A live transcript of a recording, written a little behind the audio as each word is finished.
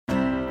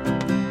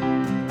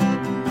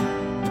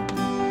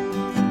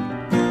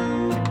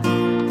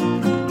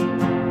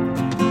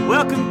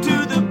Welcome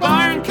to the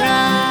Barncast.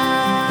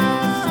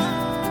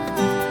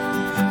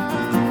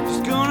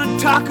 Just gonna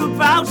talk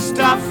about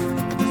stuff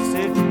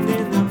sitting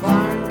in the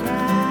Barncast.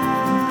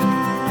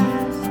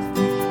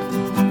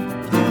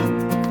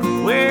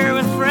 We're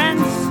with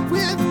friends.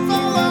 With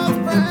all our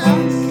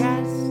friends.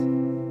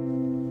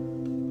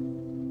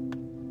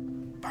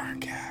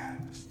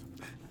 Barncast.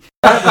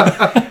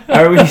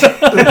 Are we?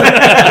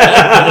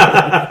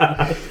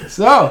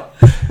 So,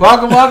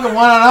 welcome one and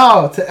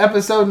all to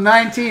episode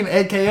 19,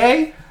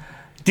 aka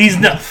These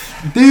nuff.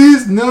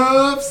 These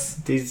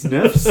Noobs. These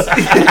nips? Get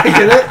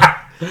it?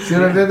 See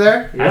what I did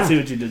there? I see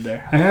what you did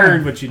there. I Yeah.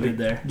 heard what you did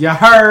there. You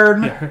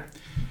heard.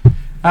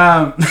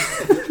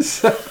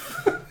 So,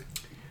 That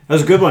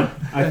was a good one.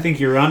 I think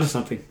you're onto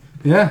something.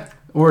 yeah,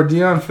 or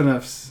Dion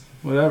Finifs,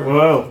 whatever.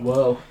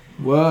 Whoa.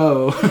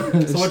 Whoa.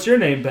 So what's your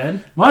name,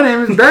 Ben? My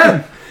name is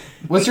Ben.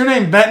 What's your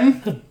name,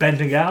 Benton?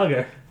 Benton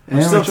Gallagher.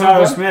 I'm still what's your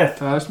Tyler name? Smith.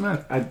 Tyler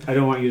Smith. I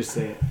don't want you to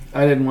say it.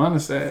 I didn't want to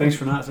say it. Thanks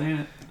for not saying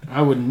it.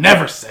 I would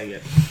never say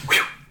it.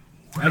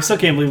 I still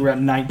can't believe we're at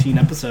 19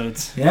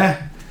 episodes.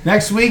 Yeah.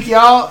 Next week,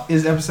 y'all,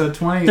 is episode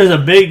 20. There's a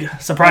big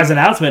surprise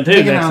announcement, too.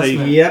 Big next announcement.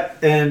 week. Yep,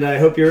 and I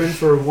hope you're in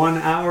for 1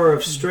 hour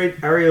of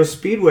straight REO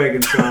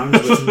Speedwagon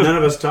songs with none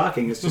of us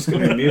talking. It's just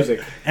going to be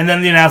music. And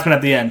then the announcement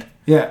at the end.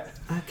 Yeah.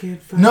 I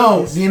can't find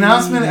No, this the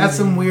announcement feeling. at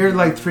some weird,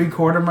 like,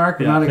 3/4 mark,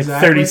 but Yeah, not like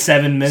exactly.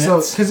 37 minutes. So,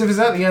 because if it's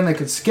at the end, they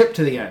could skip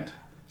to the end.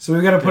 So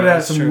we got to put Yeah, it at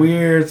that's some true.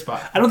 weird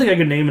spot. I don't think I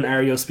could name an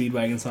REO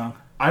Speedwagon song.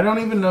 I don't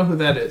even know who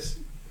that is.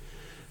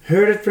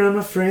 Heard it from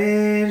a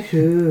friend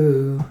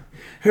who...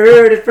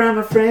 Heard it from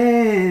a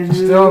friend who...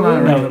 Still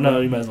not right. No,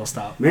 you might as well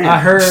stop. Man. I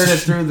heard it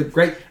through the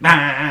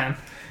grapevine.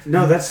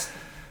 No, that's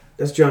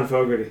John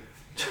Fogerty.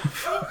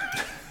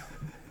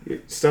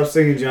 Stop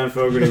singing John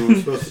Fogerty.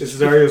 This is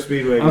REO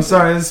Speedwagon. I'm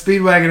sorry, this is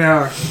Speedwagon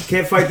Hour.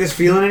 Can't fight this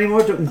feeling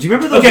anymore. Do you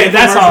remember those? Okay,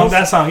 infomercials?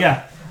 that song,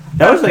 yeah.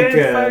 That was like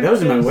that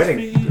was in my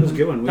wedding. That was a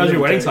good one. That was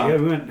your went, wedding song? Yeah,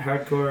 we went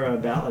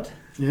hardcore ballad.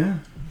 Yeah.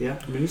 Yeah,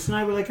 Denise and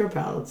I were like our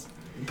ballads.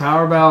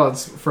 Power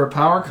ballads for a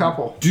power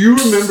couple. Do you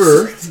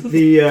remember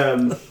the?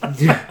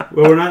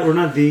 Well, we're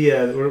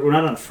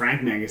not on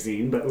Frank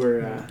magazine, but we're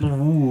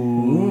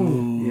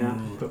Ooh. yeah,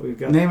 but we've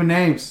got. Naming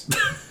names.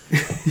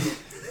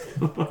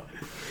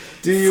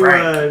 Do you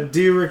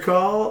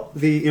recall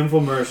the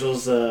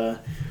infomercials?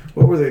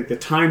 What were the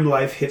Time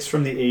Life hits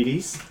from the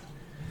 80s?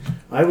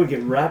 I would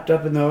get wrapped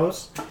up in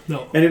those.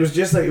 No. And it would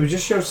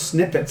just show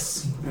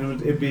snippets,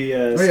 and it'd be.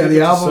 Oh yeah,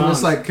 the album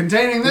is like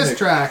containing this Like-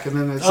 track, and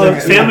then it's Oh,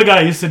 Family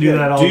Guy used to do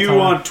that all Do the you time.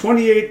 want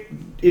 28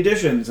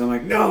 editions? I'm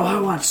like, no, I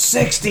want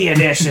 60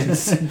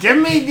 editions. Give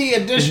me the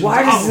edition.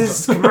 Why does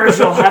this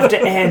commercial have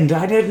to end?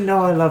 I didn't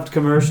know I loved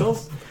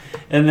commercials.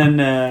 And then,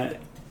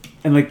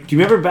 and like, do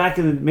you remember back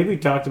in? Maybe we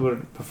talked about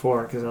it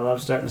before because I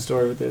love starting a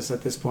story with this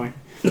at this point.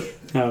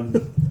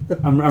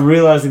 I'm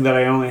realizing that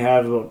I only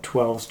have about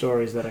 12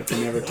 stories that I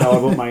can never tell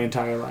about my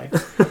entire life.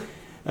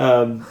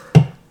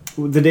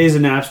 The days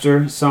of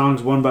Napster,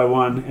 songs one by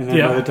one, and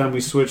then by the time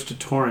we switched to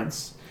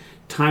torrents,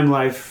 Time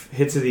Life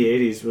hits of the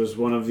 80s was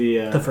one of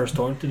the first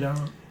torrent to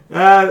download?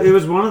 It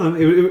was one of them.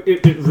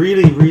 It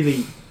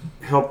really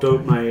helped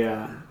out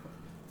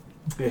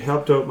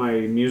my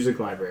music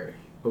library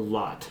a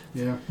lot.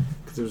 Yeah.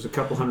 Because there was a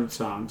couple hundred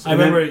songs. I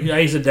remember I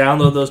used to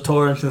download those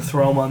torrents and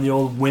throw them on the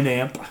old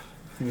Winamp.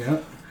 Yeah.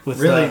 With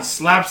Really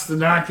slaps the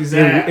donkey's It,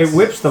 ass. it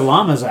whips the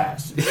llama's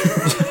ass.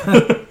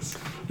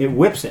 It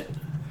whips it.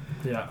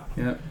 Yeah.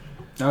 Yeah.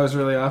 I was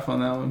really off on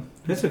that one.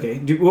 That's okay.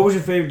 What was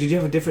your favorite? Did you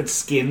have a different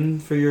skin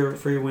for your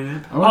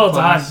Winamp? I went All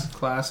the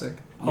classic.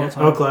 All the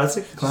time. Oh,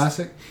 classic.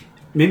 Classic.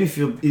 Made me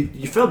feel.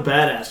 You felt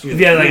badass. You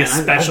Yeah, like a "Man,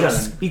 special- I've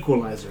got an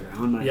equalizer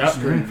on my Yep.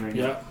 screen right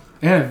now. Yep.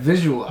 And a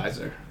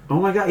visualizer. Oh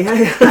my god! Yeah.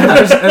 And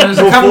there's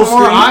a Go couple full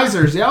more screen?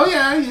 eyesers. Yeah, oh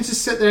yeah, you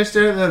just sit there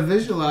staring at the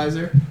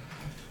visualizer,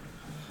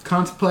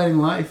 contemplating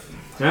life.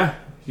 Yeah.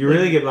 You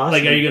really get lost.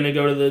 Like, in are it. you going to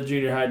go to the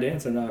junior high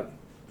dance or not?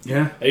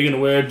 Yeah. Are you going to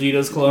wear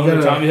Adidas cologne You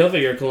or gotta- Tommy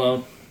Hilfiger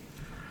cologne?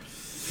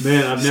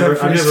 Man, I've Except never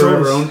for these ever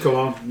stores. owned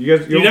cologne. You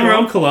guys, You never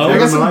owned cologne? I got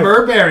Never in my some life.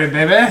 Burberry,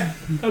 baby.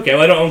 Okay,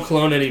 well, I don't own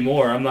cologne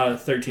anymore. I'm not a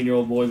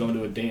 13-year-old boy going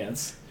to a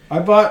dance. I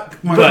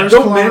bought my But first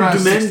Don't cologne when I men,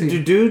 was do men, 16.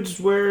 do dudes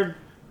wear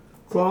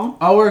cologne?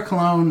 I'll wear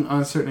cologne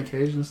on certain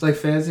occasions, like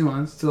fancy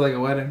ones, to like a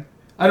wedding.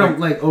 I don't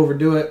like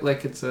overdo it,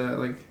 like it's a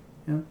like.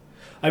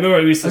 I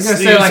remember we used I to, was gonna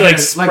we say used to, like,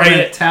 spray like an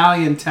it.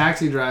 Italian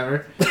taxi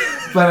driver,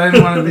 but I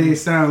didn't want to be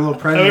sound a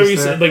little I remember we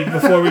prejudiced used there. to,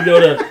 like, before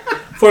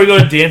we go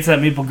to dance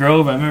at Maple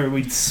Grove, I remember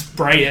we'd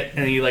spray it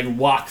and then you like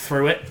walk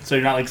through it, so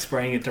you're not like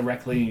spraying it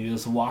directly. You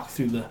just walk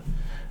through the.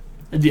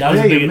 I was Yeah,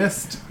 a big, you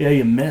missed. Yeah,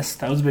 you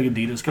missed. I was a big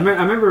Adidas guy. I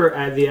remember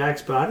at the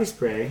Axe body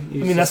spray.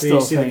 That's still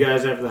a see the thing.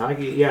 guys after the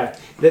hockey. Yeah,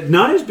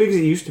 not as big as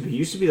it used to be. It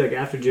used to be like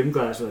after gym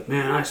class, like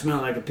man, I smell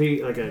like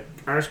a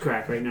arse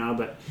crack right now.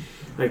 But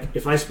like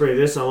if I spray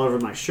this all over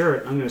my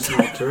shirt, I'm gonna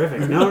smell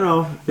terrific.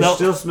 No, it Nope.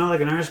 still smell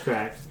like an arse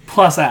crack.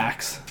 Plus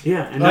Axe.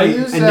 Yeah, and, I now,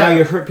 use, now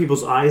you hurt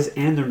people's eyes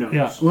and their nose.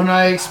 Yeah. When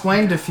I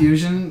explain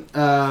diffusion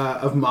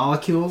of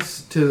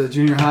molecules to the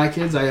junior high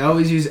kids, I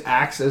always use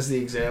Axe as the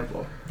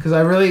example. Because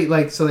I really,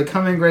 like, so they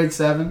come in grade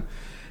 7,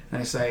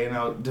 And they say,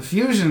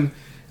 diffusion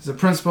is a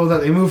principle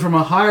that they move from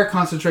a higher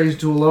concentration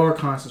to a lower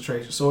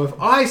concentration. So if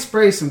I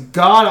spray some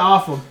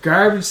god-awful,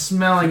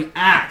 garbage-smelling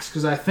Axe,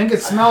 because I think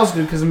it smells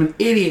good because I'm an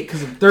idiot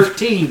because I'm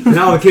 13.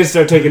 Now the kids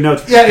start taking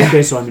notes. Yeah.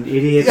 Okay, so I'm an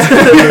idiot.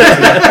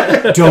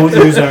 Don't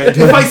use our...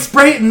 If I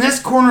spray it in this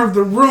corner of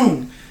the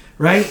room,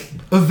 right,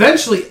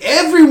 eventually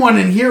everyone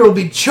in here will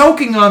be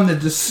choking on the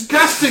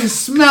disgusting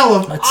smell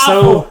of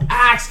awful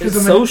Axe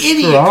because I'm an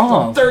idiot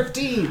because I'm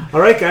 13. All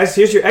right, guys,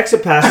 here's your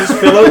exit passes.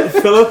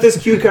 Fill out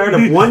this cue card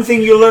of one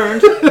thing you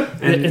learned,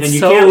 and you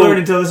can't learn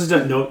until this is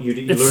done. No, you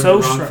learned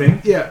the wrong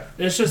thing. Yeah.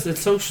 It's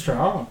so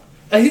strong.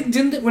 I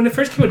think when it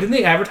first came out, didn't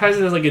they advertise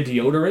it as like a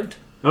deodorant?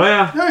 Oh,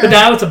 yeah. But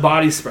now it's a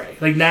body spray.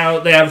 Like now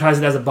they advertise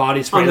it as a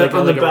body spray,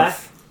 on the back.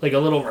 Like a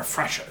little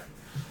refresher.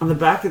 On the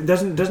back, it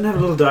doesn't have a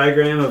little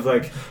diagram of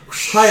like,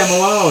 "Hi, I'm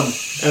alone,"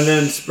 and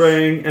then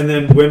spraying, and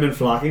then women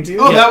flocking to you.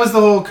 Oh, that was the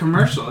whole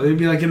commercial. It'd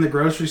be like in the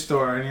grocery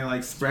store, and you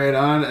like spray it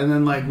on, and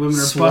then like women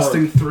are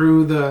busting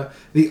through the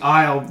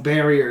aisle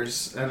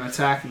barriers and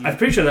attacking you. I'm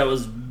pretty sure that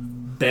was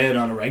banned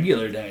on a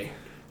regular day.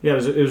 Yeah,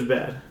 it was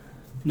bad.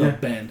 No, Yeah.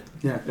 banned.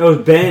 Yeah, It was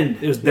banned.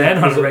 It was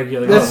banned on a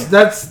regular day.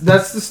 that's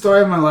the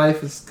story of my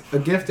life. It's a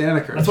gift and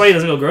a curse. That's why he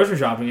doesn't go grocery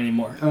shopping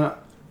anymore.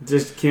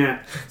 Just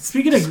can't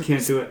Speaking can't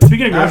of do it.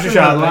 grocery After my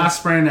shopping, last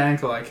sprained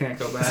ankle, I can't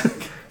go back.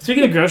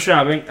 speaking of grocery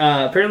shopping,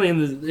 apparently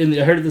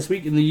I heard it this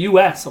week in the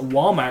U.S.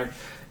 Walmart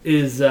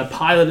is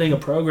piloting a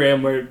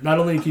program where not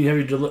only can you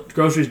have your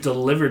groceries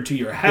delivered to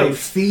your They house,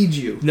 feed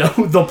you. no,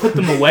 they'll put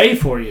them away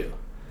for you.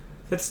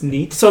 That's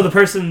neat. So the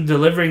person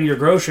delivering your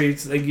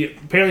groceries, you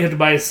apparently have to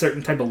buy a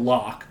certain type of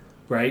lock,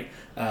 right?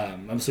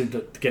 Obviously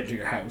to get into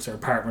your house or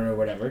apartment or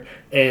whatever,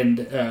 and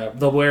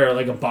they'll wear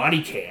like a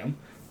body cam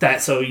that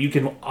so you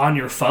can on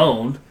your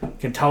phone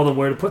can tell them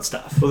where to put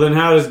stuff. Well, then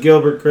how does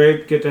Gilbert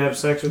Grape get to have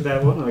sex with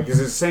that woman? Like, it's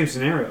the same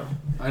scenario.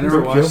 I never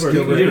watched You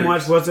Gilbert. didn't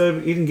watch What's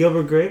Up Eating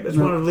Gilbert Grape? That's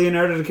No. one of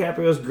Leonardo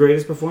DiCaprio's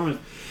greatest performances.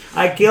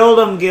 I killed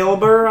him,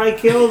 Gilbert. I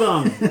killed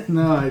him.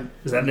 No,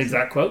 Is that an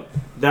exact quote?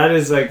 That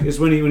is like it's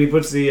when he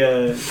puts the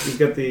he's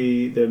got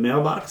the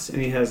mailbox and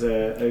he has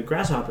a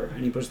grasshopper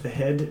and he puts the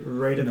head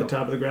right at the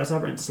top of the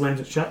grasshopper and slams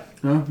it shut.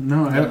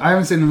 no, I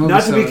haven't seen the movie.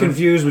 Not to be so-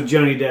 confused with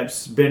Johnny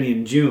Depp's Benny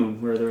and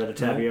June, where they're at a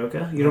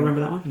tapioca. You don't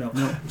remember that one?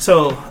 No.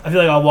 So I feel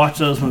like I'll watch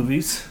those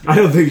movies. I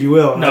don't think you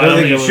will. No, I don't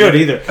think you should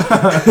either.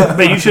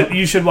 But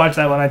you should watch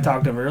that one I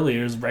talked of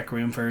earlier. Is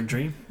Requiem for a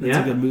Dream. It's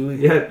a good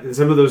movie. Yeah,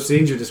 some of those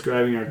scenes you're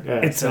describing are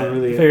It's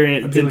really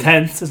very appealing.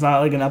 intense. It's not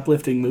like an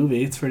uplifting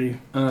movie. It's pretty.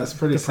 It's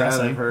pretty sad.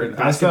 Depressing. I've heard.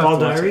 Basketball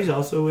Diaries,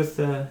 also with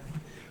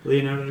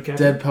Leonardo DiCaprio.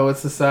 Dead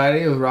Poets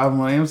Society with Robin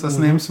Williams. Let's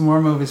name some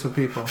more movies with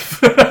people.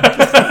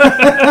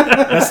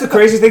 That's the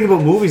crazy thing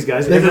about movies,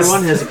 guys.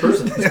 Everyone has a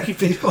person.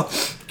 people.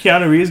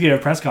 Keanu Reeves gave a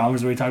press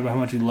conference where he talked about how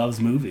much he loves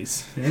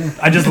movies. Yeah.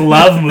 I just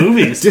love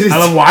movies. I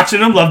love watching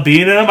them, love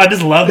being in them. I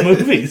just love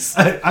movies.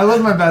 I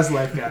live my best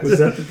life, guys. Was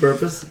that the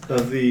purpose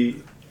of the...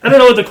 I don't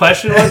know what the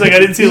question was. Like I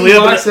didn't see He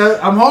Leo. walks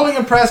out, I'm holding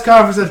a press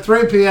conference at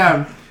 3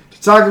 p.m.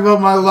 to talk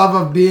about my love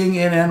of being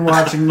in and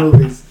watching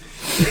movies.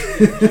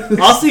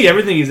 I'll see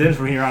everything he's in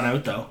from here on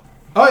out, though.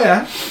 Oh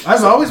yeah,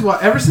 I've always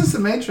watched ever since The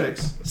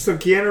Matrix. So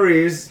Keanu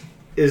Reeves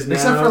is now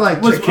Except for,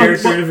 like, a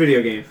character in a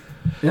video game.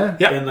 Yeah.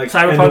 Yeah, And, like,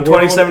 Cyberpunk and the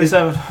world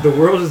 2077. The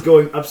world is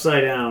going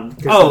upside down.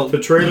 Oh, The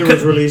trailer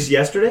was released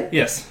yesterday?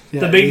 Yes,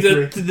 Yeah,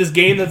 this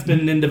game that's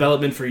been in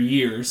development for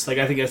years. Like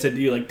I think I said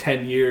to you, like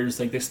 10 years.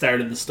 Like they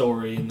started the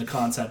story and the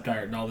concept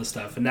art and all this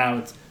stuff, and now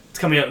it's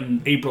coming out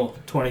in April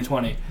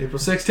 2020. April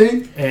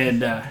 16th.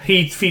 And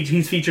he's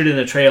featured in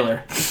the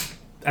trailer.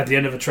 At the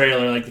end of a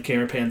trailer, like the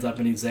camera pans up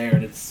and he's there,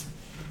 and it's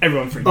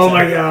everyone freaks out. Oh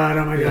my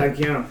god,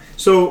 Keanu.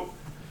 So,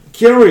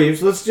 Keanu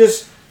Reeves, let's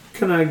just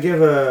kind of give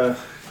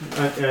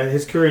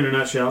his career in a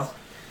nutshell.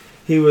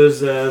 He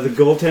was the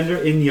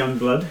goaltender in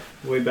Youngblood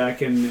way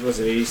back in, was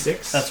it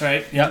 86? That's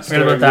right. Yeah, right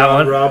Starring about that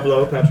one. Rob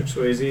Lowe, Patrick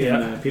Swayze,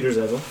 Yeah. and Peter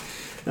Zezel.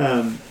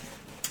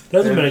 There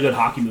hasn't been a good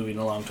hockey movie in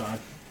a long time.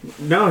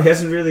 No, he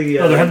hasn't really...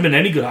 No, there hasn't been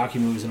any good hocky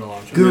movies in a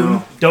long time. Goon.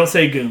 No. Don't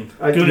say Goon.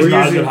 Goon we're is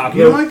not a using- good hockey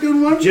You movie. don't like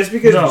Goon one? Just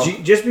because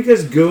No. just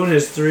because Goon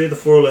has 3 of the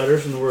 4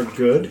 letters from the word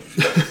good.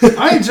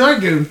 I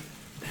enjoy Goon,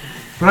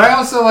 but I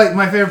also like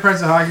my favorite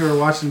parts of hockey were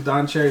watching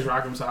Don Cherry's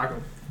Rock'em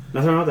Sock'em.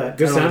 Nothing wrong with that.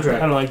 Good I don't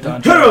soundtrack. like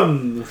Don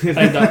Cherry. Hit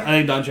 'em! I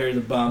think Don Cherry's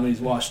a bum and he's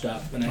washed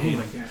up and I hate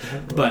him.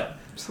 But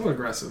So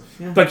aggressive.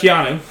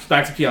 Keanu,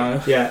 back to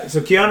Keanu. Yeah,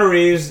 so Keanu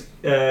Reeves,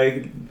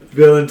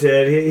 Bill and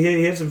Ted,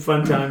 he had some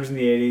fun times in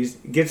the 80s.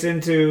 Gets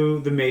into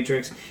The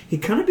Matrix. He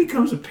kind of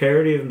becomes a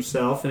parody of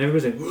himself, and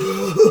everybody's like,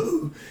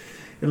 whoa!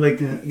 And like,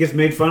 he gets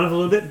made fun of a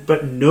little bit,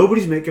 but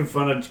nobody's making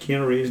fun of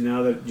Keanu Reeves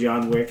now that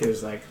John Wick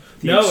is like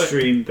the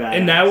extreme badass.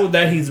 And now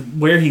that he's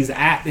where he's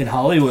at in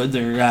Hollywood,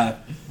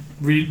 they're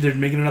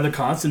making another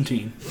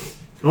Constantine.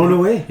 Oh, no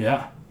way.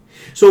 Yeah.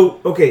 So,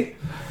 okay,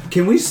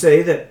 can we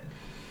say that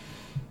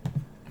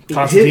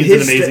Constantine's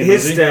an amazing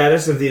his movie.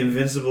 status of the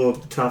invincible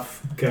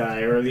tough guy,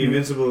 or the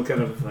invincible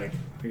kind of like,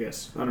 I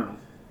guess, I don't know,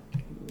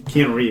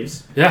 Keanu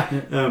Reeves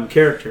Yeah.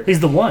 character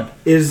He's the one.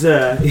 is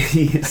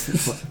he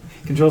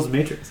controls the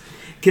Matrix.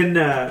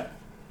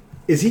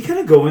 Is Is he kind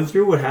of going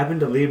through what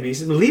happened to Liam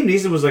Neeson? Liam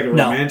Neeson was like a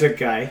No. romantic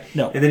guy.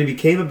 No. And then he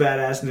became a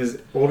badass in his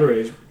older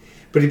age.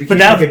 But he became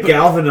now- like a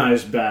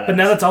galvanized badass. But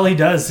now that's all he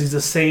does. He's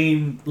the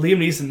same. Liam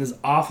Neeson is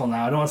awful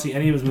now. I don't want to see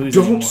any of his movies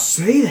Don't anymore.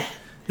 say that.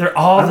 They're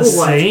all I the will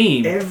watch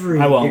same. every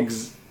I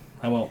won't.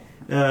 I won't.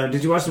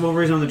 Did you watch the one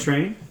where he's on the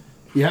train?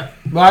 Yeah,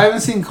 but I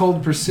haven't seen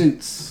Cold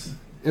Pursuits.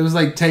 It was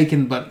like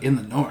Taken, but in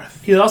the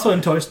north. He's also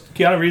in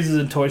Keanu Reeves is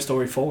in Toy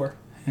Story 4.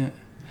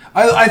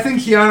 I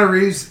think Keanu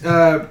Reeves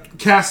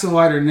casts a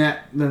wider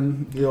net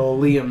than the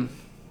old Liam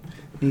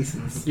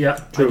Neeson's. Yeah,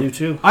 True. I do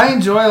too. I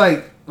enjoy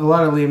like a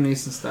lot of Liam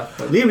Neeson stuff.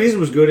 But Liam Neeson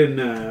was good in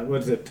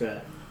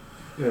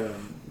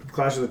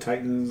Clash of the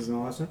Titans and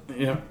all that stuff.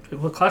 yeah,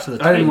 Well, Clash of the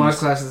I Titans. didn't watch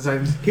Clash of the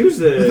Titans. He was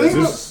the thing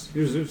Zeus. He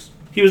was Zeus.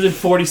 He was in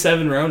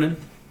 47 Ronin.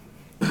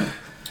 Oh,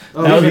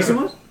 That Liam was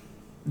Neeson was?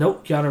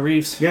 Nope, Keanu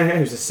Reeves. Yeah,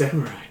 he was a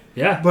samurai.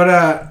 Yeah.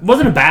 but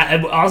Wasn't a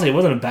bad. Honestly, it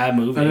wasn't a bad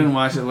movie. I didn't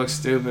watch it. It looks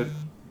stupid.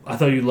 I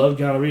thought you loved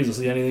Keanu Reeves. I'll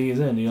see anything he's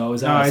in. You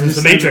always No, have. I Since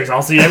just The Matrix,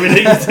 I'll see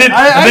everything he's in.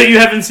 I- I bet you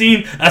haven't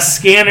seen A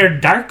Scanner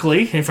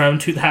Darkly from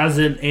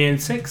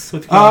 2006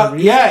 with Keanu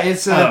Reeves. Yeah,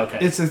 it's a Oh, okay.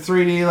 it's a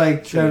 3D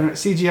like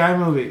CGI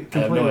movie. I have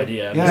Completely. no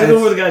idea. Yeah, Is it the one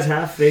it's- where the guy's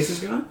half face is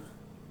gone?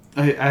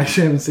 I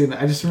actually haven't seen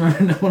it. I just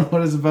remember knowing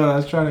what it's about. I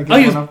was trying to get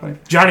Oh, one up.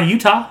 I've Johnny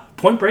Utah,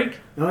 Point Break.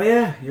 Oh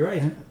yeah, you're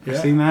right.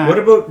 seen that. What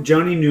about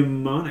Johnny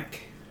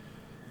Mnemonic?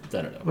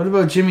 I don't know. What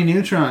about Jimmy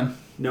Neutron?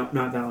 No,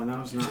 not that one. That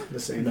was not the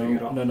same thing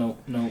at all.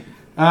 No.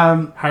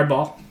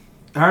 Hardball.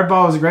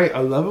 Hardball is great. I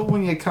love it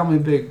when you call me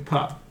Big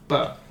Pop.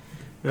 But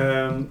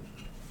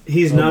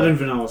He's Oh, not boy. in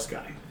Vanilla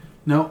Sky.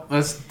 no,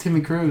 that's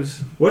Timmy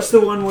Cruise. What is the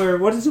one where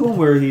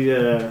he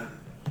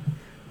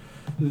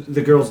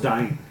the girl's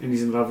dying and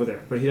he's in love with her,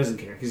 but he doesn't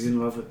care because he's in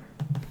love with her.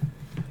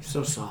 He's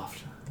so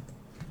soft.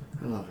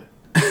 I love it.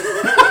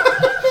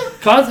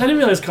 I didn't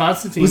realize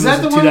Constantine Was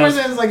that the one where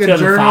 2000 there's like a 2005.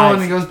 journal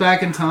and he goes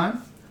back in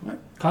time?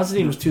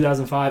 Constantine was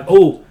 2005.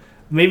 Oh,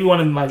 maybe one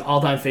of my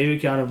all-time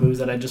favorite Keanu movies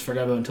that I just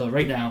forgot about until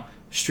right now.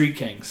 Street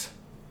Kings.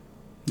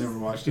 Never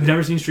watched You've it.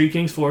 never seen Street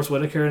Kings? Forrest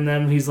Whitaker and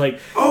them. He's like,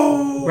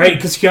 Oh, right,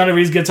 because Keanu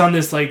Reeves gets on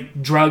this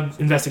like drug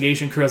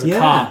investigation crew as a Yeah.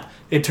 cop.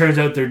 It turns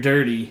out they're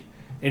dirty,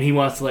 and he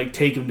wants to like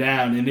take them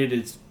down, and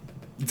it's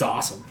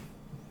awesome.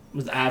 It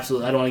was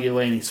absolutely. I don't want to give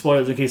away any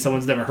spoilers in case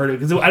someone's never heard of it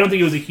because I don't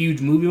think it was a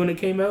huge movie when it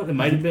came out. It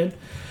might have been,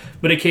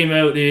 but it came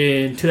out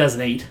in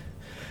 2008.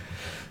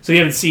 So you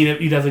haven't seen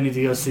it, you definitely need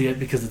to go see it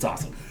because it's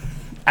awesome.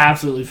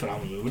 Absolutely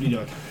phenomenal movie. What are you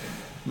doing?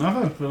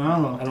 nothing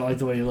phenomenal. I don't like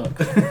the way you look.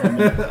 I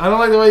don't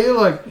like the way you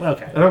look.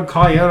 Okay. I don't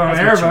call you out on That's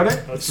air what you- about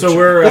it. that's So what you-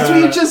 we're That's what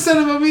you just said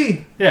about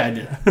me. Yeah, I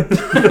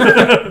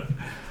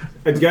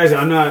did. guys.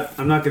 I'm not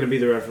going to be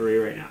the referee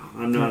right now.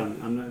 I'm not.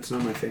 It's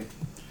not my thing.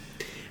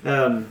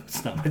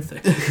 It's not my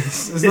thing.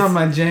 It's not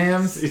my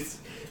jams. It's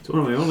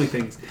one of my only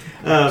things.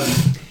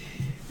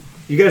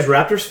 You guys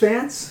Raptors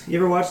fans? You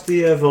ever watch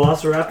the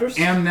Velociraptors?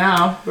 Am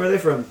now. Where are they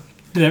from?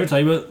 Did I ever tell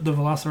you about the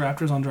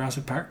Velociraptors on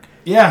Jurassic Park?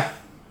 Yeah.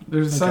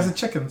 They're the size Okay. of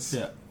chickens.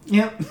 Yeah.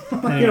 Yep.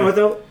 You know what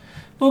though?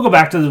 We'll go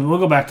back to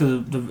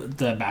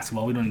the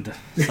basketball. We don't need to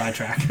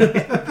sidetrack. I'm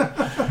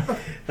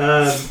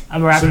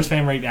a Raptors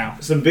fan right now.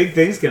 Some big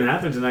things can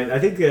happen tonight. I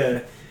think.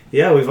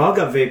 We've all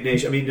got Vape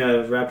Nation. I mean,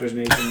 Raptors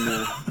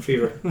Nation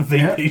fever.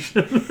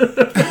 Vacation.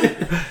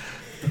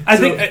 I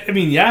think. I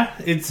mean, yeah.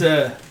 It's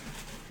the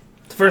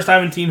first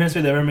time in team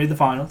history they've ever made the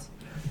finals.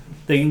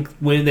 They can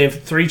win. They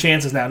have 3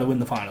 chances now to win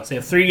the finals. They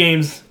have 3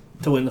 games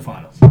to win the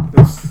finals.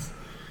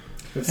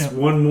 That's Yeah.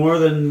 one more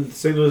than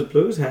St. Louis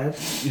Blues had.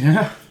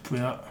 Yeah.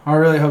 Yeah. I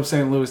really hope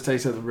St. Louis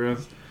takes out the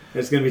Bruins.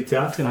 It's gonna be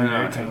tough. It's gonna be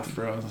very I tough. take the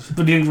Bruins.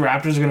 But do you think the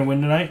Raptors are gonna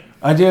win tonight?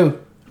 I do.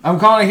 I'm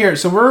calling it here.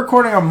 So we're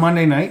recording on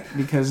Monday night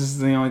because this is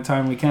the only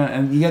time we can.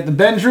 And you get the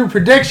Ben Drew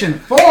prediction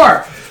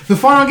for the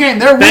final game.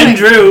 They're Ben winning.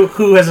 Drew,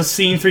 who has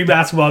seen 3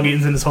 basketball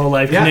games in his whole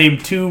life, Yeah. can name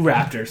 2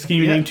 Raptors. Can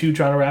you Yeah. name 2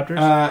 Toronto Raptors?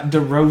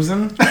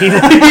 DeRozan. He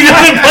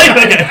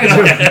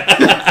doesn't play.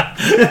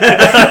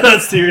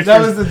 That's serious.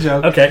 That was the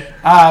joke. Okay.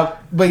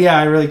 But yeah,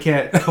 I really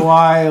can't.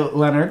 Kawhi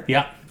Leonard.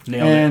 Yeah.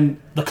 Nailed it. And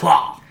The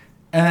Claw.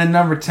 then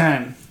number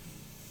 10.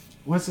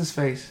 What's his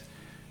face?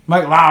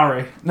 Mike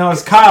Lowry. No,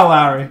 it's Kyle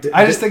Lowry.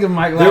 I just think of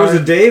Mike Lowry. There was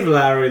a Dave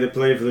Lowry that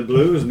played for the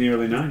Blues in the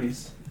early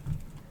 '90s.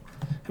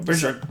 I'm pretty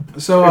sure.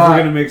 So If we're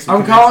gonna make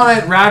some I'm calling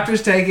it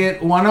Raptors take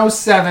it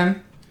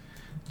 107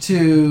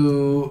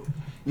 to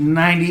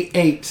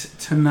 98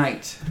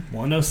 tonight.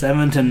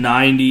 107 to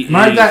 98.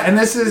 Mark that. And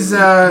this is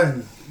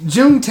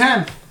June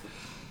 10th,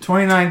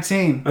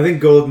 2019. I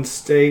think Golden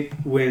State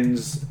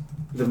wins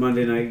the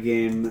Monday night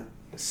game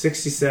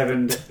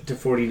 67 to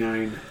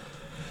 49.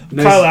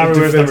 Kyle Lowry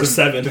wears number defensive-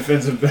 7.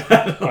 Defensive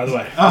battle. By the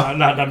way,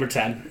 not number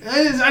 10.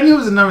 I knew it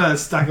was a number that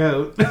stuck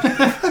out.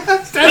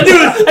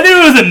 I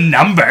knew it was a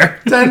number.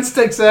 10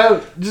 sticks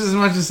out just as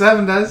much as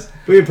 7 does.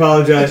 We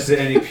apologize to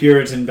any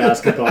Puritan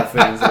basketball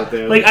fans out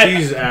there. Like,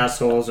 These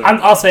assholes are.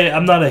 I'll say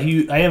I'm not a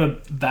huge. I am a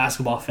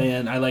basketball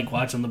fan. I like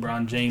watching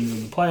LeBron James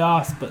in the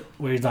playoffs, but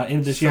where he's not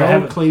in this year, I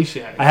So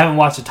cliche. haven't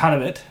watched a ton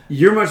of it.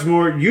 You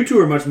two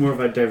are much more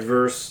of a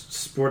diverse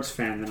sports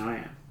fan than I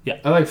am.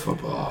 I like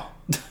football.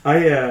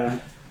 I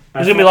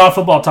There's going to be a lot of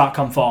football talk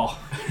come fall.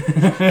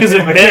 Because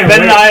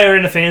Ben and I are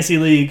in a fantasy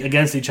league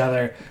against each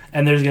other,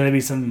 and there's going to be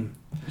some...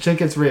 Shit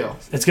gets real.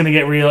 It's going to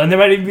get real. And there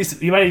might even be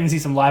you might even see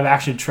some live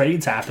action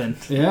trades happen.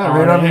 Yeah,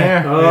 right on the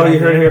air. Oh, you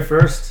heard it here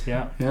first.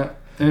 Yeah.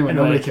 Anyway,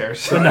 nobody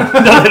cares. But no,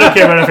 they don't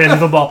care about our fantasy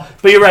football.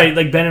 But you're right.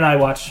 Like Ben and I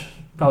watch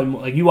probably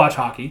more, like you watch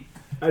hockey.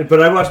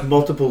 But I watch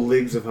multiple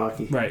leagues of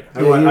hockey. Right.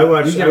 I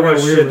watch shit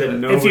that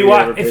nobody If you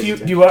watch, ever pays do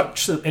you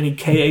attention. watch any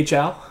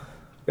KHL?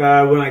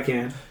 When I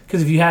can.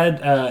 Because if you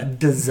had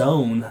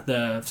DAZN,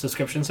 the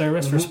subscription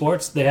service for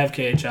sports, they have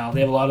KHL.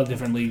 They have a lot of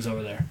different leagues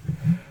over there.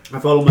 I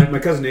follow my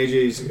cousin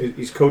AJ.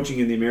 He's coaching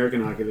in the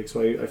American Hockey League,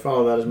 so I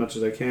follow that as much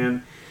as I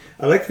can.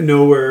 I like to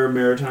know where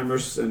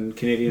Maritimers and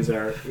Canadians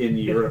are in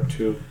Europe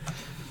too.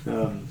 I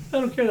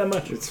don't care that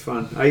much. It's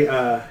fun.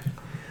 I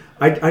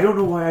don't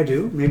know why I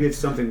do. Maybe it's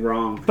something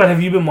wrong. But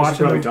have you been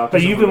watching?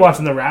 But you've been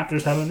watching the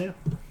Raptors, haven't you?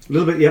 A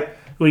little bit, yep.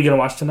 What are you gonna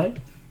watch tonight?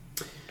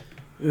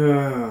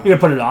 You're gonna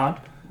put it on.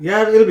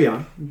 Yeah, it'll be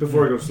on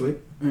before I go to sleep.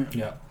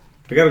 Yeah.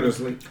 I gotta go to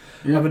sleep.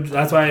 Yeah, but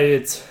that's why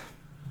it's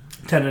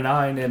 10 to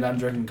 9, and I'm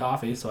drinking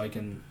coffee, so I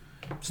can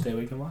stay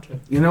awake and watch it.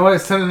 You know what?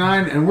 It's 10 to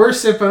 9, and we're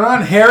sipping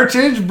on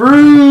Heritage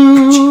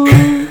Brew.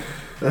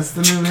 That's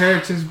the new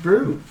Heritage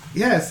Brew.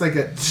 Yeah, it's like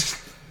a...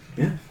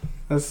 Yeah.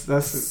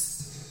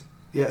 That's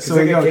yeah, so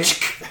we go...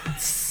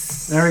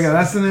 There we go.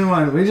 That's the new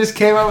one. We just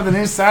came up with a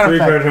new sound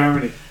effect. Three-part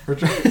harmony.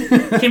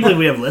 I can't believe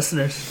we have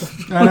listeners.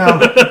 I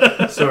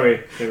know.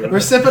 Sorry. Everyone. We're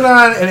sipping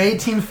on an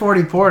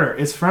 1840 porter.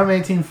 It's from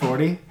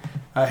 1840.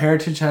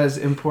 Heritage has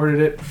imported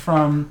it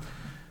from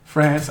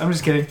France. I'm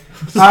just kidding.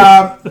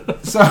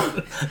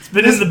 So It's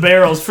been in the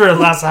barrels for the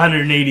last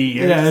 180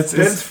 years. yeah,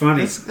 It's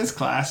funny. It's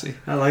classy.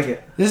 I like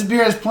it. This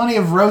beer has plenty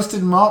of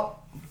roasted malt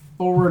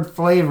forward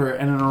flavor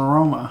and an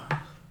aroma.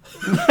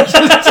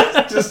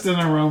 just an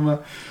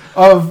aroma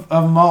of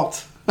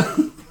malt.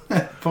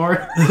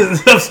 Pour.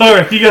 I'm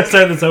sorry, you gotta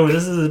start this over.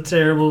 This is a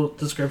terrible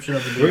description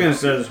of the beer. We're gonna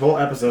start this whole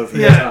episode from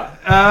the Yeah,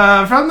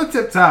 top. from the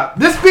tip top.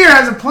 This beer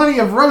has a plenty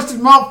of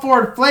roasted malt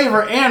forward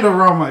flavor and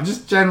aroma,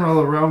 just general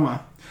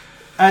aroma.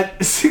 At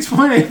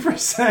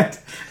 6.8%,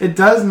 it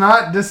does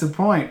not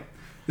disappoint.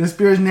 This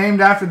beer is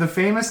named after the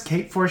famous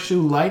Cape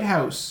Forshue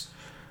Lighthouse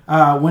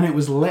when it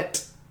was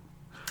lit.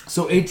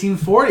 So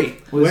 1840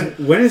 was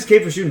When is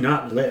Cape Forshue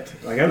not lit?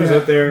 Like I was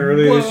out there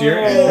earlier this year,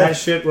 and that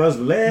shit was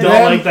lit.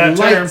 Don't like that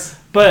term, lights.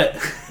 but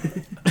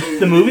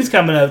the movie's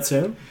coming out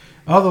soon.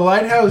 Oh, the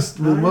Lighthouse.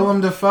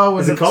 Willem Dafoe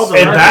was Is it called The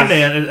And Lighthouse?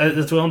 Batman,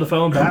 it's Willem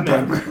Dafoe and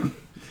Batman.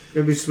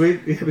 It'd be sweet.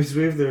 It'd be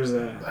sweet if there's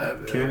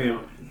a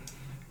cameo.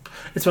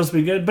 It's supposed to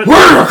be good, but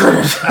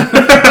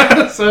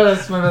So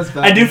that's my best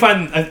bet. I do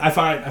find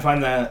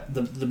that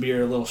the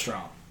beer a little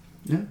strong.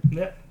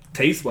 Yeah.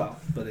 Tastes well,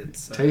 but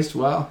it's Taste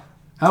well.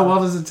 How well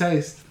does it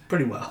taste?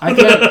 pretty well.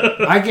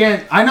 I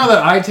can't. I know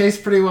that I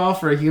taste pretty well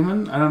for a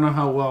human. I don't know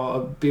how well a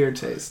beer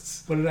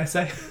tastes. What did I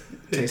say?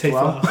 Tastes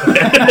well.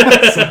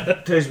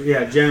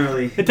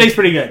 Generally. It tastes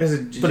pretty good, There's a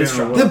but it's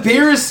general strong. The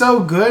beer is so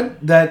good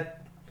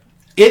that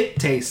it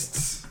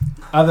tastes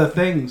other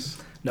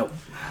things. Nope.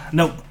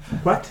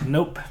 What?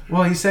 Nope.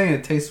 Well, he's saying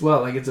it tastes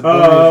well, like it's a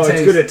Oh, taste.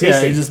 it's good at Yeah,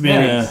 tasting. he's just being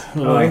Thanks. a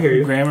little I hear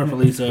you. grammar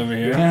police over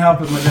here. Can't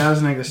help it. My dad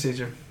was an English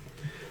teacher.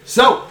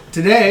 So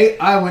today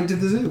I went to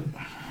the zoo.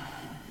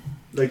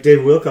 Like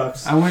Dave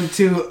Wilcox. I went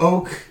to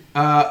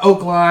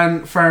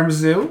Oaklawn Farm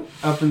Zoo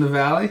up in the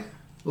valley.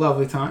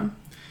 Lovely time.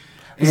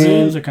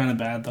 Zoos are kind of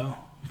bad though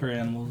for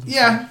animals.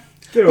 Yeah.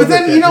 Get But over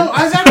then, it, you know, Declan.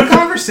 I was having a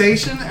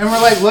conversation and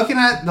we're like looking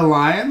at the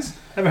lions.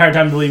 I have a hard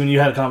time believing you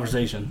had a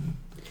conversation.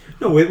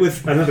 No,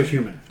 with another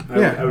human.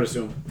 I would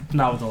assume.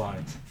 Not with the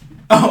lions.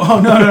 Oh,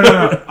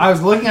 no. I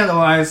was looking at the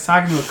lions,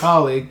 talking to a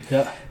colleague,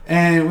 Yeah.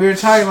 and we were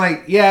talking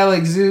like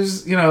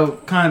zoos,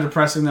 kind of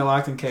depressing. They're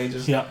locked in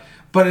cages. Yeah.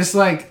 But it's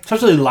like,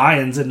 Especially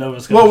lions in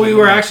Nova Scotia. well, we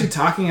were actually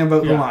talking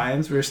about the Yeah.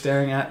 lions. We were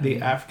staring at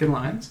the African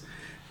lions.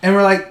 And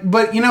we're like,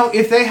 but,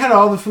 if they had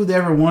all the food they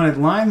ever wanted,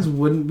 lions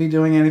wouldn't be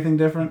doing anything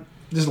different.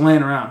 Just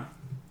laying around.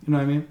 You know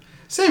what I mean?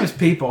 Same as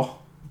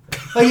people.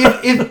 Like,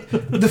 if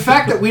the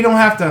fact that we don't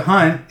have to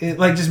hunt, it,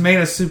 just made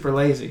us super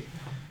lazy.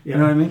 Yeah. You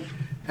know what I mean?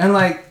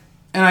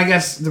 And, I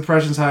guess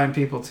depression's high in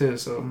people, too,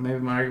 so maybe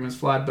my argument's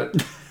flawed, but...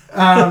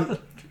 So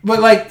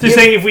you're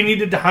saying if we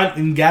needed to hunt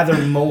and gather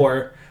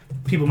more,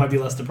 people might be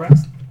less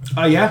depressed?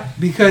 yeah,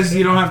 because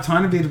you don't have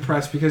time to be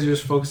depressed because you're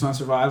just focused on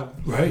survival.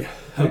 Right.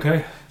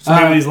 Okay. So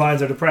maybe these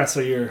lions are depressed, so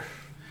you're...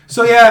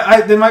 So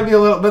yeah, they might be a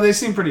little, but they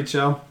seem pretty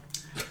chill.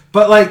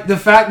 But the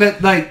fact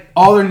that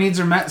all their needs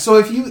are met. So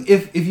if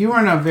you were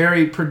in a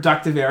very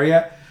productive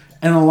area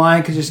and the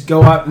lion could just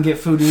go up and get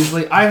food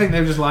easily, I think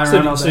they'd just lie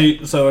around all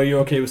day. So are you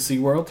okay with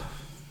SeaWorld?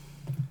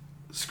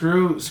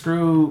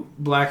 Screw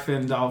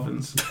blackfin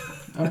dolphins.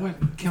 Oh,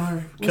 what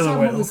killer? What's Killer that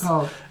whales. movie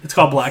called? It's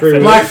called Blackfish. Free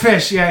Willy.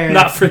 Blackfish. Yeah.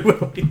 Not Free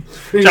Willy.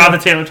 Jonathan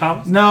Taylor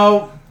Thomas?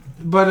 No,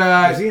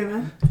 but Is he in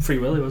that? Free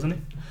Willy, wasn't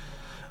he?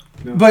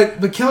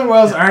 But killer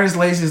whales aren't as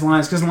lazy as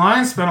lions because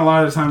lions spend a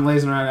lot of their time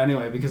lazing around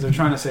anyway because they're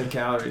trying to save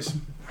calories.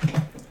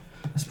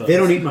 They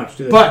don't eat much,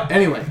 do they? But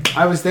anyway,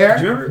 I was there.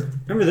 Do you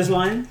remember this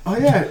lion? Oh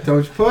yeah,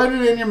 don't you put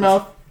it in your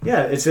mouth.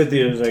 Yeah, it's at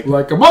the like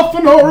Like a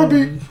muffin or a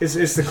beat.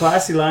 it's the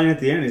classy line at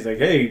the end. He's like,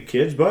 "Hey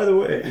kids, by the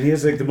way," and he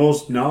has like the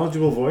most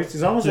knowledgeable voice.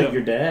 He's almost like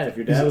your dad. If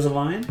your dad was a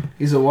lion,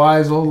 He's a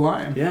wise old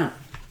lion. yeah.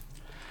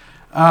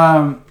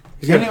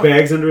 He's He's got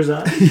bags under his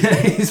eyes. Yeah,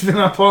 he's been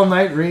up all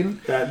night reading.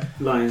 That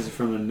lion's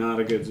from a not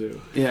a good zoo.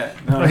 Yeah.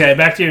 No. Okay,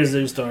 back to your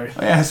zoo story.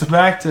 Oh, yeah, so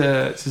back to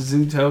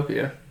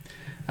Zootopia.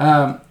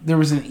 There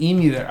was an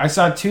emu there. I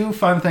saw two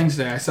fun things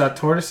today. I saw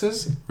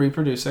tortoises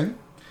reproducing,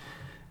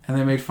 and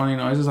they made funny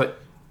noises like,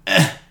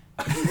 eh.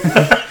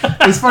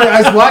 It's funny.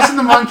 I was watching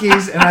the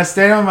monkeys, and I was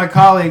standing with my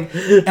colleague,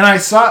 and I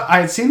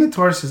had seen the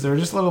tortoises. They were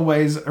just little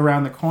ways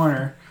around the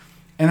corner,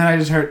 and then I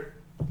just heard,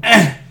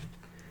 eh,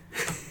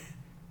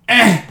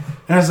 eh.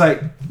 And I was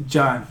like,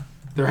 John,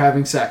 they're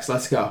having sex.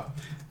 Let's go.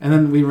 And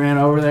then we ran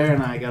over there,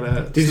 and I got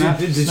a Did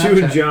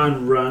you and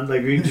John run?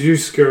 Like, did you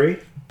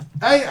scurry?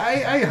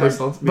 I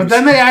hustled. But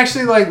then they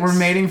actually were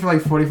mating for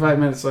 45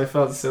 minutes, so I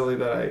felt silly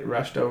that I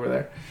rushed over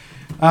there.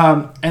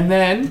 And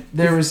then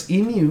there was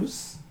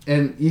emus,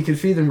 and you could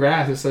feed them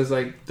grass. It says,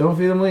 don't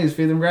feed them leaves,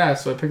 feed them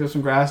grass. So I picked up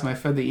some grass, and I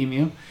fed the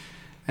emu.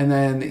 And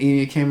then the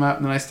emu came up,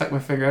 and then I stuck my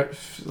finger out.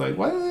 Like,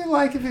 what do they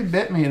like if he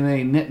bit me? And then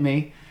he nipped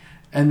me.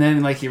 And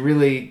then, he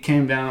really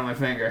came down on my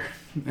finger.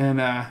 And,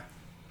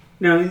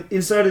 now,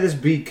 inside of this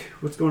beak,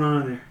 what's going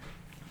on in there?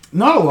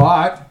 not a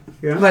lot.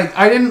 Yeah?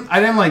 I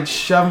didn't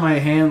shove my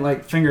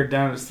hand, finger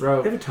down his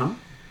throat. They have a tongue?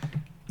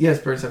 Yes,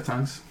 birds have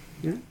tongues.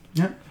 Yeah?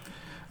 Yeah.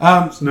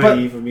 It's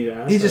naive of me to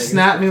ask. He just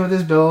snapped me with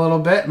his bill a little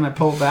bit, and I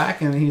pulled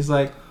back, and he's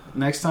like,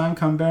 next time,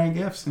 come bearing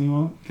gifts, and you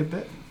won't get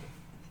bit.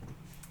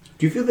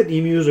 Do you feel that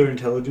emus are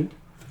intelligent?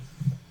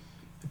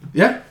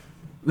 Yeah.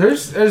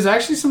 There's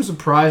actually some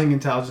surprising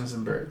intelligence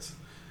in birds.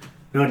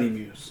 Not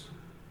emus.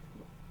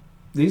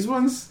 These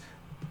ones,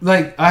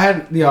 I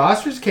had the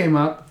ostrich came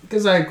up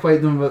because I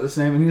equate them about the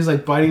same, and he was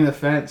biting the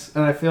fence,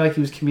 and I feel like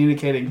he was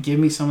communicating, give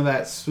me some of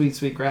that sweet,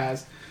 sweet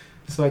grass.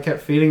 So I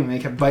kept feeding him, and he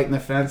kept biting the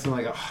fence. I'm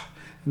like, oh,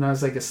 and I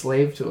was like a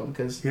slave to him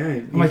because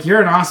I'm like,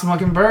 you're an awesome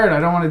looking bird. I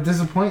don't want to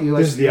disappoint you.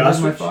 This is the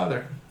ostrich? My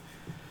father.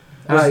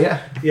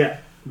 Yeah. Yeah,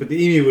 but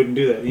the emu wouldn't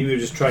do that. The emu would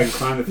just try and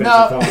climb the fence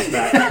and fall off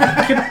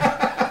back.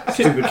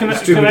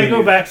 Can I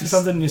go back to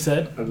something you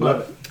said? I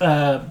love it.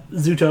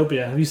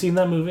 Zootopia. Have you seen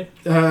that movie?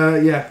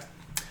 Yeah.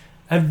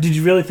 Did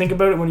you really think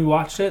about it when you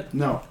watched it?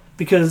 No.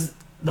 Because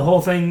the whole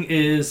thing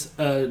is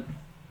a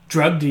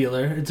drug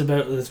dealer. It's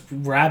about this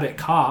rabbit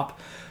cop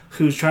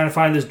who's trying to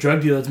find this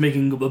drug dealer that's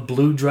making a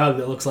blue drug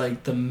that looks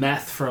like the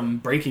meth from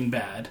Breaking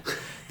Bad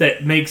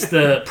that makes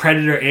the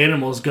predator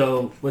animals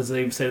go, as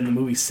they said in the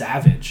movie,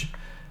 savage.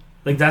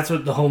 That's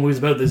what the whole movie's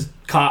about. This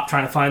cop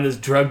trying to find this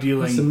drug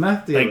dealing... He's a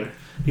meth dealer.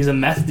 He's a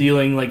meth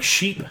dealing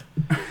sheep.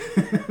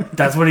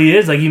 That's what he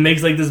is. He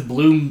makes this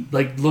blue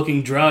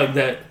looking drug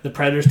that the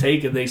predators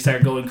take and they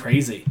start going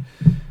crazy.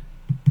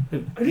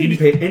 I didn't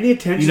pay any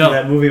attention to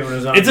that movie when it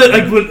was on. It's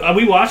when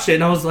we watched it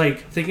and I was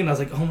thinking,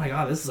 oh my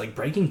god, this is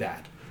Breaking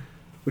Bad.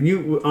 When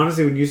you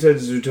said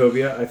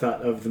Zootopia, I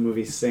thought of the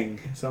movie Sing.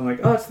 So I'm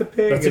like, oh, it's the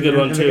pig. That's a good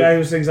one too. The guy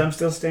who sings "I'm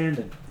Still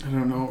Standing." I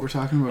don't know what we're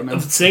talking about now.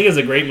 Sing is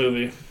a great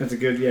movie. That's a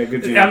good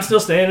tune. "I'm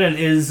Still Standing"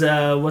 is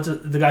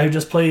the guy who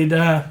just played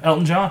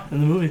Elton John in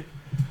the movie.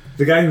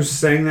 The guy who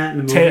sang that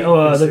in the movie.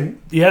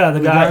 The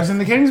guy who's in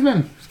the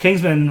Kingsman.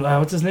 Kingsman.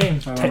 What's his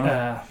name? I don't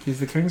know. He's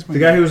the Kingsman. The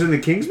guy who was in the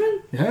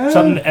Kingsman. Yeah.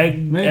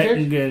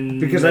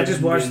 Because I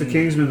just watched the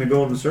Kingsman, The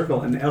Golden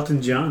Circle, and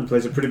Elton John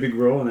plays a pretty big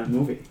role in that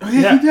movie. Oh,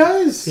 yeah, he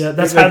does. Yeah,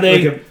 that's how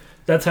they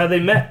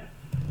met.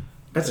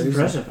 That's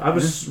impressive. I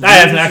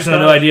have actually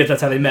no idea if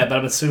that's how they met, but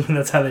I'm assuming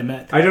that's how they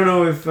met. I don't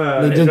know if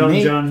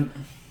Elton John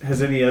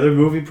has any other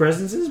movie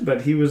presences,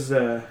 but he was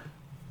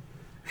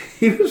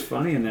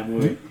funny in that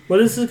movie. What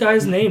is this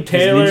guy's name?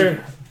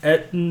 Taylor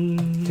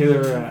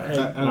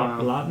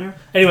Lautner.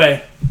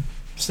 Anyway,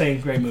 same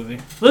great movie.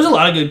 There's a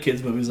lot of good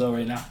kids movies though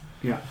right now.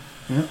 Yeah,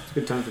 it's a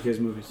good time for kids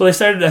movies. Well, I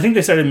think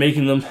they started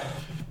making them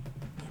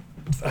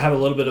have a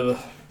little bit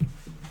of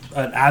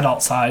an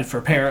adult side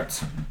for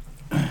parents.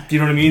 Do you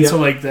know what I mean? Yeah.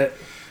 So that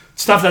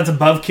stuff that's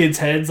above kids'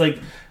 heads,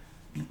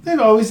 they've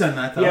always done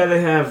that though. Yeah,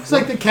 they have. It's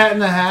like the Cat in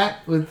the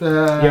Hat with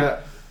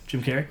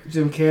Jim Carrey.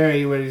 Jim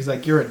Carrey, where he's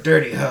like, "You're a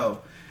dirty hoe."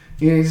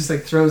 He just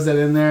throws that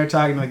in there,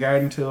 talking to the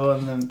garden tool,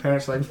 and then the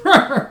parents are like,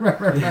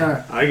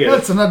 I get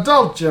that's an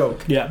adult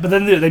joke. Yeah, but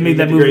then they made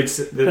that movie.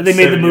 They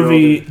made the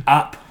movie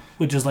Up,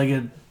 which is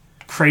a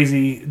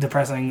crazy,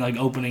 depressing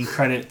opening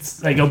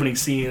credits, opening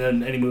scene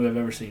in any movie I've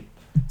ever seen.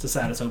 It's the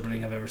saddest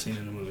opening I've ever seen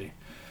in a movie.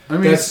 I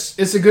mean,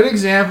 it's a good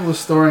example of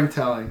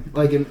storytelling.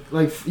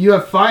 You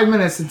have 5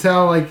 minutes to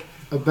tell a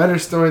better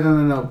story than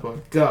The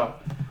Notebook. Go.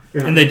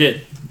 Yeah. And they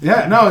did.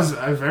 Yeah, no, it was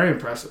very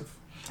impressive.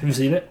 Have you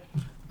seen it?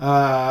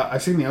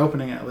 I've seen the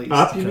opening at least.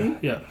 Up, you mean?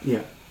 Yeah.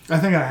 I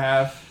think I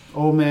have.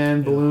 Old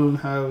man, balloon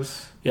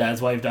house. Yeah,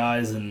 his wife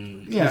dies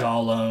and he's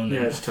all alone.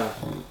 Yeah, it's tough.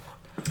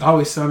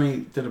 Always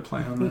Sunny did a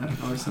play on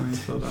that. Always Sunny in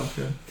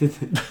Philadelphia.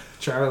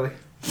 Charlie.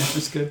 It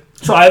was good.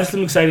 So I have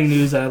some exciting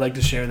news that I'd like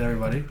to share with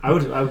everybody.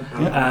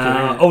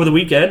 Over the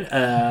weekend,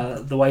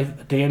 the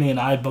wife Danny and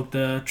I booked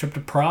a trip to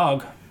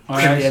Prague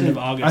at the end of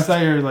August. I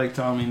thought you were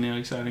telling me new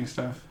exciting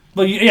stuff.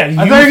 Well, yeah. I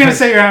thought you were going to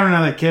say you're having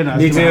another kid.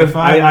 Me too.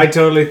 I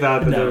totally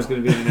thought that No. there was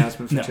going to be an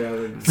announcement for No.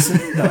 children.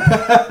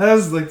 That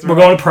was like We're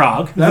going to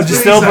Prague, That's which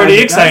is pretty still pretty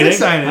exciting.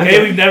 exciting. That's Hey,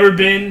 exciting. we've never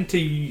been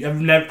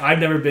to. I've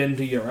never been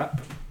to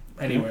Europe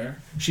anywhere.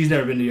 She's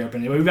never been to Europe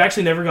anywhere. We've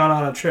actually never gone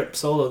on a trip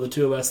solo, the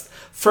two of us,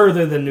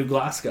 further than New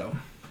Glasgow.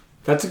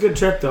 That's a good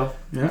trip, though.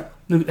 Yeah.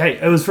 Hey,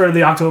 it was for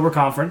the October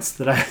conference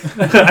that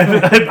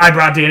I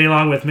brought Danny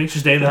along with me. She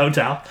stayed in the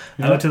hotel.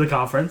 I went to the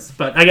conference,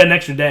 but I got an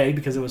extra day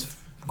because it was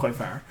quite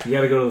far. You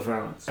got to go to the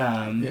Farlands.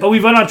 But we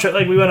went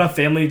on we went on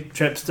family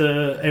trips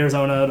to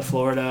Arizona, to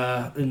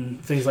Florida,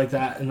 and things like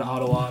that, and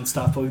Ottawa and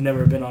stuff. But we've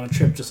never been on a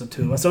trip just the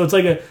two of us. So it's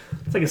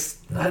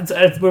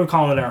we're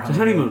calling it our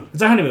honeymoon.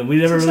 It's a honeymoon. We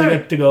never really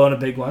got to go on a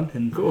big one,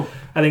 and Cool.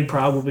 I think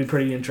Prague will be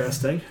pretty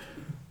interesting.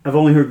 I've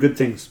only heard good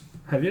things.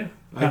 Have you?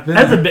 I've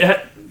been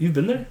there. You've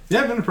been there?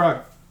 Yeah, I've been to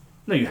Prague.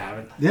 No, you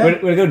haven't. Yeah.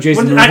 Where'd I go,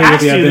 Jason? When did I Murphy with ask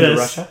the you I've been to this?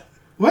 Russia?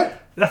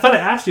 What? I thought I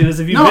asked you this.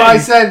 If you No, been. I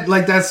said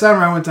like that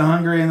summer I went to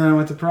Hungary and then I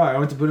went to Prague. I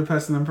went to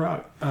Budapest and then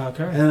Prague.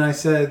 Okay. And then I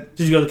said,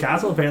 Did you go to the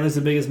castle? Apparently, it's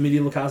the biggest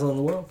medieval castle in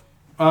the world.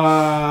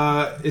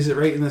 is it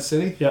right in the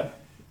city? Yep.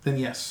 Then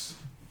yes.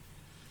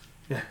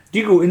 Do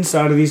you go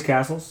inside of these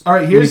castles? All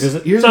right, When you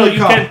visit? here's So what you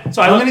call. can-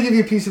 so I I'm look- going to give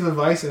you a piece of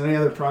advice and any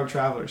other Prague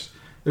travelers.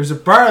 There's a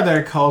bar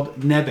there called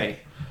Nebe.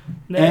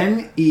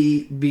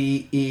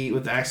 Nebe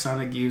with the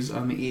accent it gives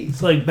on the E.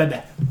 It's like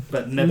Bebe,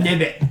 but never.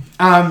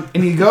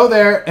 And you go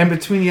there, and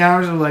between the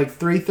hours of like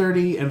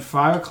 3:30 and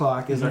 5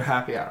 o'clock is their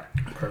happy hour.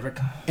 Perfect.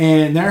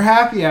 And their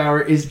happy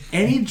hour is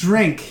any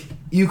drink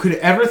you could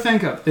ever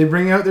think of. They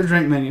bring out their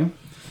drink menu,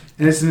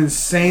 and it's an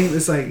insane.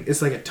 It's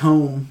like a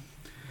tome,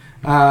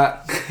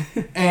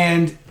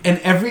 and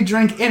every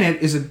drink in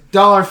it is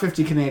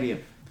 $1.50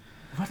 Canadian.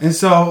 And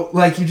so,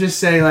 like, you just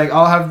say, like,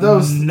 I'll have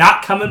those.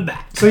 Not coming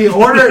back. So you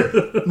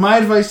order. My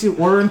advice to you: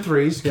 order in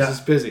threes because Yeah.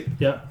 it's busy.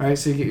 Yeah. Right,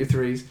 so you get your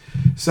threes.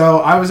 So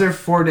I was there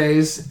 4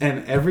 days,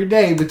 and every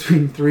day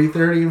between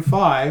 3:30 and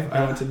 5,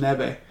 I went to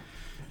Nebe,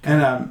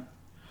 and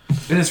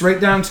it's right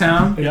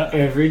downtown. Yeah.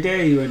 Every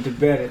day you went to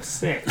bed at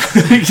 6.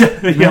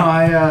 No,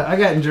 I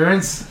got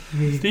endurance.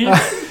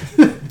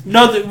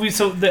 No,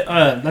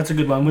 that's a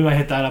good one. We might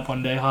hit that up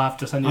one day. I'll have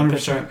to send you a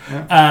picture.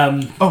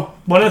 100%. Yeah.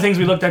 One of the things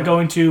we looked at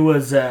going to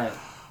was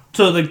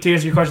so like to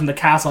answer your question, the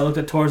castle. I looked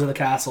at tours of the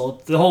castle,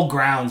 the whole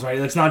grounds. Right,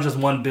 like, it's not just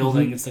one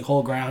building; it's the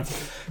whole grounds.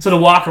 So to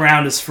walk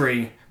around is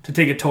free. To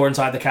take a tour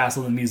inside the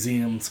castle, the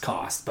museums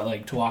cost, but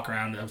like to walk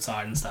around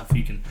outside and stuff,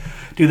 you can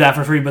do that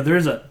for free. But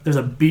there's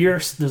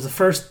the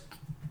first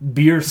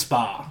beer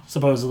spa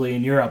supposedly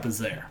in Europe is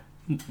there.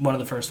 One of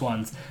the first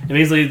ones. And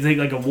basically, you take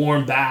like a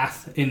warm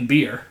bath in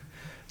beer.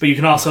 But you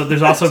can also,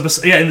 there's also, in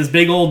this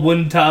big old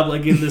wooden tub,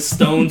 like in this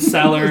stone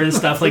cellar and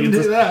stuff. Like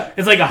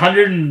it's like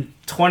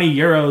 120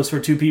 euros for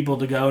 2 people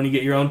to go, and you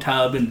get your own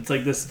tub, and it's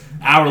like this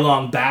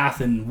hour-long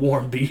bath in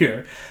warm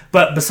beer.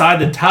 But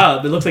beside the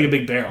tub, it looks like a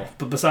big barrel.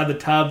 But beside the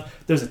tub,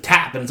 there's a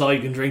tap, and it's all you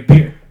can drink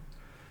beer.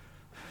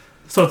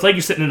 So it's like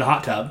you're sitting in a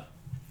hot tub,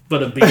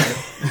 but of beer,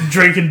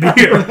 drinking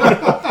beer.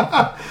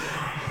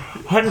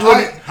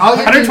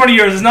 120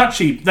 euros is not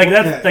cheap. Like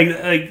that,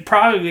 like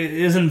Prague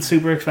isn't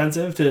super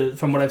expensive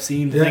from what I've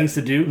seen. Things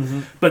to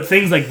do, but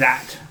things like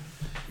that,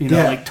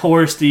 like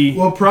touristy.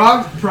 Well,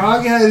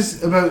 Prague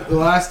has about the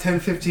last 10,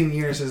 15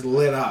 years has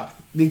lit up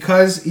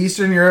because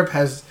Eastern Europe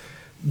has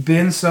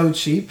been so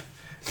cheap,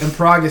 and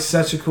Prague is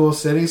such a cool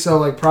city. So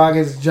like Prague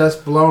has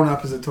just blown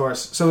up as a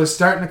tourist. So it's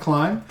starting to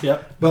climb.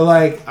 Yep. But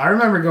like I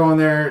remember going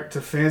there to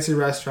fancy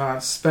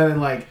restaurants, spending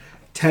like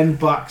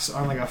 $10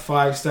 on like a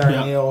 5-star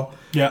meal.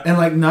 Yeah. And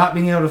like not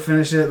being able to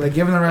finish it, like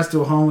giving the rest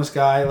to a homeless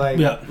guy,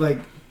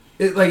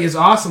 it's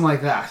awesome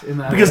like that. In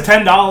that because way.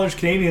 $10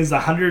 Canadian is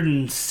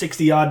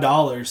 $160 odd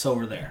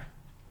over there,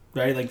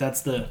 right? Like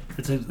that's but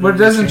it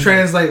doesn't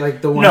translate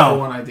like the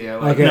one-for-one idea.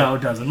 Like, no,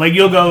 it doesn't. Like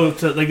you'll go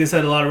to, like they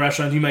said, a lot of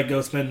restaurants you might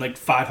go spend like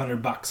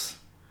 $500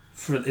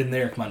 in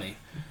their money,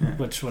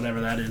 which whatever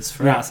that is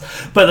for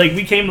us. But like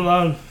we came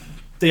along,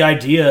 the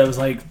idea was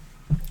like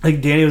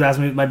Danny was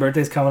asking me, my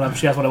birthday's coming up.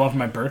 She asked what I want for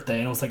my birthday,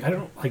 and I was like, I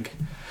don't like.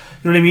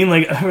 You know what I mean?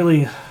 Like, I don't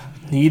really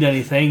need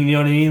anything. You know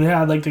what I mean?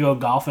 Yeah, I'd like to go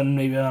golfing,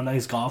 maybe on a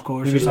nice golf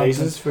course maybe or something.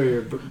 laces for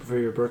your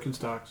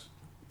Birkenstocks.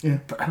 Yeah.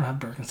 I don't have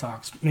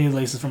Birkenstocks. Maybe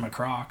laces for my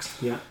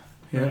Crocs. Yeah.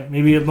 Right?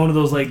 Maybe one of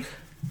those, like,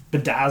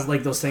 bedazzled,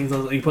 like those things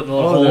that you put in the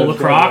little hole of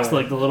the Crocs,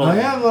 like the little... Oh,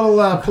 yeah,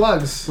 little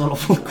plugs. Little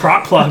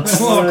Croc plugs.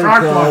 Little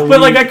Croc plugs.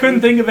 But, like, I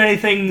couldn't think of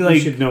anything, like...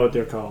 You should know what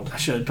they're called. I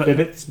should, but...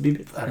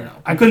 Bibbits? I don't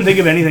know. I couldn't think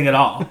of anything at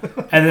all.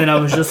 And then I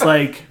was just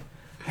like...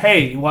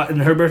 Hey,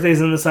 and her birthday's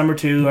in the summer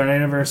too, our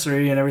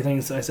anniversary and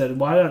everything. So I said,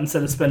 why not,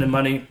 instead of spending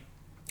money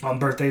on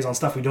birthdays on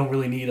stuff we don't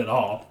really need at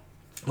all,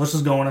 let's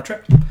just go on a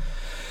trip.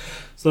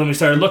 So then we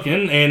started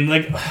looking, and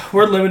like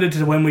we're limited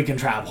to when we can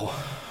travel,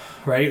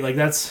 right? Like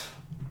that's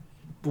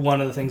one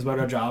of the things about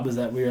our job is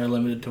that we are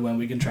limited to when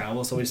we can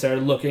travel. So we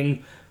started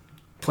looking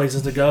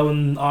places to go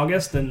in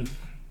August and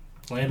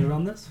landed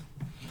on this.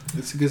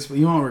 It's a good spot.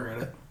 You won't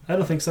regret it. I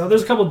don't think so.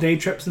 There's a couple day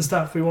trips and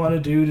stuff we want to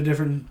do to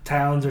different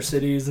towns or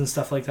cities and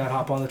stuff like that.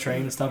 Hop on the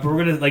train and stuff. But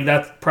we're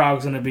gonna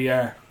Prague's gonna be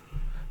our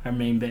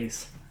main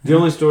base. The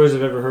only stories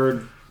I've ever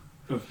heard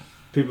of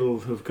people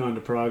who've gone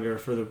to Prague are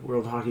for the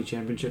World Hockey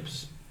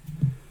Championships,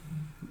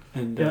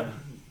 and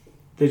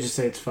they just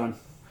say it's fun.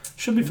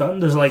 Should be fun.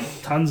 There's like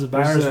tons of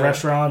bars,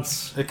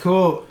 restaurants. A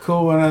cool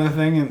one other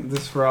thing, and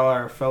this is for all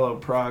our fellow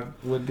Prague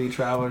would-be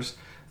travelers.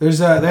 They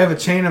have a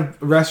chain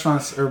of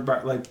restaurants or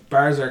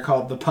bars that are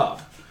called The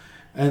Pub.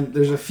 And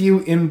there's a few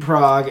in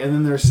Prague, and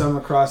then there's some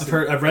across I've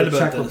read the about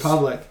Czech this.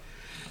 Republic.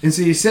 And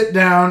so you sit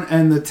down,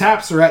 and the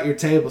taps are at your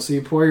table. So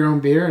you pour your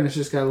own beer, and it's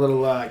just got a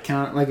little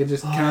count, like it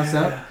just counts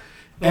up.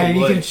 And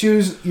you can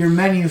choose your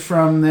menu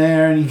from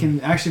there, and you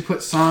can actually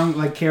put song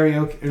like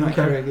karaoke, or not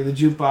karaoke, the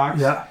jukebox.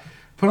 Yeah.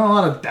 Put on a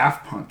lot of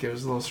Daft Punk. It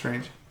was a little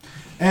strange.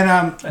 And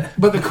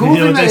but the cool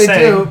You know thing what that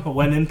they they do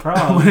when in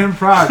Prague. when in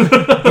Prague,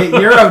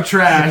 get Euro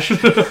trash,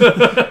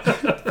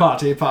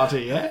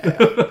 party,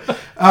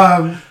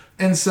 yeah.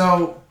 And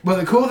so, but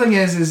the cool thing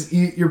is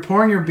you're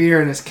pouring your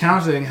beer and it's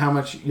counting how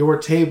much your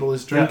table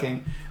is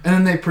drinking, and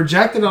then they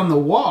project it on the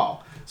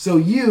wall. So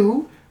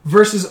you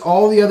versus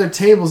all the other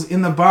tables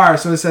in the bar.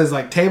 So it says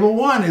like table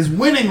 1 is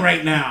winning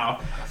right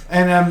now,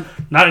 and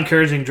Not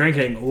encouraging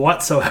drinking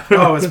whatsoever.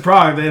 oh, it's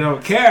Prague. They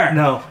don't care.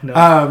 No.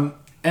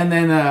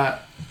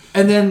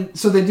 And then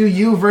so they do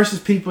you versus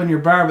people in your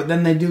bar, but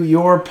then they do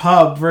your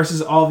pub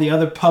versus all the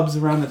other pubs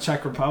around the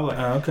Czech Republic.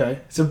 Oh, okay.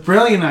 It's a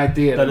brilliant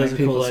idea. That to is make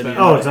a cool people idea. spend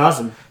Oh, money. it's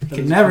awesome. You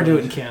can never do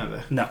it in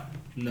Canada. No,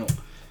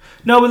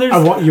 but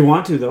there's You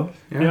want to though?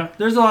 yeah,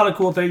 there's a lot of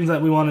cool things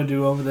that we want to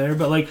do over there.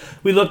 But like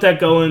we looked at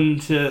going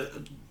to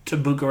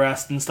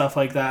Bucharest and stuff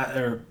like that,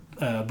 or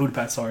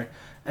Budapest, sorry,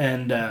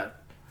 and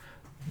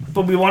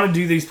but we want to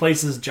do these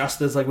places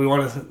justice. Like we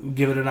want to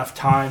give it enough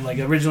time. Like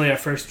originally, our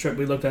first trip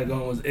we looked at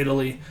going was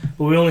Italy,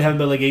 but we only have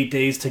about like 8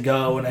 days to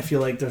go, and I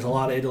feel like there's a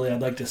lot of Italy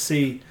I'd like to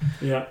see.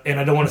 Yeah. And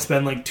I don't want to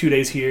spend like 2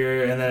 days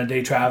here and then a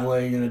day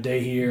traveling and a day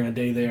here and a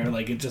day there.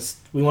 Like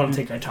we want to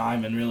take our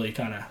time and really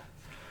kind of.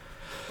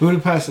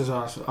 Budapest is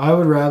awesome. I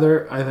would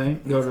rather, I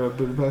think, go to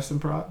Budapest than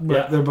Prague.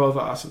 But they're both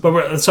awesome. But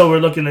we're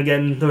looking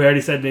again. We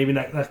already said maybe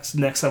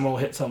next summer we'll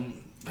hit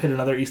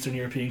another Eastern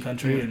European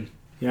country, and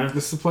Yeah.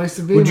 This is the place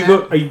to be. Would you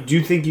man. go? Do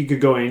you think you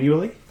could go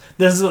annually?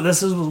 this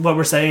is what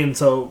we're saying.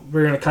 So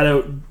we're gonna cut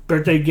out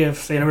birthday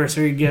gifts,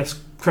 anniversary gifts,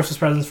 Christmas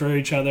presents for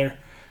each other,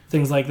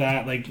 things like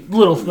that. Like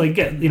little, like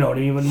get you know what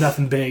I mean, but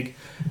nothing big,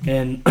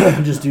 and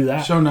just do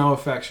that. Show no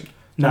affection.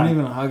 No. Don't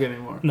even hug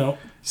anymore. No,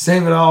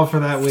 Save it all for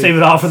that week. save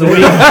it all for the week.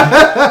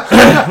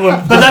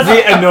 But that's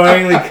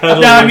Annoyingly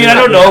cuddly. no. I mean, I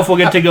don't know if we'll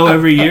get to go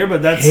every year,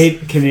 but that's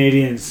Hate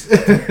Canadians.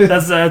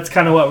 that's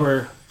kind of what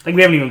we're like.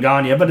 We haven't even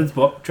gone yet, but it's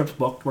booked. Trip's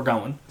booked. We're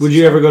going. Would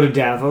you ever go to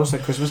Davos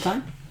at Christmas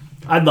time?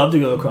 I'd love to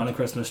go on a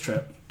Christmas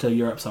trip to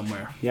Europe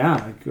somewhere. Yeah,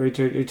 like right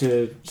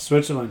to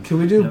Switzerland. Can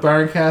we do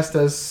Barncast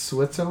as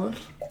Switzerland?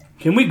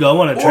 Can we go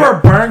on a trip? Or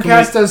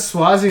Barncast as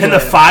Swaziland? And the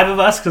 5 of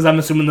us, because I'm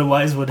assuming the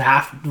wives would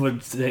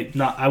say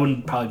not. I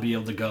wouldn't probably be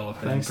able to go if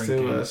Thanks I didn't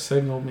bring to people.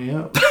 signal me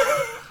up.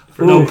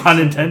 No pun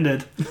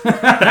intended.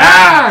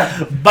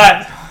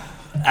 But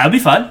that'd be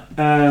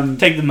fun.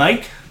 Take the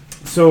mic.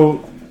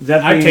 So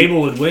that Our being-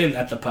 table would win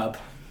at the pub.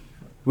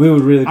 we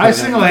would really. I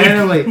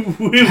single-handedly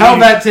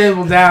held that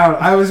table down.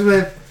 I was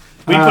with...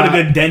 We put a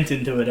good dent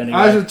into it anyway.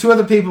 I was with 2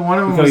 other people. One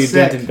of them call you was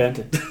sick. Denton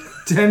Benton.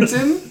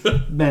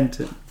 Denton?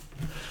 Benton.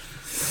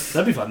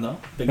 That'd be fun though.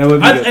 Big That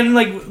would be time. good. And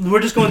like we're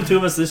just going the 2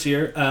 of us this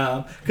year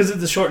because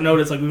it's a short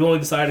notice. Like we've only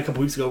decided a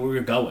couple weeks ago where we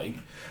were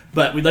going,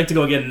 but we'd like to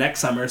go again next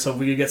summer. So if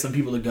we could get some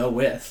people to go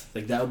with,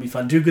 like that would be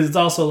fun too. Because it's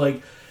also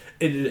like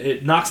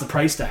it knocks the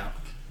price down,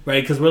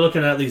 right? Because we're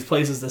looking at these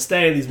places to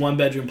stay, these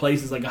 1-bedroom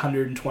places, like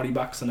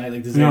 $120 a night,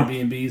 like these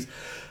Airbnbs.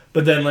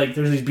 But then like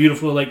there's these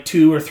beautiful like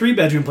 2 or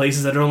 3-bedroom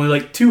places that are only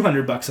like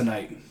 $200 a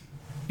night.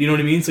 You know what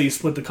I mean? So you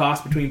split the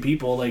cost between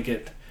people, like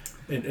it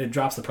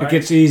drops the price. It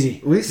gets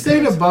easy. We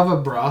stayed above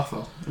a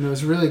brothel, and it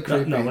was really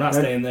creepy. No, we're not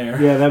staying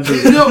there. Yeah, that'd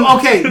be. No,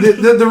 okay.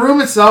 The room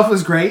itself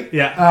was great.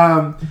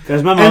 Yeah.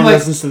 Guys, my And, mom like-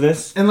 listens to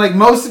this. And like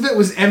most of it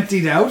was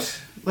emptied out.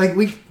 Like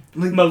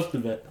Most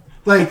of it.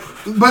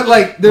 but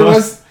like there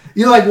was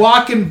you're like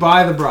walking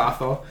by the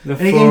brothel, The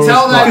and you floor can was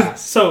tell that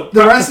glass. So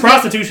The rest of it-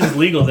 prostitution is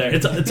legal there.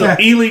 It's Yeah.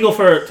 illegal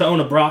to own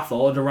a brothel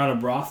or to run a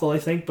brothel, I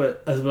think.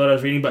 But as what I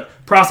was reading, but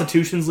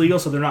prostitution's legal,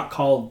 so they're not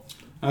called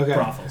okay.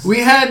 brothels.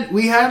 We had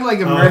like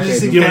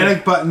emergency okay.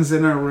 panic buttons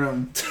in our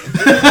room,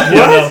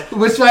 Yeah, no.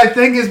 which I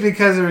think is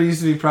because there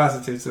used to be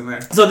prostitutes in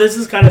there. So this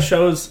is kind of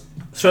shows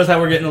how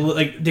we're getting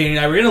like Danny and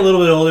I. We're getting a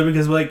little bit older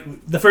because like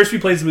the first few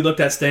places we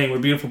looked at staying were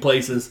beautiful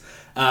places,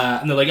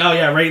 and they're like, oh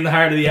yeah, right in the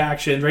heart of the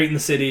action, right in the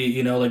city,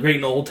 you know, like right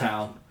in Old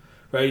Town.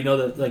 Right, you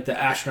know the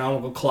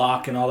astronomical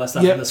clock and all that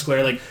stuff Yep. in the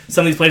square. Like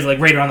some of these places, like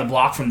right around the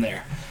block from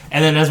there.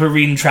 And then as we're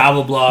reading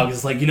travel blogs,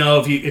 it's like, you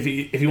know,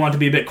 if you want to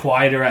be a bit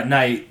quieter at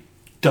night,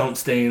 don't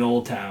stay in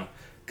Old Town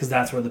because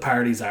that's where the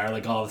parties are,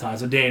 like all the time.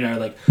 So Dane and I are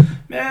like,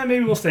 man,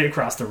 maybe we'll stay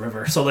across the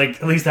river. So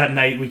like at least at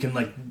night we can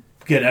like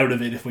get out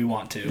of it if we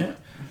want to. Yeah.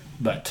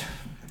 But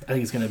I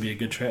think it's gonna be a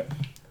good trip.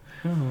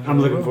 I'm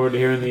looking forward to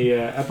hearing the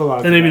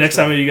epilogue. And maybe next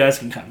summer you guys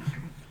can come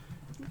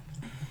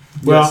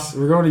Well- Yes,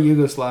 we're going to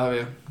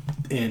Yugoslavia.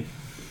 in.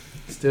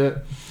 Let's do it.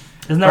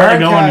 Isn't that where they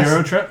go on Barncast.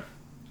 Euro trip?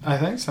 I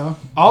think so.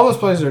 All those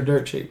places are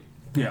dirt cheap.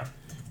 Yeah.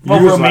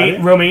 Well,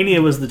 Yugoslavia?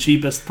 Romania was the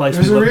cheapest place.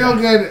 There's we a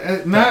looked real at.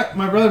 good. Matt,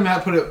 my brother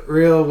Matt put it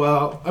real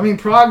well. I mean,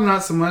 Prague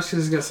not so much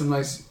because it's got some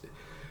nice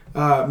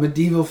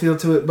medieval feel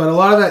to it, but a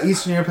lot of that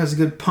Eastern Europe has a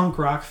good punk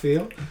rock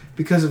feel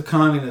because of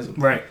communism.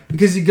 Right.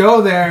 Because you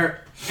go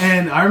there,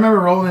 and I remember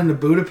rolling into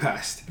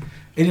Budapest,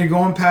 and you're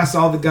going past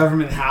all the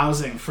government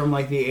housing from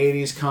like the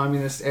 80s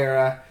communist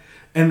era.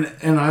 And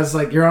I was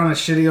like, you're on a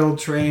shitty old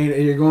train,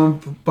 and you're going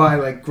by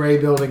like gray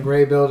building,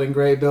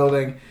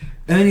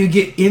 and then you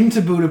get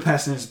into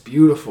Budapest, and it's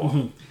beautiful.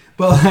 Mm-hmm.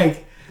 But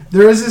like,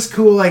 there is this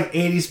cool like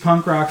 80s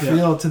punk rock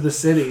feel to the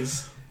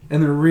cities,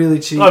 and they're really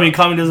cheap. Well, I mean,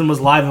 communism was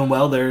live and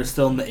well there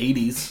still in the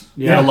 80s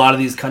in a lot of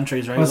these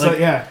countries, right? Well, so,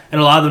 yeah. And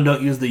a lot of them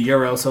don't use the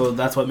euro, so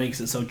that's what makes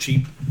it so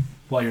cheap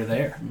while you're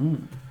there.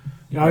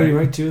 Oh, you're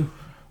right too.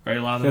 Right,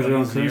 a lot of them Yeah, don't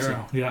use the they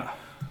euro.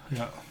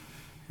 don't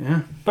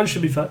Yeah. But it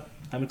should be fun.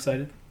 I'm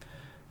excited.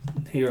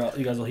 You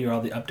guys will hear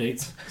all the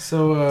updates.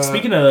 So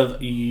Speaking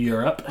of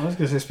Europe, I was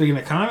gonna say, speaking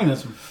of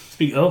communism,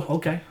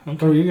 okay.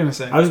 what were you gonna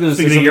say? I was going to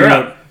say Speaking of something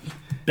Europe,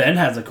 Ben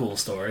has a cool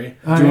story.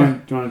 Oh, Do you yeah.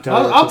 want to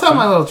tell? I'll tell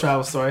my little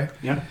travel story.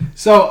 Yeah.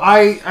 So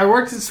I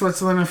worked in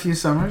Switzerland a few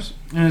summers.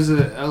 And it was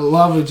a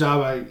lovely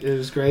job. It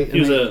was great. He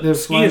was And a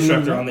ski ski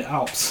instructor on the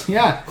Alps.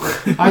 Yeah,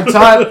 I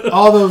taught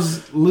all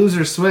those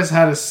loser Swiss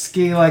how to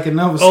ski like a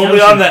Nova Scotian.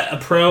 Only on the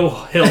pro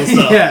hills,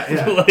 though.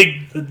 Yeah.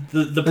 Like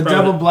the the pro.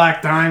 double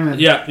black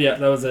diamond. Yeah,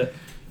 that was it.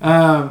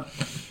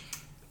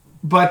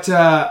 But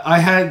I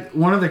had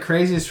one of the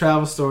craziest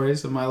travel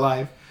stories of my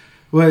life.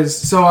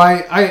 So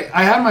I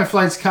had my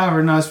flights covered,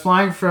 and I was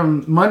flying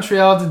from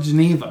Montreal to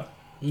Geneva,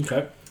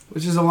 Okay.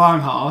 which is a long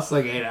haul. It's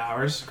like 8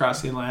 hours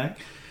across the Atlantic.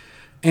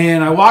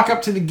 And I walk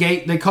up to the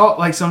gate.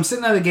 So I'm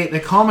sitting at the gate. They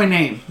call my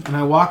name, and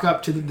I walk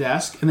up to the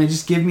desk, and they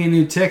just give me a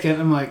new ticket.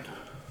 I'm like,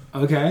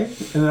 okay.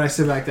 And then I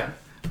sit back down.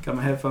 Got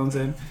my headphones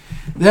in.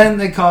 Then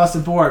they call us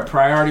aboard.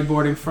 Priority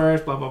boarding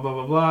first, blah, blah, blah,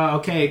 blah, blah.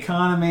 Okay,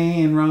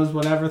 economy and rows,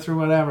 whatever, through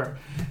whatever.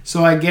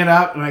 So I get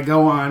up and I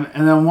go on,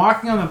 and I'm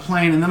walking on the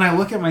plane, and then I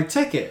look at my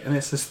ticket, and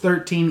it says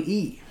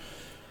 13E.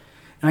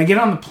 And I get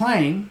on the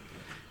plane,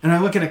 and I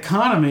look at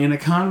economy, and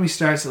economy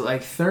starts at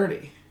like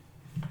 30.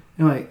 And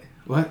I'm like,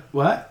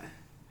 what?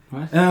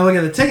 And I look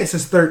at the ticket, it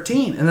says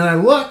 13. And then I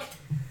look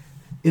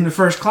in the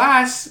first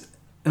class,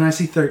 and I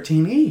see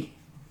 13E.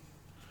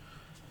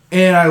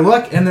 And I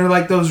look, and they're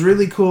like those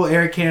really cool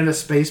Air Canada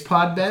space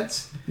pod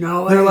beds.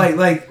 No, They're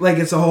like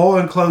it's a whole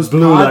enclosed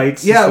Blue pod.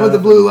 lights and Yeah, with the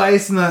stuff. blue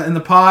lights and the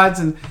pods,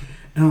 and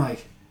I'm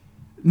like,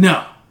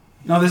 no,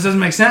 this doesn't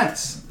make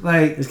sense.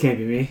 Like, this can't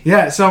be me.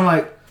 yeah, so I'm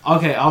like,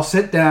 okay, I'll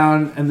sit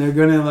down, and they're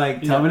gonna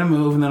like tell me to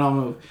move, and then I'll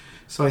move.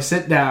 So I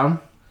sit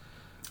down,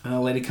 and a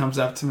lady comes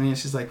up to me, and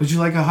she's like, "Would you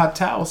like a hot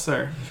towel,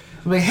 sir?"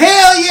 I'm like,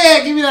 "Hell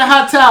yeah, give me that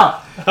hot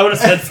towel." I would have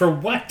said for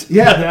what?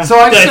 Yeah, so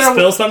I Did I started,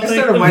 spill something? I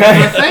started wiping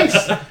my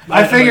face.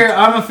 I figure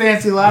I'm a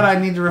fancy lad. I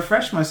need to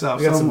refresh myself.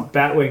 We got So some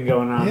Batwing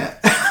going on. yeah.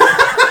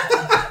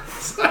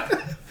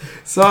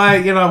 So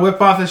I,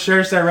 whip off his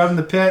shirt, start rubbing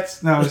the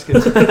pits. No, I'm just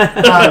kidding.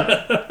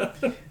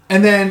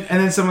 And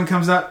then someone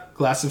comes up,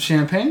 glass of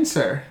champagne,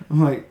 sir.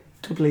 I'm like,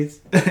 Two please.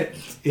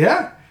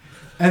 yeah.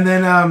 And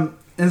then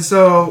and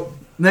so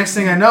next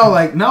thing I know,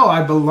 like, no,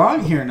 I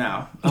belong here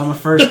now. I'm a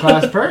first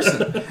class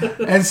person.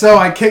 And so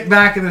I kicked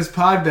back in this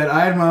pod bed.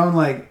 I had my own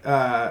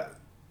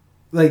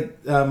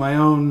my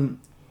own.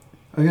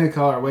 I'm gonna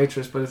call her a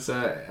waitress, but it's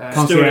a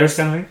Concierge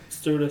kind of thing?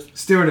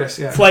 stewardess.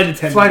 Yeah, Flight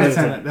attendant. Flight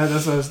attendant.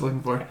 That's what I was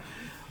looking for.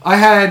 I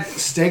had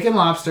steak and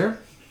lobster,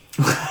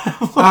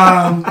 and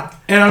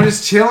I'm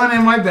just chilling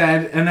in my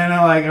bed, and then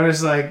I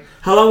was like,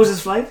 How long was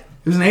this flight?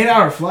 it was an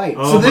 8-hour flight.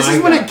 Oh So this my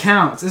is when God. it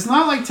counts. It's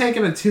not like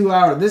taking a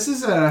 2-hour. This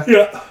is a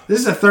Yeah.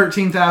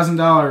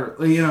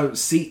 $13,000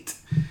 seat,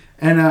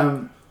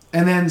 and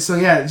then so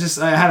yeah, just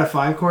I had a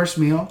 5-course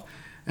meal,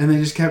 and they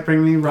just kept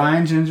bringing me rye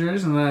and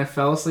gingers, and then I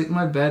fell asleep in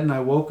my bed, and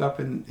I woke up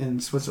in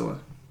Switzerland.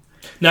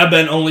 Now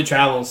Ben only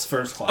travels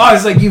first class. Oh, I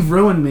was like, you've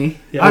ruined me.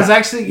 Yeah. I was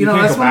actually, You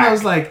can't that's go when I back.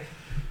 was like,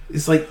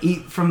 it's like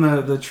eat from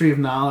the tree of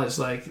knowledge.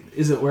 Like,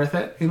 is it worth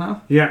it?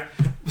 Yeah.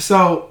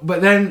 So,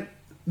 but then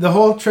the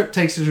whole trip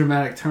takes a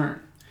dramatic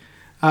turn.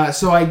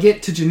 So I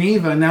get to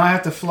Geneva. Now I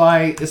have to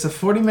fly. It's a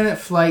 40-minute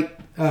flight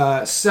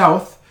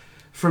south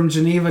from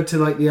Geneva to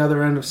like the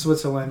other end of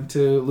Switzerland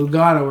to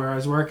Lugano, where I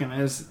was working.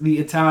 It was the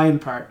Italian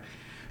part.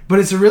 But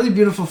it's a really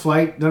beautiful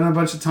flight, done it a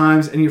bunch of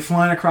times, and you're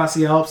flying across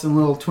the Alps in a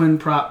little twin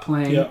prop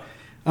plane. Yeah.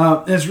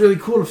 And it's really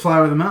cool to fly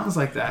over the mountains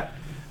like that.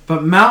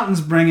 But mountains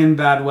bring in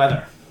bad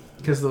weather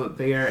because the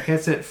air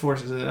hits it,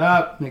 forces it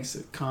up, makes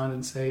it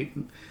condensate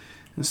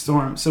and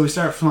storm. So we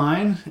start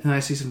flying, and I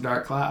see some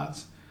dark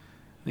clouds.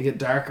 They get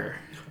darker.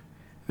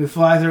 We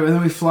fly through, and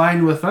then we fly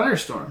into a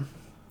thunderstorm.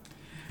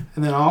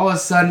 And then all of a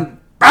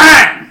sudden,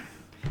 bang!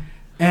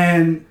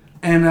 And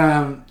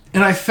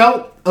I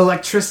felt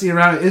electricity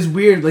around it. It was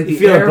weird. Like You the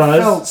feel a air buzz?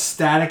 felt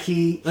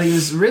staticky. Like it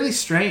was really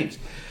strange.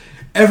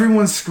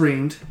 Everyone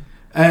screamed.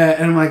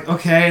 And I'm like,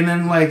 okay. And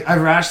then like I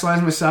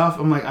rationalized myself.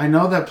 I'm like, I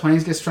know that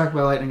planes get struck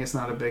by lightning. It's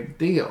not a big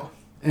deal.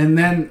 And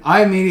then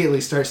I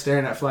immediately start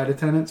staring at flight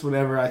attendants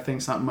whenever I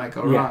think something might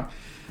go Yeah. wrong.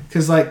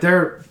 Because like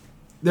they're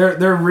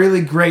they're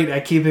really great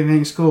at keeping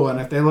things cool, and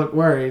if they look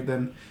worried,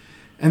 then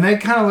and they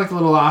kind of look a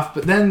little off.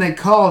 But then they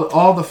called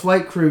all the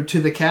flight crew to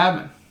the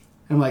cabin,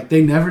 and like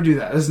they never do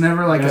that. It's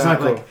never like That's not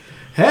cool. like,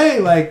 hey,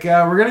 like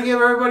we're gonna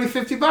give everybody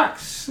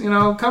 $50. You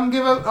know, come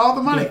give out all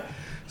the money. Yeah.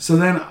 So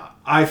then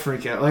I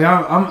freak out. Like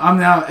I'm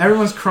now.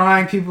 Everyone's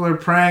crying. People are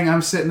praying.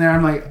 I'm sitting there.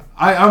 I'm like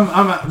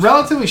I'm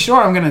relatively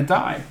sure I'm gonna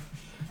die.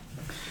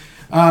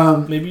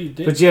 Maybe you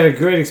did. But you had a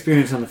great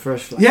experience on the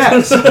first flight. Yeah.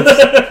 So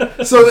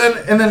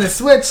then it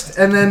switched,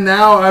 and then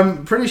now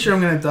I'm pretty sure I'm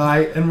gonna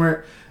die. And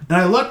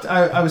I looked.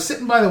 I was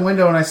sitting by the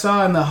window, and I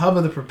saw in the hub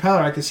of the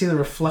propeller, I could see the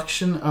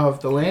reflection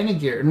of the landing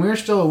gear, and we were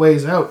still a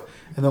ways out,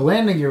 and the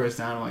landing gear was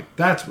down. I'm like,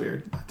 that's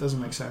weird. That doesn't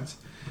make sense.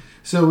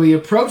 So we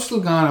approached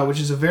Lugano,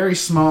 which is a very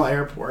small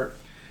airport,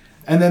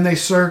 and then they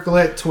circle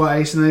it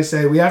twice, and they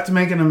say we have to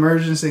make an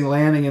emergency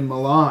landing in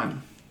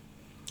Milan,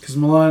 because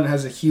Milan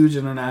has a huge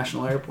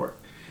international airport.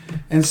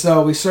 And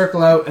so we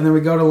circle out, and then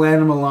we go to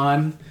land in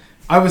Milan.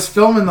 I was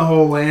filming the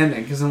whole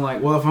landing because I'm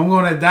like, well, if I'm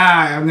going to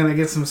die, I'm going to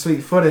get some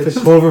sweet footage. It's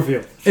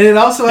Cloverfield. And it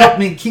also helped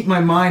me keep my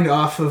mind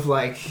off of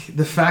like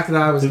the fact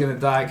that I was going to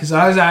die because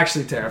I was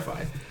actually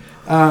terrified.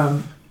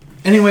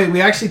 Anyway,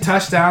 we actually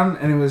touched down,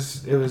 and it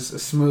was a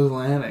smooth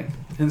landing.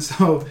 And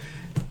so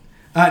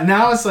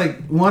now it's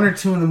like 1 or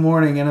 2 in the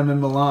morning, and I'm in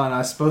Milan. I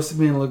was supposed to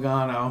be in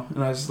Lugano,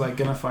 and I was like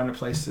going to find a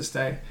place to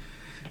stay.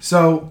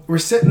 So we're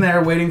sitting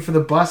there waiting for the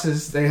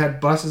buses. They had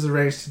buses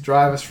arranged to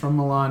drive us from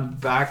Milan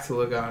back to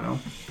Lugano.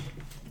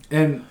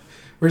 And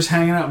we're just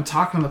hanging out. I'm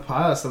talking to the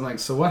pilots. I'm like,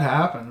 so what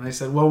happened? And they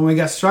said, well, when we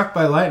got struck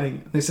by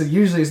lightning, they said,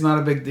 usually it's not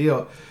a big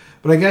deal.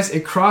 But I guess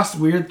it crossed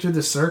weird through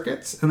the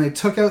circuits, and they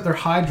took out their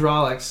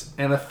hydraulics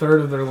and a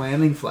third of their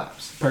landing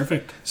flaps.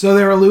 Perfect. So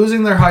they were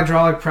losing their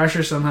hydraulic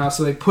pressure somehow,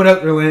 so they put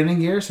out their landing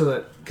gear so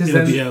that... Because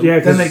then,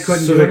 then they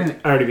couldn't do anything.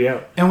 Already be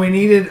out. And we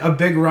needed a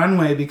big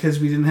runway because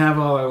we didn't have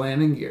all our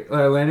landing gear,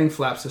 our landing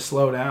flaps to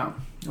slow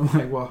down. I'm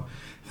like, well,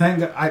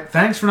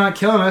 thanks for not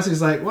killing us.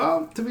 He's like,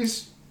 well, to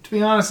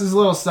be honest, it's a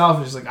little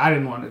selfish. He's like, I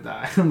didn't want to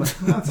die. I'm like,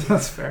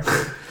 that's fair.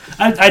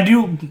 I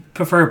do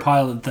prefer a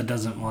pilot that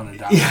doesn't want to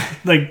die. Yeah.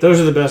 Like Those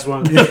are the best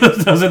ones.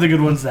 those are the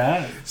good ones to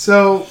have.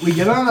 So we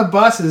get on the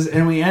buses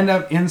and we end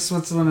up in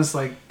Switzerland. It's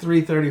like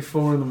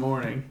 3:34 in the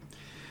morning,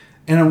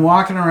 and I'm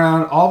walking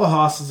around. All the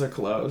hostels are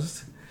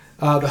closed.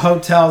 The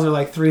hotels are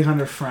like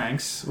 300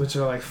 francs, which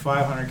are like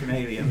 500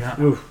 Canadian.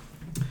 Yeah.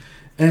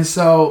 And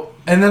so,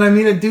 and then I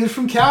meet a dude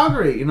from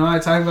Calgary. You know, I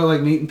talk about like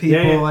meeting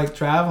people, like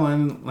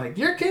traveling, like,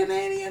 you're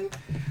Canadian.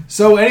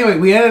 So anyway,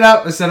 we ended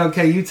up, I said,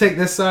 okay, you take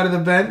this side of the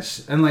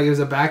bench. And like, it was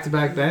a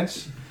back-to-back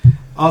bench.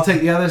 I'll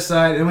take the other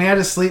side. And we had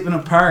to sleep in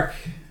a park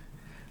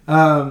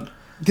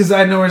because I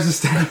had nowhere to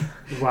stay.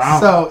 Wow.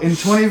 So in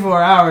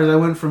 24 hours, I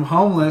went from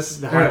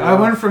homeless. I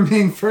went from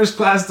being first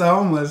class to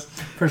homeless.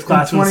 First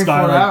class in 24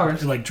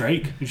 hours. You're like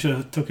Drake. You should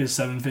have took his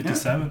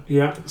 757.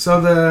 Yeah. So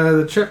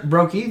the trip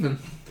broke even.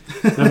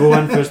 Number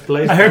 1 first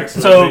place. I heard.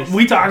 So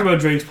we talked about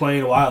Drake's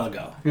plane a while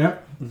ago. Yeah.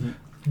 Mm-hmm.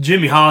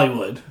 Jimmy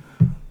Hollywood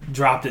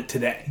dropped it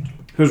today.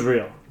 Who's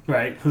real?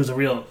 Right? Who's a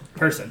real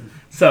person.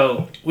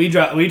 So we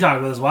talked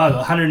about this a while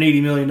ago.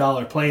 $180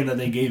 million plane that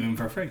they gave him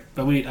for free.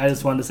 But I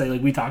just wanted to say,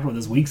 like, we talked about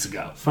this weeks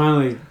ago.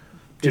 Finally,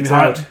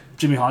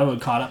 Jimmy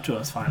Hollywood caught up to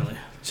us finally.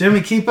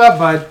 Jimmy, keep up,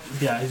 bud.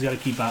 Yeah, he's got to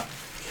keep up.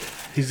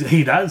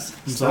 He does.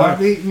 I'm Stop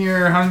sorry. eating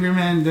your Hungry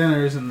Man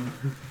dinners and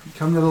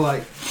come to the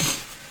light.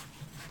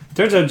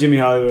 Turns out Jimmy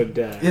Hollywood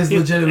Is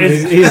legitimate.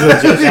 he's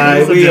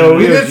legit. We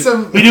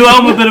do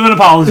owe him a bit of an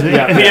apology.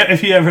 Yeah. If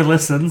he ever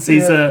listens,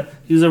 he's a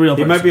real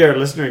He person. might be our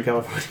listener in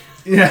California.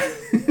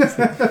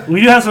 Yeah.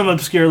 We do have some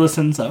obscure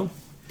listens, though.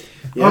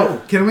 Yeah.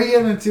 Oh, can we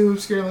get into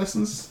obscure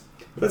listens?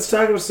 Let's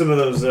talk about some of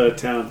those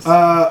towns.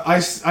 I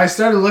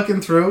started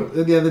looking through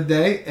the other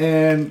day,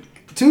 and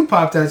 2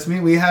 popped out to me.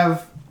 We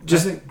have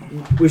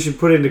we should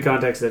put into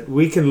context that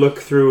we can look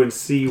through and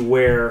see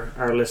where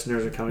our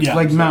listeners are coming Yeah. from.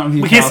 like Mountain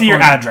View. We can't see your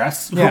California.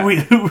 address.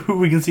 Yeah.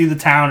 We can see the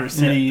town or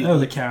city. Yeah. Oh,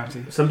 the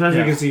county. Sometimes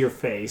Yeah. we can see your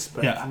face,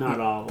 but Yeah. not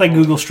all. Like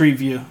Google Street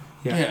View.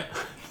 Yeah.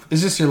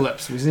 It's just your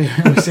lips. We see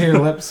your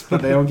lips,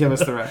 but they don't give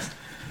us the rest.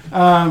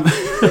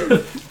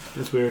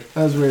 That's weird.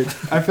 That was weird.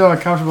 I feel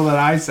uncomfortable that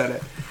I said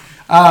it.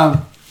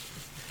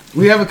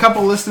 We have a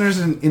couple listeners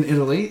in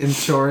Italy, in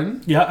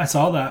Turin, Yeah, I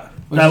saw that.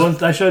 Which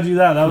I showed you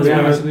that. That was Yeah,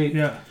 good. that was neat.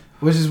 Yeah.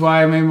 which is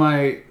why I made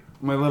my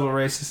little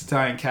racist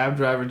Italian cab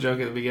driver joke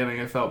at the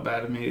beginning. I felt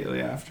bad immediately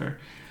after.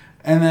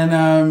 And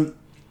then,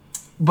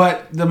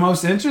 but the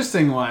most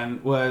interesting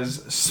one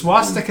was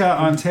Swastika,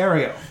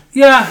 Ontario.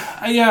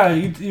 Yeah.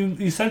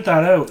 You sent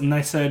that out, and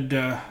I said,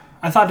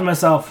 I thought to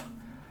myself,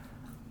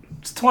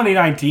 it's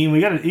 2019.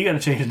 You gotta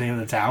change the name of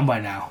the town by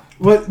now.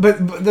 But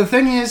the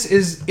thing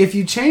is if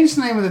you change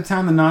the name of the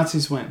town, the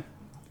Nazis win.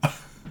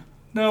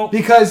 No.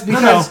 Because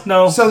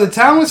No. So the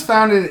town was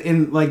founded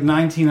in like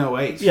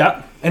 1908.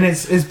 Yeah. And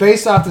it's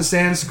based off the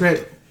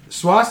Sanskrit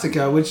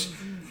swastika, which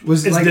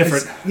was It's like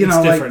different. It's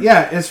different.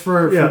 it's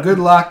for good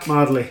luck.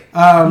 Mildly.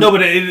 No,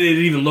 but it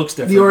even looks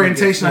different. The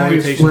orientation, I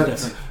think, is flipped.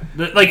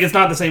 different. Like, it's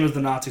not the same as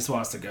the Nazi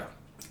swastika.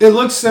 It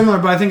looks similar,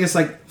 but I think it's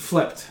like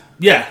flipped.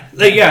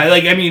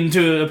 I mean,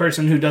 to a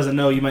person who doesn't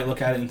know, you might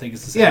look at it and think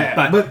it's the same.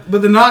 Yeah, but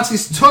the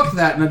Nazis took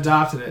that and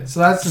adopted it. So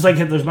that's just like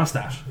Hitler's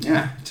mustache.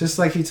 Yeah, just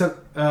like he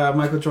took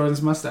Michael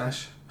Jordan's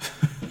mustache.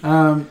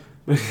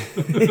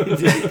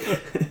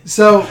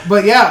 So,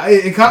 but yeah,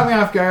 it caught me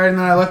off guard, and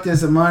then I looked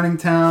as a mining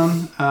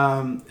town,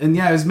 and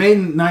yeah, it was made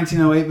in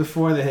 1908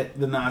 before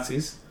the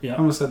Nazis. Yeah. I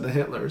almost said the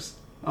Hitlers.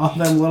 All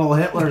them little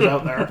Hitlers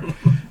out there.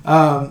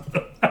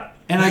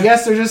 And I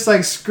guess they're just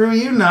like, screw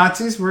you,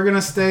 Nazis. We're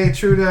gonna stay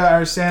true to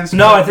our Sanskrit.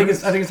 No, I think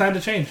it's time to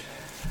change.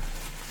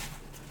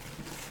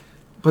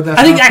 But that's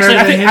I think not fair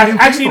actually, to the Hindu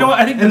actually, you people know what?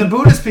 I think and the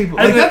Buddhist people.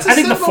 I think, Like, that's a I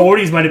think the simple-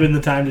 40s might have been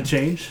the time to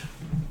change.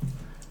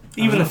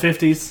 Even the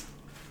 50s.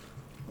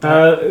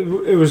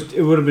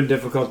 It would have been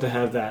difficult to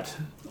have that.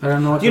 I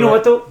don't know. You know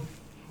what though?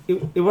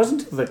 It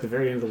wasn't until like the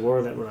very end of the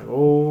war that we're like,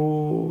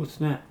 oh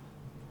snap.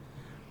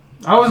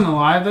 I wasn't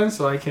alive then,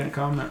 so I can't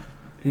comment.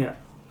 Yeah.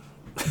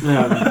 You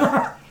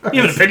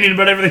have an opinion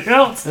about everything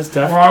else. That's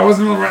tough. Well, I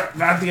wasn't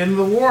at the end of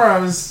the war. I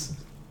was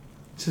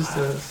just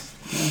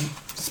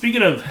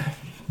Speaking of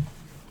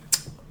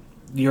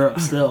Europe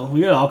still, we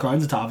got all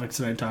kinds of topics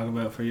tonight to talk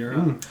about for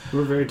Europe.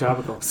 We're very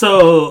topical.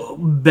 So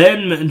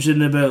Ben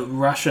mentioned about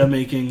Russia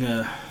making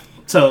a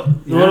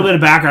little bit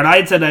of background. I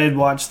had said I had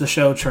watched the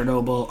show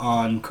Chernobyl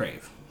on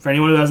Crave. For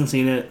anyone who hasn't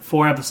seen it,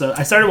 4 episodes.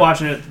 I started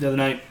watching it the other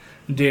night.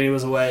 Danny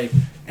was away,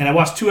 and I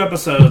watched 2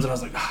 episodes, and I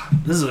was like,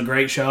 "This is a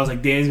great show." I was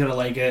like, "Danny's gonna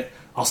like it.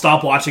 I'll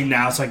stop watching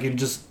now so I can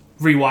just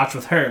rewatch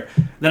with her."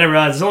 Then I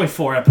realized there's only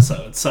 4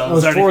 episodes, so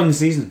It's 4 in the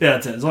season. Yeah,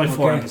 that's it. It's only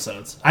 4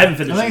 episodes. I haven't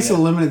finished. I think it it's yet.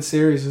 a limited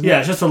series. Isn't Yeah, it?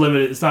 it's just a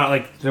limited. It's not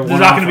like They're there's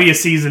not one-off. going to be a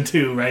season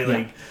 2, right?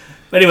 Like,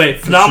 but anyway,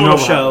 phenomenal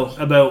Chernobyl show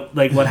about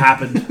like what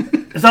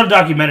happened. It's not a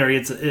documentary.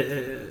 It's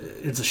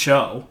a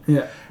show,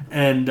 Yeah.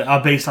 and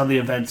based on the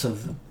events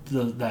of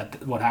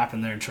what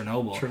happened there in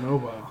Chernobyl.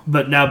 Chernobyl.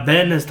 But now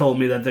Ben has told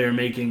me that they're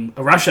making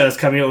Russia is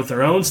coming out with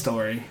their own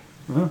story,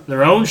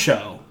 their own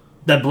show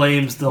that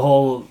blames the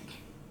whole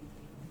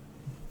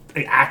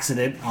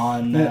accident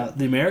on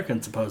the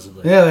Americans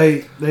supposedly.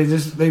 Yeah,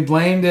 they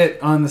blamed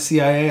it on the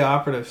CIA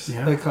operatives.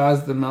 Yeah. That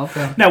caused the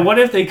meltdown. Now, what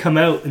if they come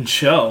out and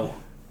show,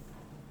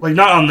 like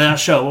not on that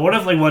show, but what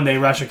if like one day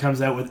Russia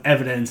comes out with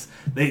evidence?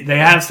 They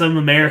have some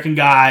American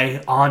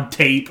guy on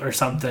tape or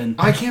something.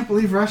 I can't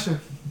believe Russia.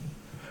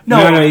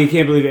 No, you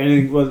can't believe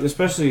anything. Well,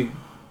 especially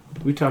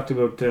we talked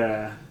about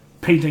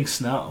painting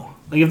snow.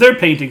 Like if they're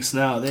painting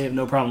snow, they have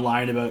no problem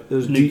lying about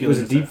nuclear. Was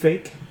it deep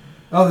fake?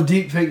 Oh, the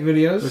deep fake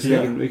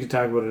videos. We could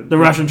talk about it. The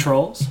Russian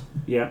trolls.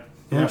 Yeah.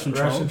 Russian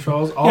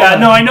trolls. Yeah, that.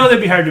 No, I know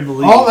they'd be hard to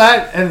believe. All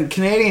that, and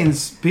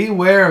Canadians,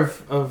 beware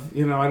of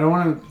I don't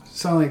want to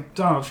sound like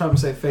Donald Trump and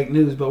say fake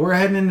news, but we're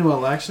heading into an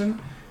election,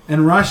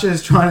 and Russia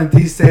is trying to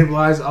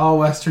destabilize all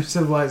Western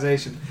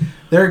civilization.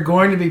 They're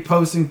going to be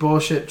posting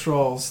bullshit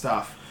troll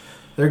stuff.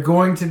 They're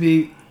going to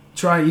be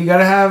trying. You got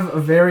to have a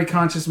very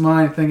conscious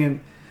mind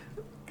thinking.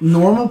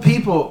 Normal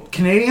people,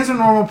 Canadians are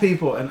normal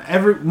people, and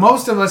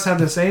most of us have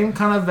the same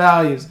kind of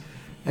values,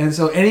 and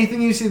so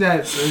anything you see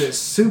that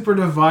is super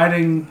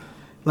dividing,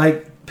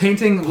 like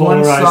painting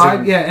one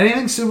side,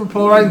 anything super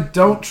polarizing,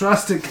 don't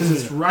trust it because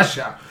it's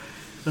Russia.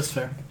 That's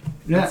fair.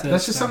 Yeah,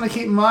 that's just something to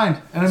keep in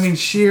mind. And I mean,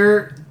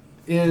 Scheer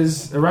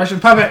is a Russian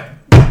puppet.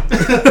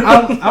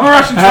 I'm a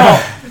Russian troll.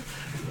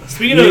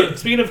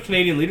 Speaking of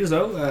Canadian leaders,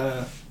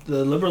 though,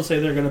 the Liberals say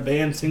they're going to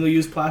ban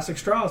single-use plastic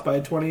straws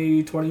by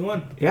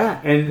 2021. Yeah,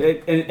 and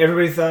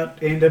everybody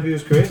thought A&W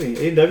was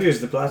crazy. A&W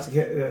is the plastic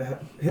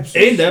hipster.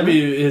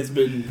 A&W has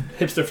been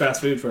hipster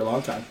fast food for a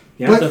long time.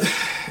 Yeah,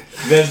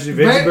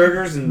 veggie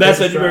burgers and best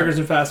veggie burgers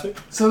and fast food.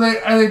 So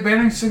are they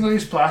banning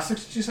single-use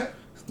plastics? Did you say?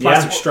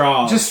 Plastic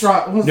straws. Just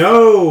straw. Well,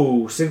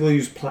 no,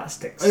 single-use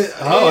plastics. It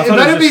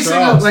better be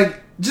single.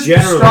 Like just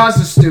Generally. straws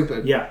is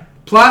stupid. Yeah,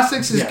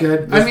 plastics is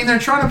good. I mean, they're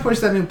trying to push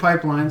that new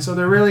pipeline, so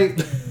they're really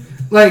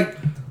like.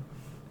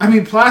 I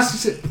mean,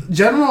 plastics.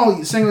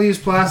 General single-use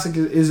plastic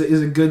is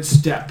a good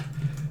step.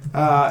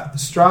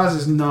 Straws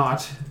is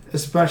not,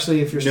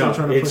 especially if you're still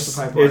trying to push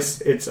the pipeline.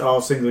 It's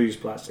all single-use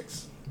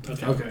plastics.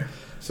 Okay.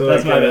 So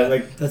that's my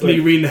bad. That's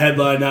me reading the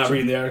headline, not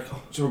reading the article.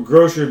 So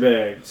grocery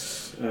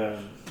bags,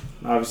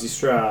 obviously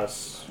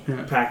straws,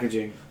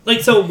 packaging.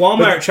 Like so,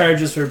 Walmart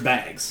charges for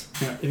bags.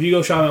 Yeah. If you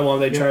go shopping at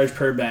Walmart, they charge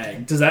per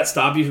bag. Does that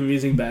stop you from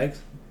using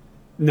bags?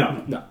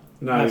 No.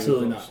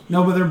 Absolutely not.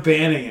 No, but they're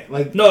banning it.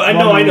 Like no, I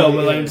know,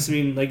 but I just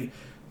mean like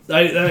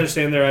I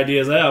understand their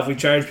ideas. If we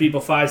charge people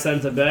 5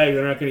 cents a bag,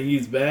 they're not going to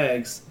use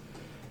bags.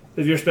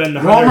 If you're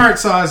spending Walmart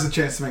saw as a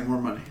chance to make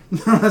more money.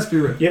 Let's be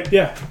real. Yep.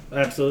 Yeah,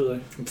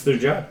 absolutely. It's their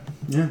job.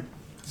 Yeah,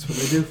 that's what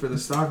they do for the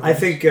stock. I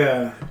think.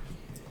 I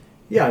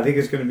think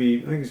it's going to be.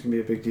 I think it's going to be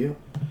a big deal.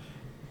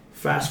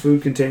 Fast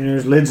food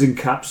containers, lids and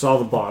cups, all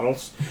the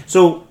bottles.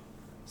 So,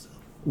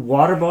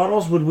 water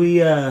bottles. Would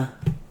we like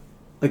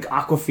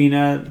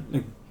Aquafina?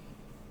 Like,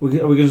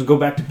 are we going to go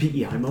back to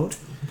PEI mode?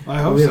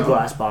 I hope we so. have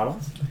glass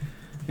bottles.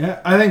 Yeah,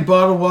 I think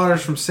bottled water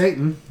is from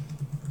Satan.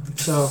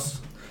 So,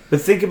 but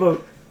think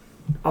about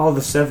all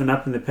the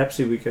 7-Up and the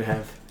Pepsi we could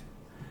have.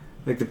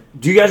 Like,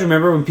 do you guys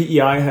remember when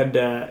PEI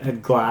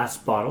had glass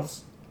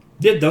bottles?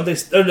 Yeah, don't they?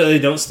 Oh, no, they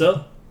don't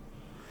still.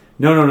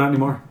 No, not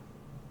anymore.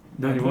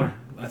 Not anymore.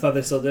 I thought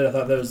they still did. I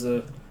thought that was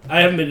the.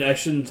 I haven't been. I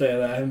shouldn't say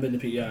that. I haven't been to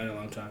PEI in a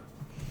long time.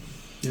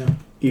 Yeah.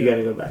 You got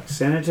to go back.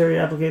 Sanitary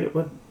applicator.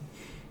 What?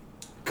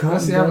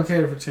 That's the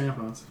applicator for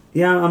tampons.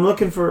 Yeah, I'm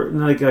looking for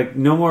like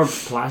no more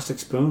plastic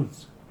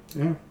spoons.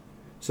 Yeah.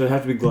 So it'd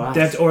have to be glass.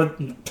 That's or. I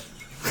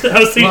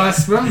was thinking.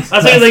 Glass spoons. I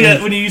was thinking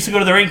like when you used to go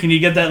to the rink and you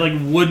get that like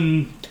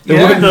wooden. The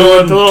Yeah,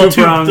 little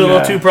two-prong,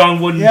 two-prong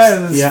wooden.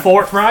 Yeah, this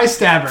fork. fry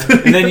stabber.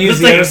 and then use It's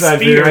the like other a side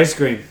for spear. your ice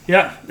cream.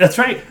 Yeah, that's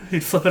right.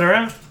 You'd flip it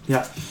around.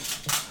 Yeah.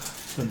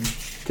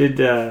 Did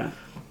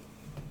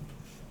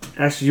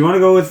actually you want to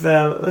go with?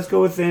 Let's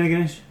go with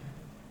Antigonish.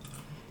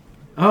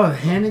 Oh, the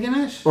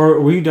Antigonish? Or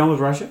were you done with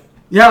Russia?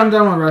 Yeah, I'm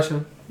done with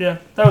Russia. Yeah,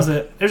 that was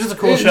it. It was just a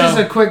cool It's show. just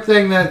a quick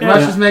thing that Yeah.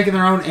 Russia's making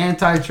their own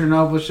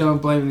anti-Chernobyl show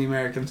and blaming the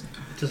Americans.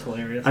 Just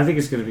hilarious. I think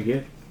it's going to be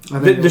good. I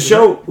think The it'll be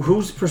show.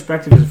 Whose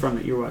perspective is it from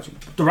that you're watching?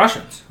 The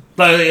Russians.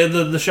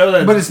 The show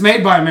that. But it's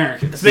made by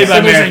Americans. It's made by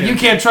So there's a- Americans. You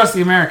can't trust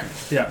the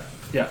Americans. yeah.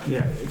 Yeah,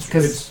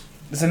 Because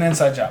it's an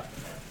inside job.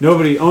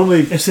 nobody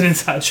only. It's an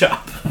inside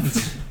shop.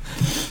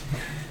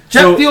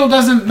 Jet So- fuel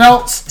doesn't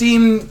melt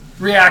steam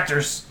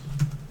reactors.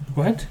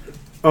 What?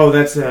 Oh,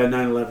 that's a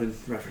 9/11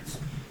 reference.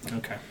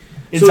 Okay. So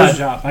Inside there's-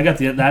 job. I got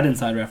that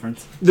inside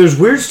reference. There's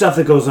weird stuff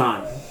that goes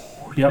on,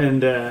 Yep.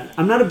 and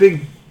I'm not a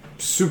big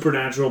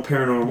supernatural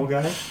paranormal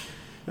guy.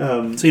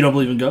 So you don't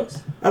believe in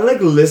ghosts? I like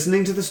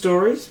listening to the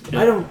stories.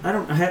 Yeah.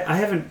 I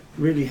haven't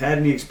really had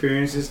any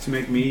experiences to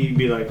make me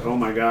be like, oh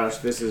my gosh,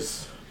 this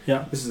is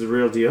the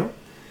real deal.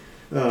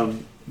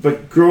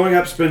 But growing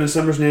up, spending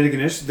summers in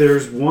Antigonish,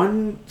 there's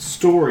one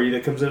story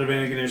that comes out of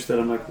Antigonish that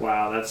I'm like,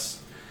 wow,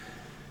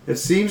 it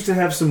seems to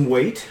have some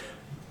weight.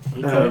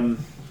 Okay.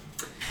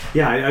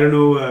 I don't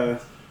know.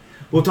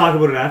 We'll talk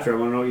about it after. I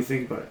want to know what you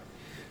think about it.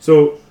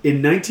 So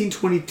in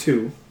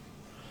 1922,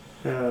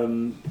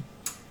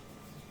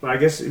 I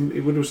guess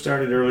it would have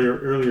started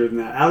earlier than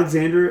that.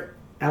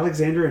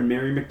 Alexander and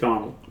Mary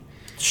McDonald.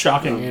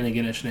 Shocking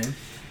Antigonish name.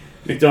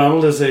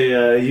 McDonald is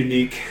a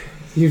unique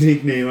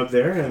name up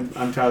there.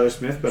 I'm Tyler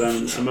Smith, but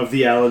I'm of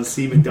the Alan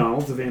C.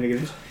 McDonalds of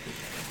Antigonish.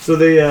 So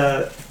they,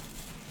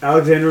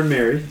 Alexander and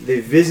Mary, they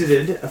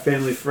visited a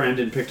family friend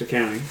in Pictou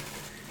County,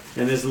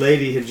 and this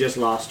lady had just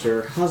lost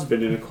her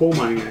husband in a coal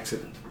mining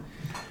accident.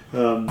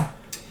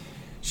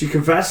 She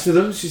confessed to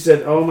them. She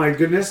said, "Oh my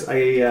goodness,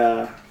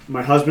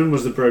 my husband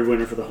was the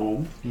breadwinner for the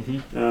home.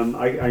 Mm-hmm.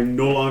 I'm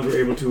no longer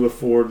able to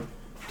afford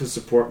to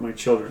support my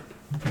children."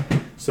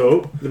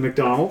 So the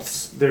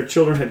McDonalds, their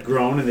children had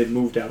grown and they'd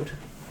moved out.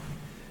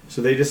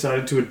 So they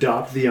decided to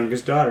adopt the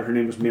youngest daughter. Her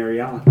name was Mary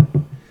Ellen.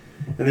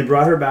 And they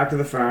brought her back to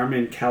the farm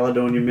in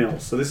Caledonia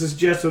Mills. So this is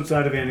just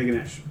outside of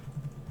Antigonish.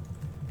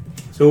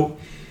 So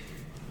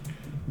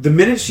the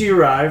minute she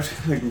arrived,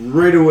 like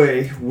right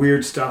away,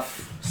 weird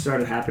stuff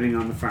started happening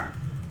on the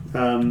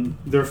farm.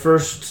 Their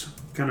first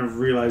kind of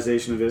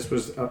realization of this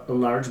was a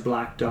large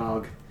black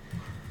dog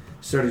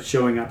started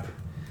showing up.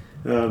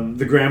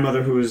 The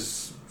grandmother who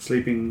was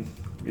sleeping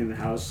in the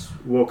house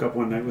woke up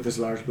one night with this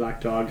large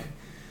black dog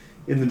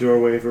in the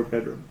doorway of her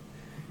bedroom.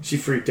 She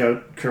freaked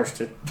out,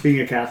 cursed it. Being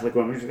a Catholic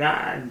woman, she's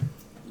like,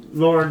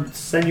 Lord,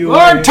 send you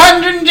Lord away.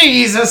 Tundra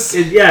Jesus!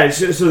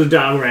 So the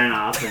dog ran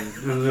off, and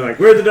they're like,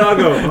 where'd the dog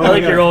go? I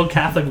like your old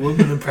Catholic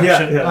woman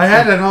impression. Yeah. I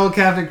had an old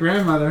Catholic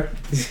grandmother.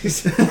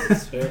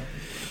 That's fair.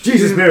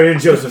 Jesus, Mary, and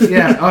Joseph.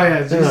 Yeah, oh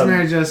yeah, Jesus,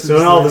 Mary, Joseph.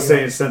 So all the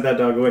saints sent that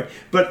dog away.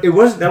 But that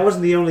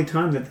wasn't the only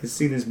time that they'd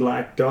seen this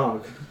black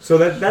dog. So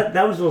that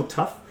was a little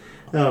tough.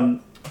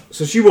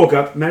 So she woke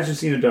up, imagine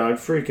seeing a dog,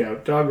 freak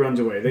out, dog runs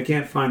away. They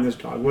can't find this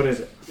dog. What is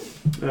it?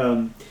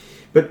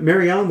 But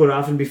Mary Ellen would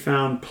often be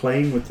found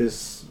playing with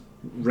this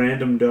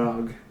random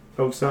dog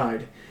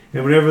outside.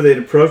 And whenever they'd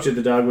approach it,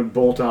 the dog would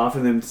bolt off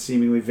and then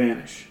seemingly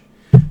vanish.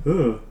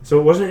 Ooh. So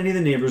it wasn't any of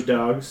the neighbors'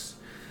 dogs.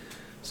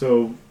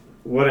 So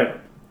whatever.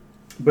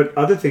 But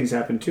other things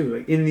happened too.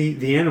 Like in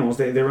the animals,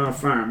 they were on a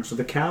farm. So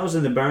the cows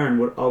in the barn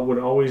would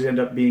always end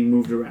up being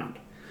moved around.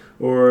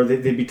 Or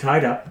they'd be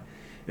tied up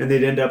and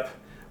they'd end up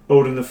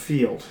out in the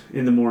field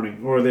in the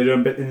morning, or they'd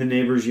end up in the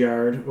neighbor's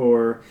yard,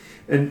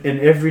 and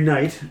every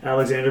night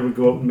Alexander would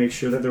go out and make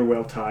sure that they're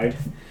well tied.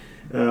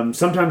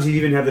 Sometimes he'd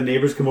even have the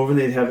neighbors come over and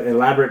they'd have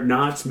elaborate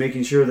knots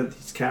making sure that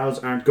these cows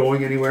aren't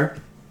going anywhere.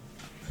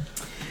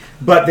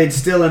 But they'd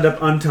still end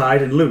up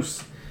untied and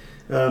loose.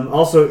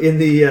 Also in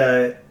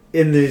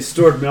the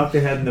stored milk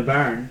they had in the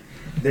barn,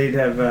 they'd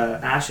have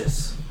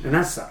ashes, and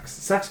that sucks.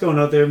 It sucks going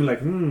out there and be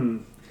like,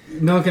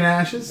 Milk and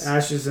ashes?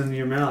 ashes in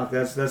your milk.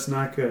 That's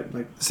not good.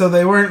 Like, So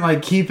they weren't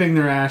like keeping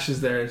their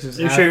ashes there. It's just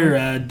Are you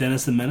sure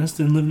Dennis the Menace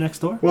didn't live next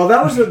door? well,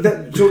 that was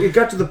so it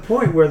got to the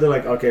point where they're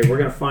like, okay, we're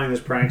gonna find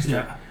this prankster,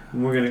 Yeah.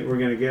 and we're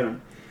gonna get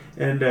him.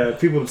 And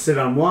people would sit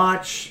on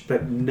watch,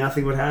 but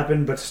nothing would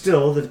happen. But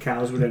still, the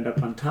cows would end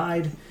up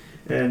untied,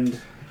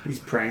 and these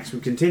pranks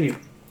would continue.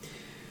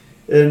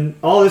 And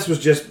all this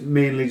was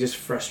mainly just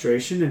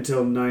frustration until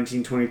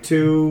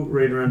 1922,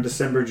 right around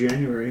December,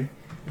 January.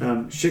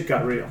 Shit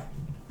got real.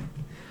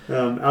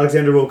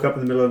 Alexander woke up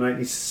in the middle of the night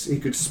and he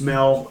could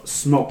smell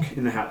smoke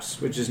in the house,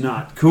 which is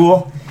not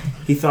cool.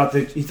 He thought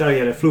he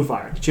had a flue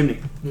fire at the chimney.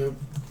 Yep.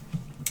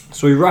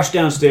 So we rushed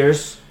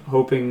downstairs,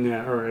 hoping,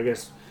 or I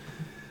guess,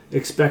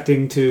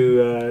 expecting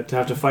to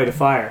have to fight a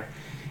fire,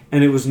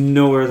 and it was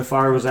nowhere. The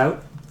fire was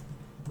out.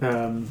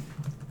 And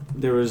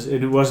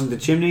it wasn't the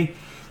chimney.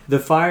 The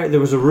fire. There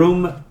was a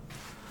room.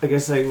 I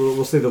guess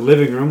we'll say the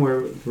living room,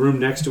 where the room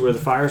next to where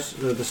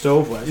the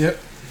stove was. Yep.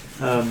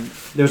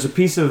 There's a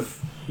piece of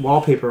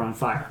wallpaper on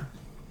fire.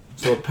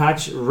 So Just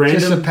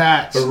a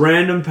patch. a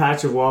random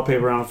patch of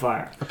wallpaper on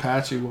fire. A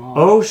patchy wall.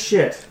 Oh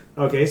shit!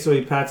 Okay, so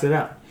he pats it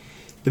out.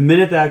 The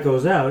minute that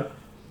goes out,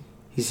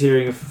 he's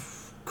hearing a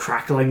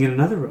crackling in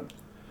another room.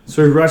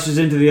 So he rushes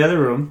into the other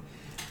room,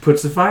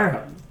 puts the fire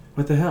out.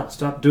 What the hell?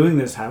 Stop doing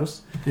this,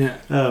 house. Yeah.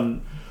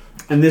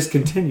 And this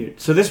continued.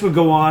 So this would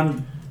go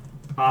on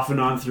off and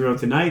on throughout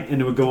the night,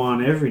 and it would go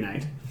on every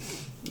night.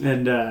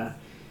 And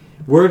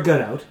word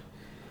got out,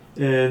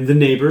 and the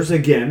neighbors,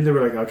 again, they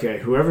were like, okay,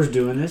 whoever's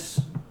doing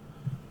this,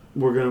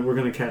 we're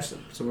gonna catch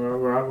them. So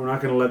we're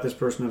not gonna let this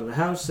person out of the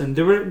house. And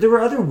there were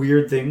other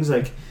weird things,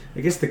 like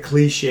I guess the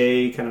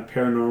cliche kind of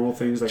paranormal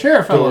things, like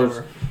Chair fell doors,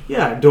 over.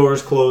 yeah,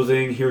 doors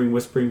closing, hearing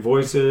whispering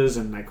voices,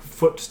 and like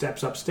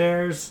footsteps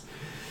upstairs.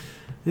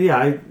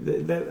 Yeah,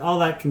 all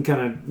that can kind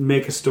of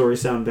make a story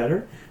sound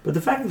better. But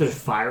the fact that there's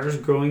fires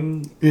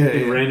growing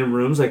in random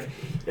rooms, like,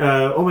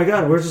 oh my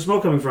god, where's the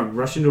smoke coming from?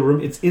 Rush into a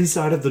room, it's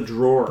inside of the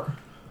drawer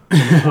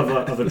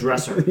of a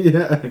dresser.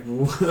 Yeah.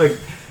 Like,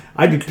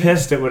 I'd be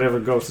pissed at whatever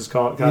ghost is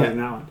causing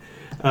that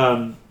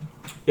one.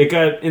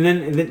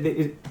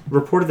 It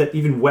reported that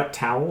even wet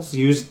towels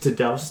used to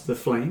douse the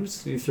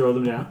flames, you throw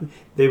them down,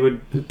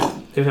 they'd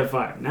have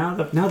fire. Now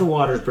the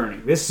water's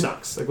burning. This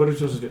sucks. Like, what are we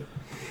supposed to do?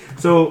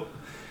 So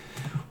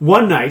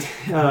one night,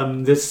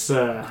 this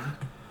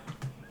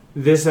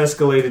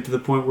escalated to the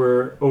point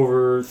where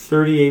over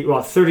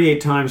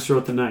 38 times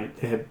throughout the night,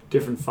 they had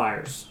different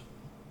fires.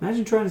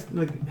 Imagine trying to,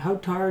 like, how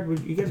tired would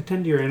you get to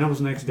tend to your animals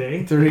the next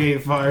day?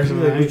 38 fires in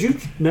the Like, night. would you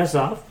mess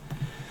off?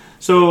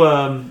 So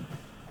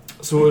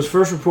it was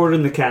first reported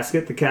in the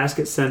Casket. The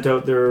Casket sent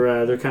out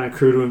their kind of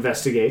crew to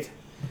investigate.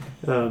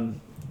 The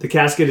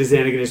Casket is the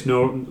Antigonish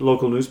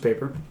local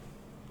newspaper.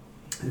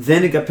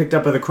 Then it got picked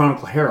up by the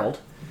Chronicle Herald,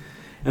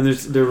 and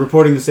they're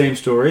reporting the same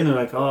story. And they're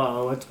like,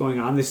 "Oh, what's going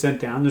on?" They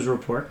sent down. There's a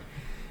report,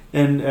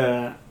 and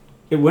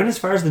it went as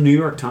far as the New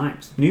York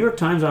Times. The New York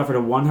Times offered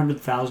a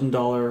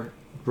 $100,000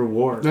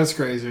 reward. That's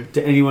crazy.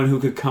 To anyone who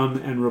could come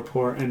and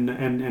report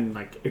and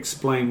like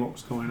explain what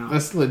was going on.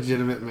 That's a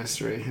legitimate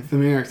mystery. If the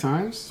New York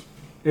Times,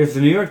 If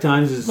the New York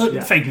Times is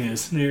fake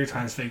news, New York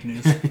Times fake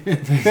news.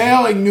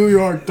 failing New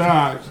York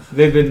Times.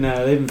 they've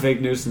been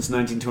fake news since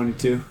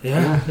 1922.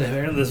 Yeah,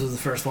 apparently this was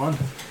the first one.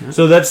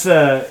 So that's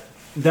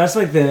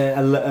like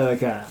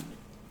like a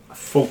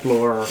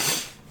folklore.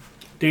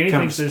 Danny Kind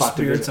of thinks there's spot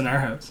to spirits visit. in our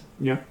house.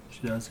 Yeah.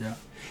 She does, yeah.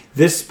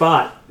 This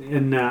spot,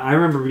 and I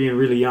remember being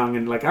really young,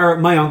 and like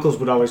my uncles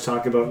would always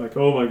talk about, like,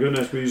 oh my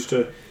goodness, we used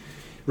to.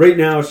 Right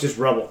now it's just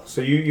rubble,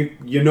 so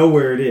you know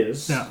where it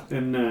is, Yeah.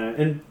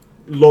 And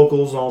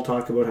locals all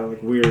talk about how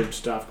like weird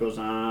stuff goes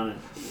on,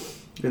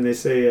 and they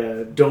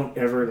say don't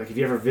ever, like, if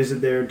you ever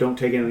visit there, don't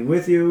take anything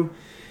with you.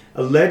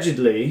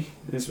 Allegedly,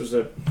 this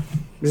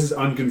is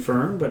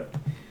unconfirmed, but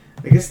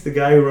I guess the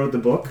guy who wrote the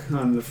book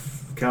on the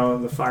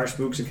fire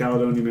spooks of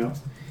Caledonia Mills,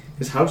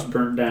 his house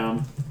burnt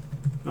down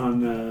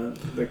on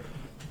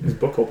his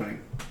book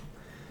opening,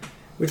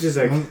 which is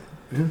like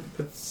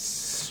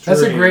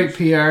that's a great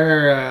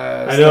PR.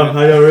 I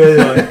know, really.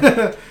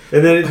 Like,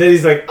 and then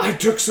he's like, I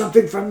took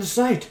something from the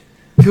site.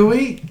 Can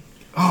we?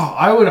 Oh,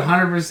 I would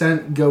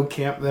 100% go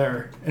camp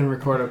there and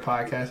record a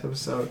podcast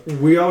episode.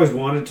 We always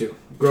wanted to.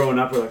 Growing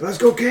up, we're like, let's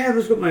go camp.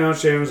 Let's go. My aunt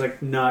Sharon was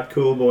like, not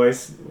cool,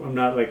 boys. I'm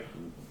not like,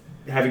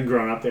 having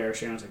grown up there.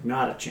 Sharon's like,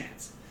 not a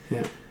chance.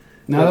 Yeah.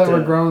 Now that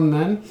we're grown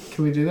men,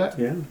 can we do that?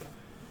 Yeah.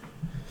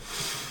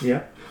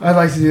 Yeah. I'd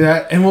like to do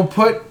that, and we'll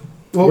put.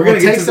 We're gonna We'll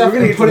take get stuff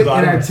and put it in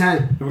our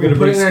tent. We're gonna put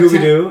bring it in our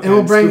Scooby-Doo tent, and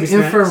we'll bring Scooby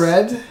snacks.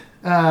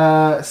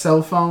 infrared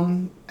cell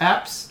phone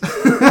apps.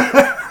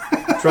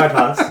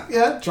 Tripods.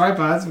 Yeah,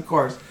 tripods, of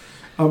course.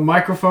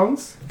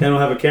 Microphones. Then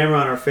we'll have a camera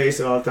on our face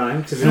at all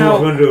times because we No.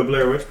 want to do a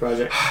Blair Witch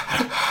project.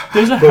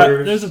 There's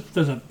Boogers.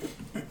 there's a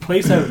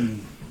place out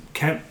in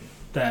Kent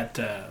that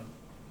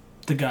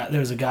there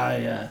was a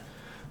guy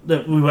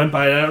that we went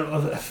by. I don't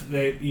know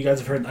if you guys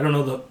have heard. I don't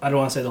want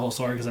to say the whole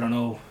story because I don't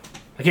know.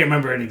 I can't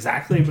remember it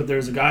exactly. But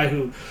there's a guy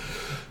who,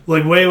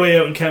 like, way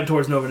out in Kent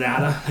towards Nova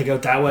Nada, like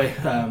out that way.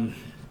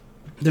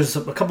 There's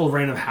a couple of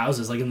random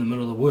houses like in the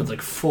middle of the woods,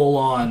 like full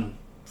on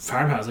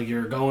farmhouse. Like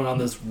you're going on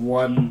this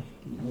one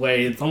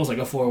way. It's almost like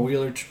a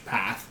 4-wheeler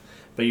path.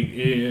 But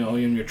you know,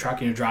 you're in your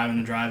truck and you're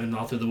driving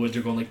all through the woods.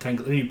 You're going like 10.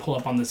 Then you pull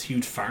up on this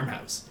huge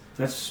farmhouse.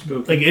 That's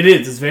spooky. Like it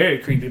is. It's very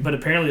creepy. But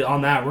apparently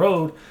on that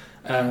road,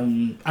 I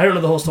don't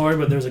know the whole story,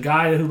 but there's a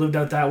guy who lived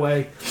out that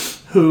way,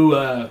 who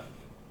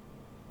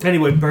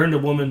anyway burned a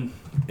woman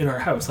in her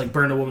house. Like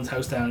burned a woman's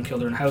house down and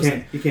killed her in her house.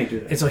 You can't do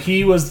that. And so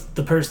he was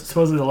the person,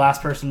 supposedly the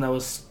last person that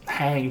was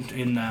hanged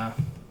in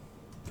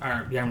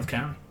our Yarmouth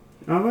County.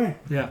 Oh, right.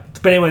 Yeah.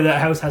 But anyway,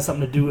 that house has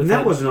something to do with And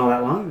that it. wasn't all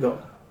that long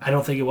ago. I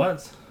don't think it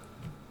was.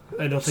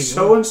 I don't think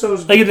So and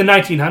so's. like in the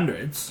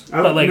 1900s,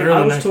 but like early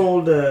I was 1900s.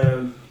 told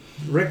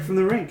Rick from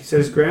the Rink. He said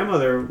his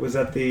grandmother was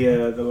at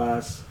the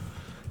last.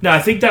 No,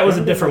 I think that was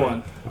a different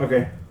one.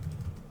 Okay.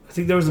 I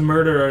think there was a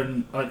murder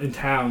in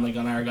town, like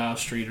on Argyle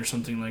Street or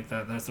something like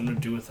that. That has something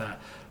to do with that.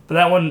 But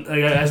that one,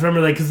 like, I just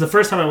remember, like, because the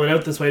first time I went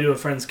out this way to a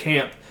friend's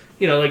camp,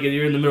 you know, like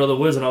you're in the middle of the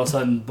woods and all of a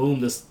sudden, boom,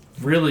 this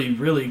really,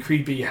 really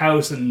creepy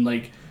house and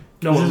like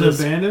no one lives.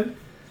 Is it abandoned?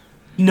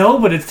 No,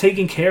 but it's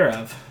taken care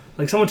of.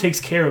 Like someone takes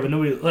care of it.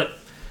 Nobody. Like,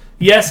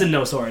 yes and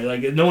no. Sorry,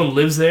 like no one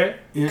lives there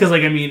because,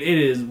 like, I mean, it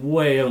is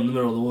way out in the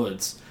middle of the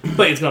woods.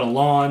 But it's got a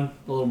lawn,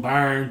 a little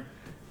barn,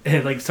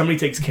 and like somebody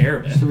takes care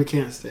of it. So we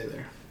can't stay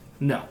there.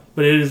 No,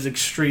 but it is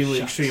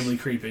extremely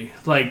creepy.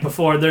 Like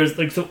before, there's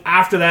like so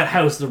after that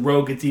house, the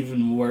road gets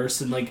even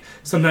worse. And like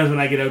sometimes when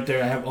I get out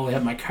there, I only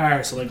have my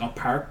car, so like I'll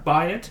park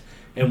by it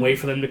and wait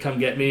for them to come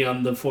get me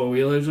on the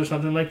 4-wheelers or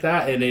something like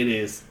that. And it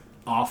is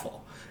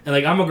awful. And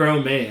like I'm a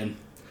grown man,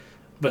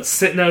 but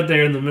sitting out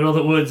there in the middle of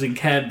the woods in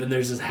Kemp, and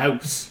there's this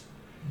house,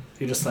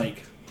 you're just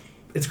like,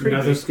 it's creepy.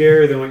 Nothing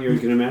scarier than what you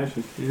can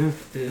imagine. Yeah.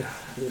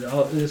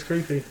 It is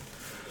creepy.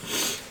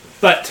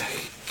 But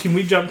can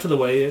we jump to the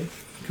weigh-in?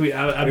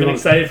 I've been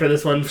excited for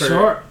this one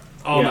for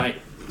all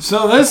night.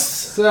 So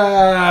this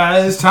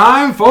is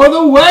time for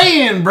the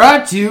weigh-in,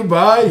 brought to you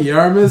by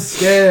Yarmouth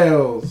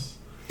Scales.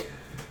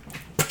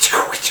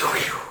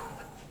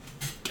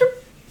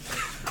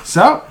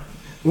 So,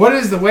 what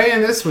is the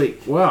weigh-in this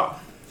week? Well,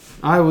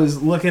 I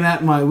was looking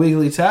at my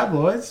weekly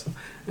tabloids,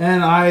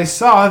 and I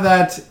saw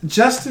that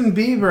Justin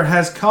Bieber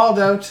has called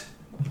out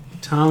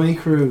Tommy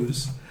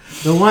Cruise.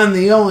 The one,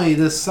 the only,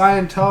 the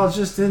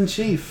Scientologist in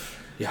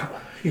chief. Yeah.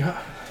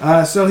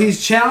 So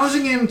he's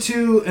challenging him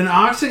to an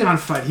octagon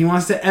fight. He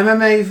wants to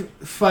MMA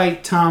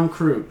fight Tom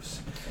Cruise.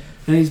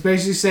 And he's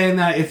basically saying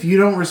that if you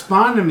don't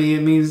respond to me,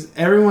 it means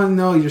everyone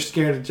know you're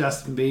scared of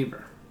Justin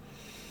Bieber.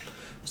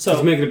 So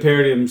he's making a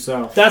parody of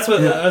himself. That's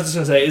what I was just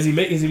gonna say. Is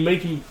he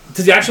making?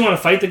 Does he actually want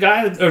to fight the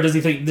guy, or does he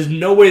think there's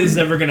no way this is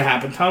ever gonna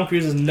happen? Tom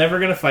Cruise is never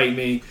gonna fight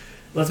me.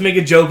 Let's make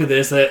a joke of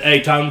this. That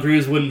hey, Tom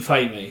Cruise wouldn't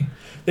fight me.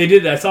 They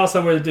did. I saw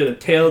somewhere they did a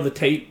tail of the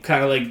tape,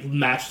 kind of like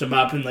matched them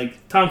up, and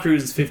like Tom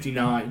Cruise is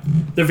 59.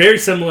 They're very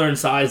similar in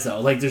size,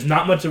 though. Like there's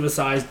not much of a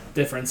size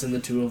difference in the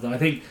two of them. I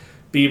think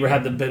Bieber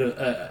had the bit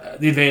of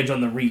the advantage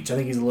on the reach. I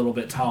think he's a little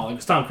bit taller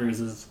because Tom Cruise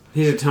is.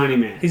 He's a tiny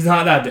man. He's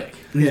not that big.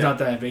 He's not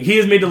that big. He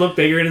is made to look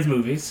bigger in his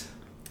movies,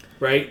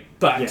 right?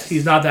 But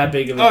he's not that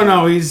big of a. Oh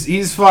no,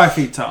 he's 5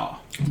 feet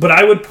tall. But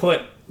I would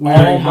put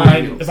Wearing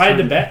high heels, if I had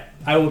to bet,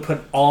 I would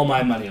put all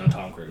my money on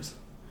Tom Cruise.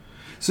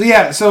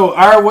 So so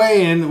our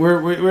weigh-in,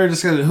 we're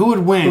discussing who would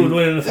win. Who would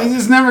win in the fight?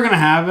 This is never going to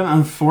happen,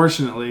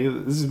 unfortunately.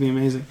 This would be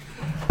amazing.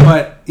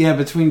 But yeah,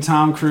 between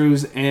Tom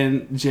Cruise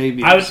and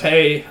JB, I would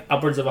pay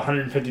upwards of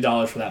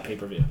 $150 for that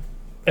pay-per-view.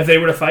 If they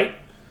were to fight,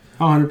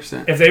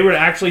 100%. if they were to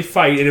actually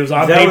fight and it was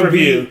on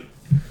pay-per-view,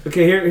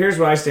 Okay, here's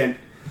where I stand.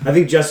 I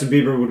think Justin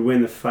Bieber would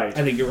win the fight.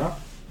 I think you're wrong.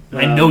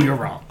 I know you're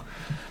wrong.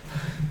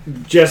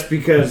 Just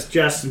because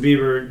Justin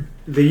Bieber,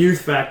 the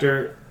youth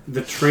factor,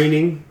 the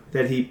training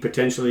that he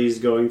potentially is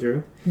going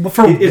through. But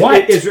for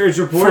what? It's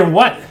reported. For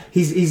what?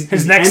 He's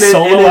His next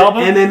solo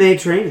album? MMA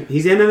training.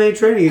 He's MMA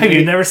training. Have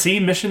you never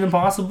seen Mission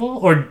Impossible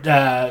or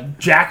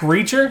Jack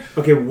Reacher?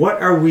 Okay,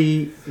 what are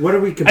we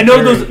comparing I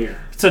know those. here?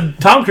 So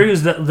Tom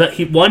Cruise,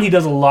 he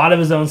does a lot of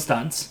his own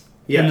stunts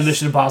in the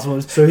Mission Impossible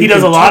movies. So he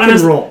does a can lot tuck of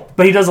his and roll.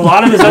 but he does a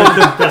lot of his own.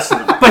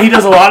 But he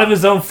does a lot of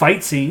his own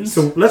fight scenes.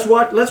 So let's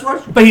watch.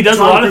 But he does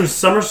Tom a lot Cruise of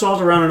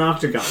somersault around an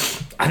octagon.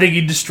 I think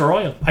he'd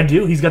destroy him. I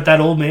do. He's got that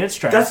old man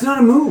strength. That's not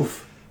a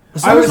move.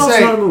 I would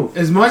say, not a move.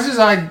 as much as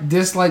I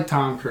dislike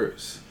Tom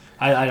Cruise,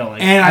 I don't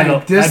like. and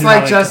I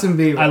dislike Justin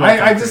Bieber,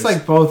 I Cruise.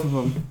 dislike both of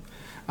them.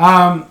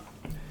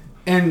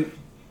 And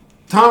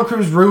Tom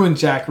Cruise ruined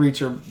Jack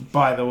Reacher,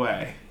 by the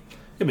way.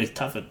 Yeah, but he's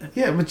tough at that.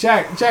 Yeah, but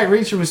Jack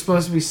Reacher was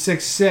supposed to be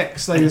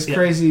 6'6", like this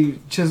crazy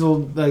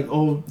chiseled like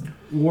old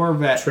war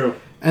vet. True.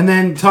 And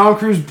then Tom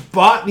Cruise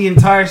bought the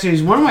entire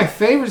series. One of my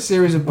favorite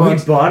series of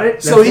books. He bought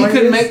it? So he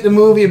could make the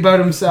movie about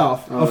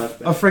himself. Oh,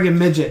 a friggin'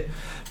 midget.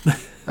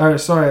 Or,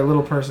 sorry, a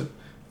little person.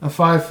 A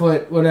 5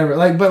 foot, whatever.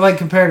 But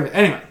comparatively.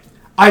 Anyway,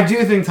 I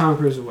do think Tom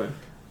Cruise would win.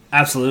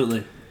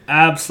 Absolutely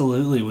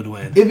would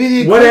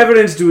win. What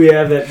evidence do we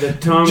have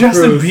that Tom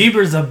Justin Cruise...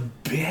 Bieber's a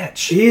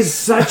bitch. He's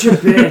such a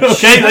bitch.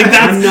 Okay, like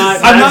I'm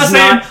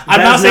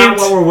not saying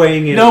what we're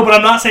weighing in. No, but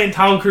I'm not saying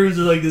Tom Cruise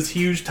is like this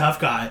huge tough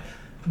guy.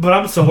 But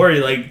I'm sorry,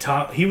 like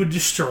he would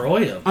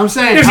destroy him. I'm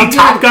saying, is he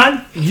Top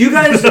Gun? You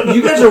guys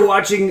are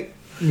watching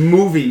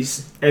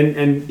movies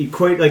and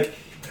equate like.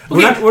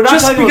 We're not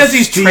just talking because about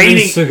he's Steven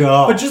training,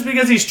 Seagal. but just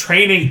because he's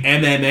training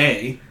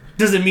MMA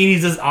doesn't mean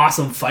he's this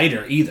awesome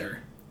fighter either.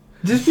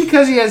 Just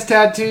because he has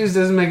tattoos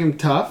doesn't make him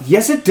tough.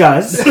 Yes, it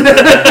does.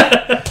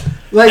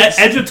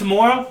 Edge of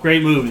Tomorrow,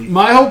 great movie.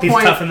 My whole He's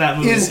point tough in that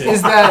movie is too.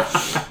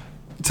 that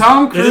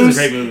Tom Cruise It is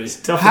a great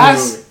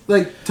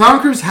movie.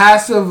 Tom Cruise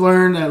has to have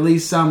learned at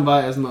least some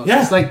by osmosis.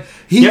 Yeah. Like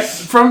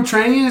from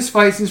training his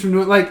fight scenes, from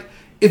doing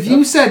if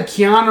you said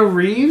Keanu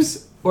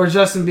Reeves or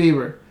Justin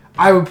Bieber,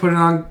 I would put it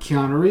on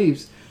Keanu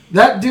Reeves.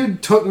 That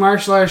dude took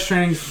martial arts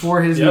training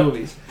for his Yep.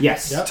 movies.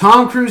 Yes. Yep.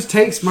 Tom Cruise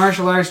takes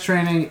martial arts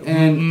training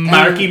and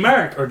Marky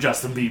Mark or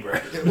Justin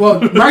Bieber. Well,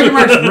 Marky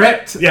Mark's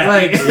ripped. Yeah.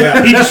 Like,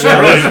 Yeah. He just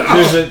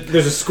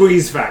There's a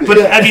squeeze factor.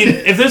 But I mean,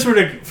 if this were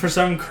to, for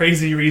some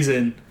crazy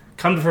reason,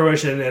 come to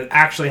fruition and it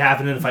actually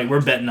happened in a fight,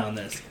 we're betting on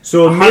this.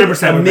 So a 100%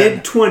 we're betting.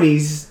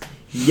 mid-20s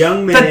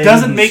young man. That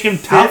doesn't make him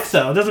who's tough, fit.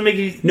 though. It doesn't make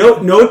you.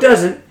 No, it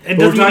doesn't. It But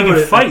doesn't we're talking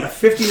make him about fight. A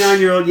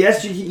 59-year-old.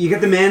 Yes, you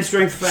get the man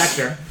strength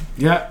factor.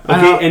 yeah.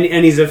 I know. Okay,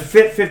 and he's a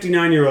fit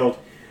 59-year-old.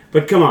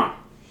 But come on,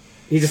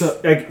 he's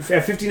at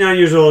 59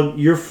 years old.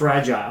 You're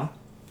fragile.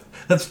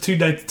 That's 2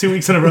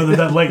 weeks in a row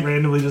that light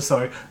randomly just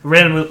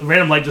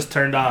random light just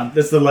turned on.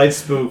 That's the light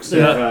spooks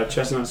Yeah. of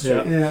Chestnut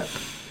Street. Yeah.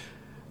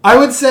 I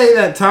would say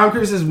that Tom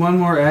Cruise has one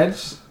more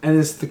edge, and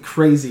it's the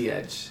crazy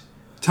edge.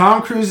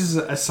 Tom Cruise is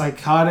a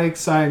psychotic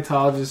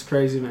Scientologist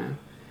crazy man.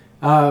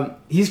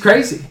 He's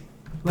crazy.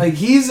 Like,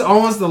 he's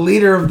almost the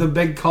leader of the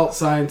big cult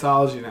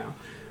Scientology now.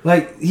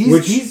 Like,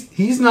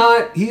 he's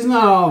not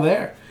all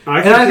there.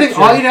 I think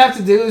all you'd have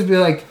to do is be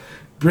like,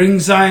 bring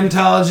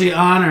Scientology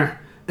honor.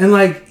 And,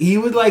 like, he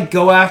would, like,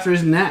 go after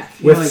his neck.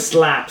 With Like,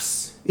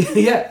 slaps.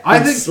 yeah, I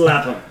think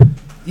slap him.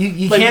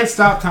 you Like- can't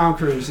stop Tom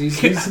Cruise.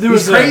 He's There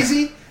was a-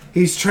 crazy,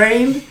 he's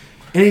trained,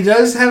 and he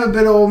does have a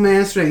bit of old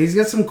man strength. He's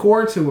got some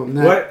core to him.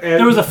 That,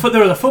 There was a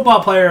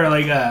football player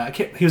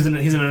he's an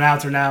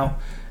announcer now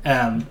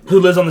who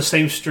lives on the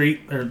same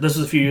street. Or this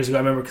was a few years ago. I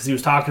remember because he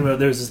was talking about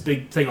there was this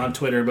big thing on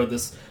Twitter about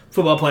this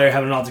football player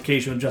having an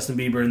altercation with Justin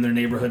Bieber in their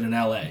neighborhood in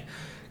L.A.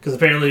 Because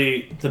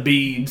apparently the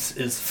Biebs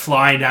is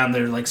flying down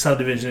their like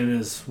subdivision in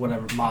his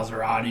whatever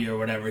Maserati or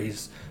whatever.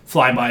 He's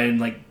flying by and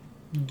like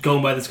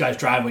going by this guy's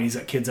driveway. He's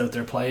got kids out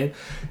there playing,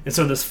 and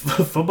so this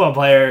football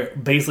player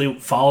basically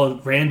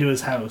ran to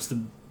his house,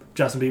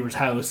 Justin Bieber's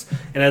house,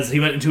 and as he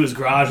went into his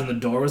garage and the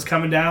door was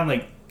coming down,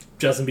 like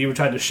Justin Bieber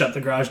tried to shut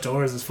the garage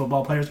door as his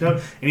football players go,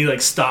 and he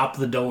like stopped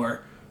the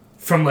door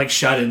from like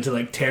shutting to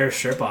like tear a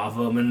strip off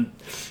him. And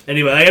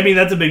anyway, I mean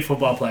that's a big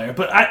football player,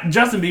 but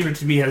Justin Bieber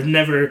to me has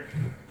never.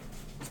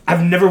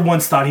 I've never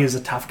once thought he was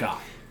a tough guy.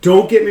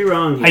 Don't get me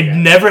wrong here. I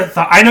never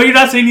thought. I know you're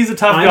not saying he's a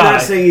tough I'm guy.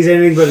 not saying he's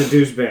anything but a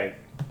douchebag.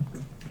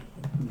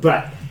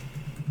 But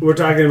we're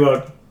talking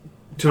about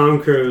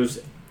Tom Cruise,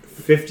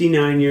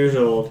 59 years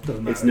old.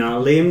 Doesn't matter. It's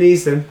not Liam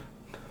Neeson.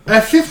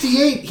 at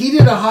 58, he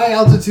did a high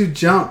altitude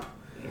jump.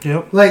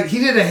 Yep. Like, he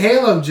did a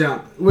halo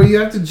jump where you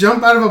have to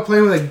jump out of a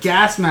plane with a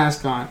gas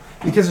mask on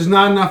because there's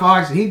not enough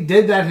oxygen. He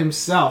did that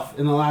himself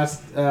in the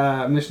last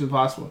Mission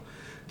Impossible.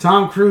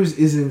 Tom Cruise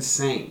is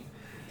insane.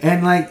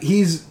 And, like,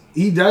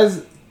 he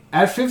does,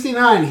 at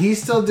 59,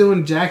 he's still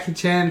doing Jackie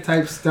Chan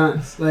type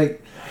stunts.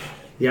 Like,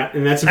 Yeah,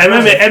 and that's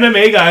impressive.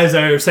 MMA guys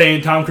are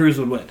saying Tom Cruise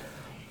would win.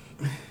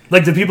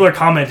 Like, the people are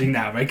commenting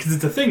now, right? Because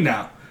it's a thing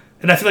now.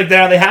 And I feel like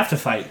now they have to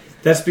fight.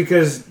 That's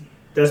because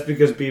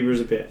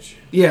Bieber's a bitch.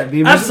 yeah,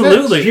 Bieber's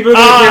Absolutely. People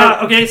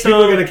are okay, so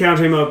people are going to count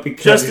him out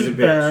because he's a Justin,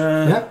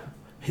 bitch.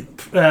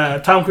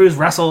 Yep, Tom Cruise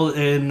wrestled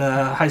in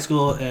high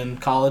school and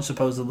college,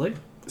 supposedly.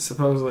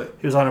 supposedly.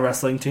 He was on a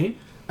wrestling team.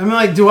 I mean,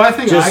 like, do I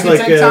think I Just could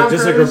like take Tom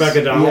just like Cruise?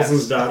 Rebecca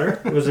Donaldson's Yes.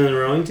 daughter was in the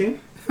rowing team.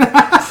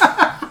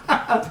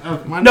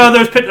 No,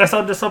 there's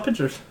I just saw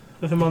pictures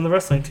of him on the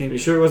wrestling Are team. you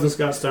sure it wasn't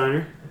Scott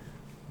Steiner?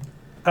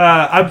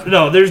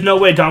 No, there's no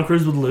way Tom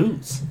Cruise would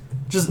lose.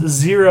 Just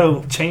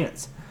zero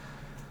chance.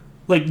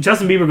 Like,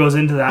 Justin Bieber goes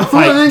into that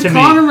fight Oh, and to then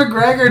me. Conor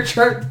McGregor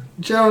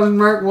challenged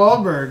Mark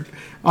Wahlberg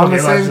on Okay,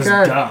 the that's same just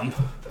card. dumb.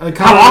 Like,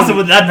 How Conor- awesome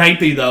would that night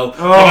be, though?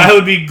 Oh. Like, I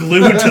would be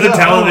glued to the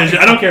television.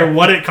 I don't care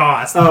what it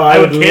costs. Oh, I I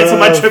would would cancel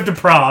my love- trip to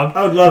Prague.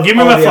 I would love. Give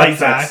me all my the flight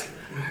upsets. back.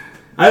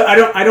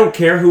 I don't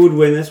care who would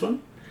win this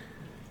one.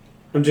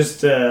 I'm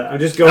just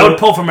going. I would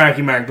pull for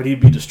Marky Mark, but he'd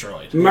be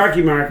destroyed.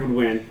 Marky Mark would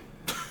win.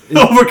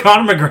 Over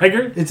Conor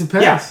McGregor? It's a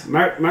Yeah, pass.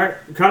 Conor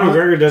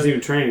McGregor doesn't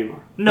even train anymore.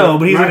 No,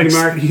 but he's Marky an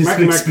Mark he's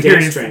Marky an Mark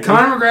experienced. did train.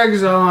 Conor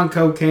McGregor's all on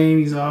cocaine.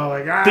 He's all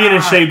like, ah. Being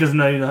in shape doesn't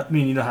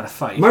mean you know how to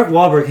fight. Mark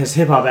Wahlberg has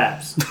hip hop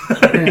abs.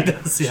 He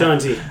does, yeah. Sean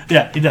T.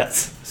 Yeah, he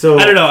does. So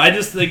I don't know. I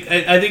just think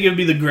I think it would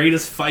be the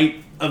greatest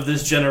fight of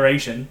this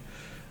generation.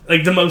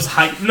 Like the most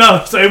hype.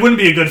 No, so it wouldn't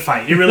be a good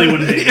fight. It really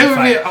wouldn't be a It good would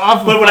fight. be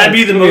awful. But would I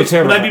be the It would be a most?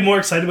 terrible Would I be fight. more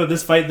excited about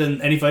this fight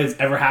than any fight that's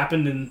ever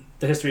happened in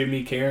the history of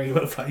me caring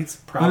about fights?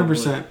 Probably.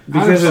 100%.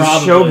 because it's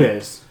Probably.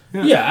 showbiz.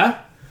 Yeah,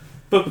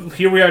 but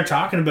here we are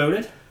talking about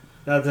it.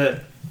 Not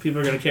that people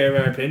are going to care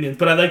about our opinions,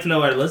 but I'd like to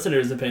know our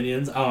listeners'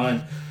 opinions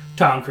on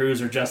Tom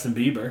Cruise or Justin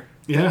Bieber.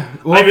 Yeah.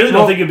 I really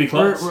don't think it'd be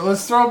close.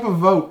 Let's throw up a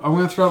vote. I'm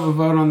going to throw up a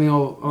vote on the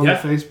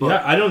Facebook.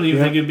 Yeah, I don't even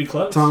Yeah. think it'd be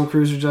close. Tom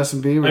Cruise or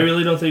Justin Bieber. I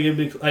really don't think it'd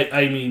be.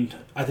 I mean,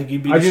 I think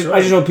he'd be. I just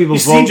hope people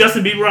You vote. see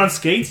Justin Bieber on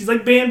skates? He's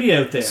like Bambi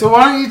out there. So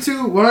why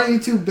don't you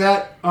two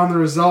bet on the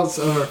results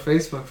of our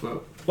Facebook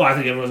vote? Well, I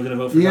think everyone's going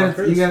to vote for You Tom got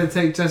Cruise. to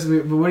take Justin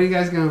Bieber. But what are you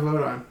guys going to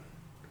vote on?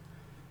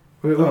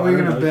 What Oh, are I we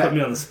don't going know. to You put me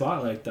bet? on the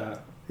spot like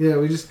that. Yeah,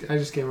 I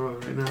just came over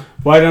right now.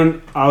 Why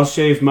don't I'll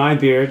shave my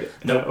beard,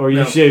 or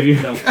you shave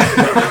your? No.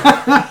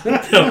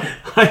 No.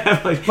 I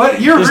have like. But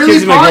you're This really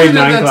kid's in my grade positive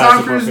 9 that class Tom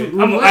before Cruise fate.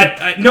 would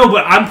win. No,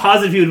 but I'm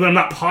positive he would, but I'm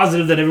not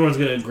positive that everyone's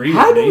going to agree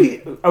How with do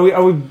me. we?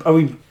 Are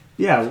we?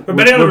 Yeah, We're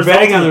betting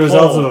on the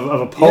results poll.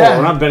 of a poll. Yeah.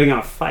 We're not betting on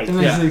a fight.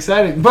 And Yeah. it's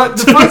exciting. But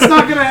the fight's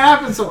not going to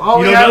happen, so all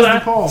You we don't have know is the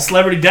that? poll.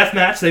 Celebrity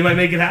deathmatch, they might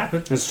make it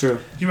happen. That's true.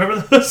 Do you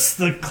remember those?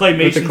 The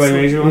claymation. With the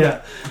claymation one?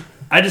 Yeah.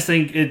 I just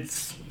think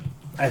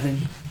I think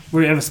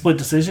we have a split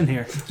decision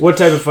here. What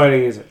type of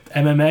fighting is it?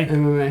 MMA.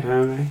 MMA.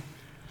 MMA.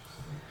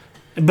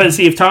 But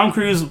see, if Tom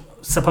Cruise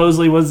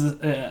supposedly was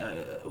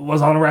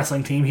on a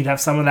wrestling team, he'd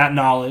have some of that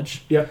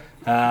knowledge. Yep.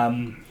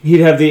 He'd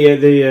have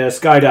the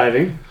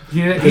skydiving.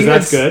 Yeah, Because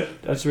that's good.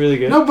 That's really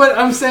good. No, but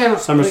I'm saying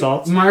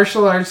Somersaults.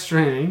 martial arts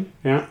training.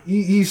 Yeah.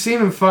 You've seen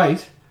him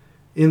fight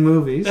in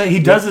movies. he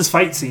does his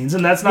fight scenes,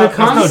 and that's The not no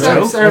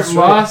concepts joke. are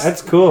lost.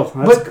 That's cool.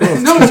 but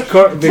no,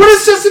 But but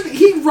it's just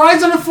he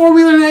rides on a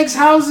 4-wheeler and eggs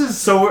houses.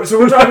 So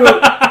we're talking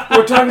about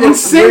and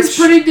sings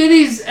pretty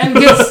ditties and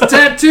gets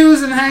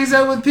tattoos and hangs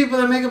out with people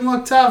that make him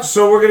look tough.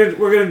 So we're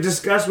gonna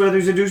discuss whether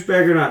he's a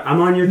douchebag or not. I'm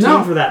on your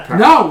team for that part.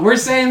 No, we're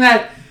saying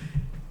that,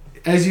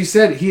 as you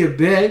said, he a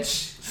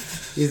bitch.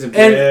 He's a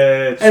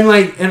bitch.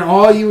 And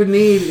all you would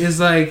need is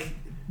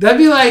that'd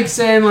be like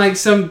saying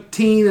some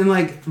teen and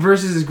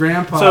versus his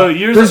grandpa. So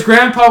his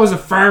grandpa was a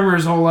farmer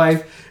his whole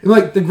life. And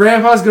the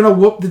grandpa's gonna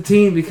whoop the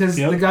teen because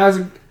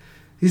the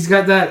he's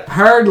got that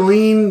hard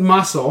lean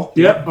muscle.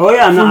 Yep. Oh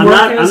yeah, I'm not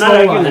working his whole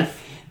arguing life.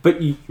 that.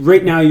 But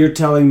right now you're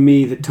telling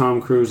me that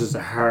Tom Cruise is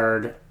a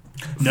hard.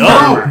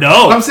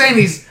 No. I'm saying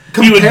He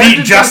would compared beat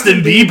to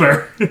Justin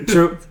Bieber.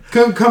 True.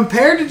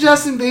 Compared to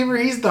Justin Bieber,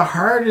 he's the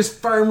hardest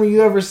farmer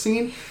you ever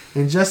seen.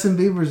 And Justin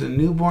Bieber's a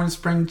newborn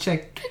spring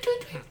chick.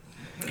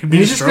 And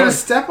he's just gonna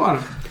step on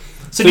him.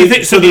 So do you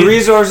think? So the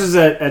resources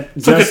at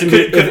So Justin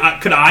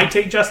could I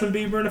take Justin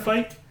Bieber in a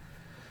fight?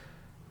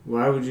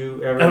 Why would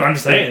you ever? I'm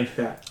saying.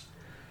 that?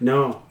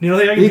 No. You know,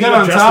 I can He beat got up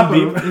on Justin top of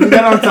Bieber. him. He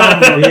got on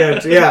top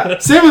of him. Yeah.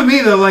 Same with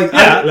me though.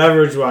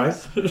 Leverage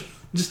wise.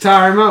 Just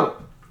tire him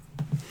out.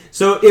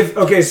 So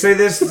say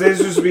this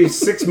would be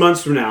 6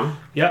 months from now,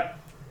 Yep.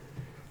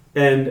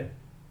 and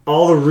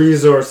all the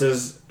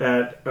resources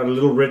at a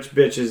little rich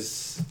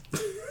bitch's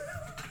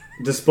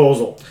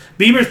disposal.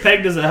 Bieber's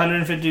pegged as a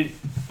 150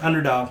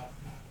 underdog.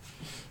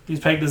 He's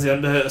pegged as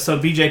the so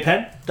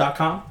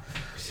BJPen.com.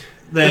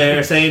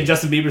 They're saying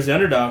Justin Bieber's the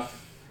underdog.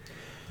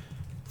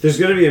 There's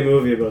going to be a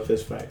movie about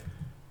this fight.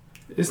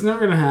 It's never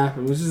gonna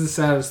happen, which is the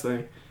saddest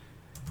thing.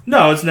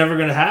 No, it's never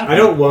going to happen. I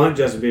don't want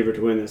Justin Bieber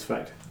to win this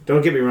fight.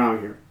 Don't get me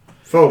wrong here,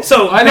 folks.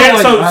 So I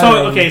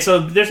don't okay. So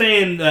they're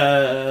saying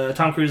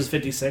Tom Cruise is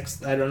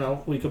 56. I don't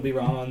know. We could be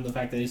wrong on the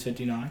fact that he's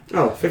 59.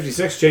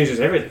 56 changes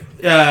everything.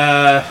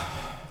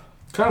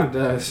 Kind of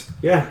does.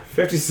 Yeah,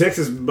 56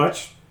 is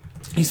much.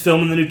 He's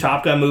filming the new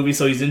Top Gun movie,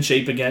 so he's in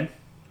shape again.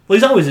 Well,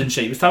 he's always in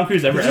shape. Is Tom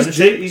Cruise ever out of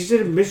shape? He just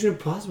did a Mission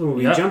Impossible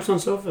movie. Yeah. He jumps on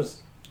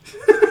sofas.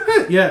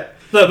 Yeah.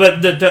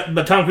 But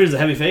Tom Cruise is a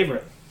heavy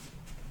favorite.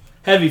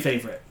 Heavy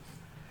favorite.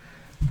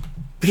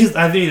 Because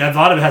I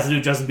thought it has to do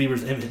with Justin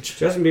Bieber's image.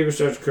 Justin Bieber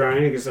starts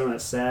crying. He gets some of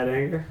that sad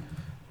anger.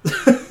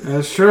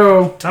 That's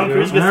true. Tom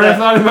Cruise I gets never that.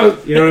 thought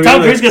about. You know what I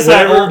Tom mean? Cruise gets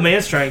that old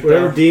man strength.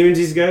 Whatever Though. demons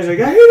these guys are like,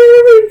 I hate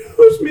everybody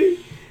knows me.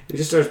 He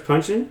just starts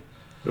punching.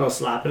 Well,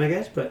 slapping, I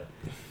guess. But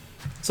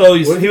So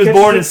What if he he was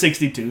catches born it? in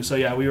 '62. So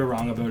yeah, we were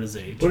wrong about his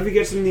age. what if he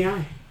gets him in the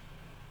eye?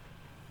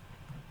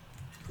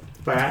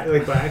 By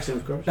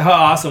accident, of course. How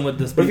awesome would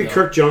this be? What if he though?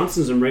 Kirk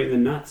Johnson's him right in the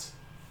nuts?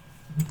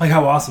 Like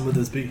how awesome would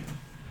this be?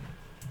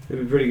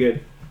 It'd be pretty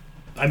good.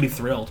 I'd be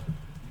thrilled.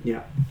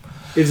 Yeah.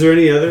 Is there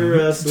any other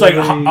It's like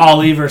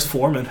Ali versus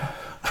Foreman.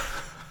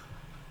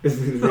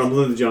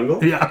 Rumble in the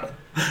Jungle? Yeah.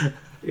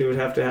 It would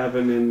have to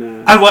happen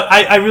in.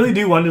 I really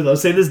do wonder though.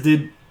 Say this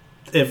did,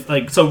 if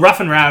so Rough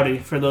and Rowdy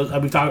for those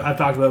I've talked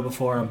about it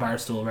before on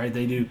Barstool, right?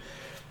 They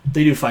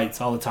do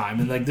fights all the time,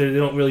 and they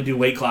don't really do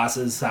weight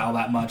classes all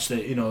that much. That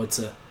it's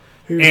a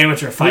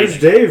amateur fighting.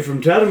 Here's Dave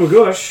from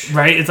Tatamagouche.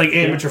 Right? It's like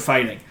amateur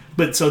fighting.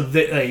 But so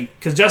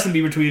because Justin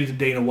Bieber tweeted to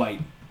Dana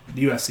White,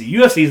 the UFC.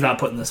 UFC is not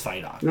putting this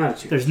fight on. Not a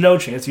chance. There's no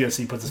chance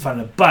UFC puts this fight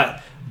on.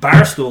 But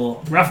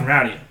Barstool, Rough and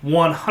Rowdy,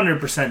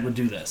 100% would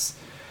do this.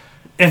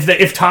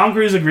 If Tom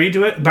Cruise agreed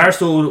to it,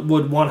 Barstool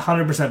would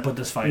 100% put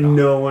this fight on.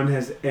 No one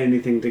has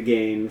anything to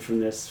gain from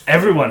this.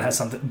 Everyone has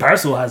something.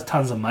 Barstool has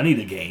tons of money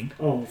to gain.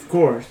 Oh, of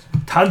course.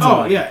 Tons of Oh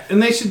money. yeah,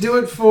 and they should do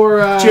it for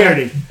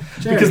Charity.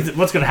 Because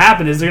what's going to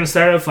happen is they're going to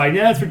start out fighting.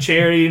 Yeah, it's for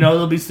charity.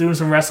 They'll be doing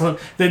some wrestling.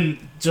 Then,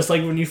 just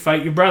like when you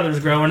fight your brothers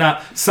growing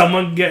up,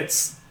 someone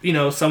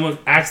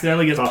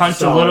accidentally gets punched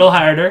solid. a little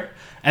harder,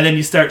 and then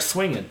you start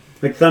swinging.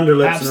 Like Thunder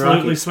Lips and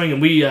Absolutely Rocky. swinging.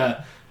 We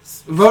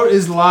Vote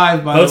is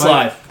live. By Vote's the way,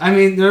 live. I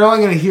mean, they're only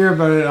going to hear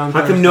about it on. How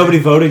come Thursday. nobody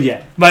voted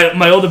yet?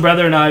 my older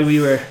brother and I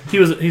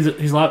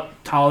he's a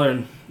lot taller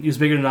and he was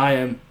bigger than I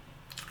am.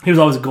 He was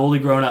always a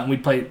goalie growing up, and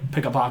we'd play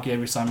pickup hockey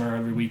every summer,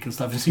 every week and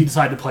stuff. So he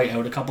decided to play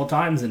out a couple of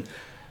times, and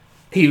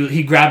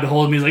he grabbed a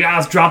hold of me. He's like,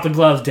 let's drop the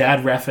gloves,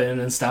 Dad reffing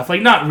and stuff.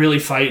 Like, not really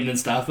fighting and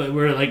stuff, but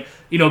we're like,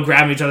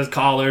 grabbing each other's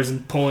collars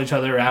and pulling each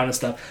other around and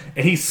stuff.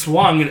 And he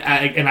swung,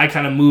 and I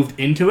kind of moved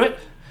into it,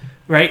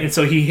 right? And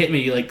so he hit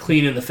me, like,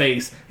 clean in the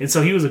face. And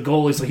so he was a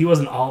goalie, so he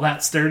wasn't all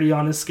that sturdy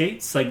on his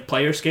skates, like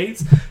player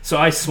skates. So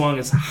I swung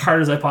as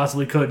hard as I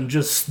possibly could and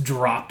just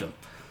dropped him.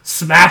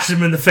 smashed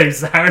him in the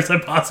face as hard as I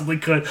possibly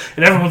could,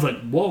 and everyone's like,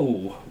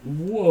 "Whoa,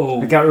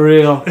 whoa!" It got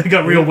real. It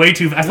got real way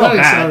too. I felt That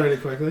bad.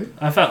 accelerated quickly.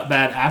 I felt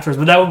bad afterwards,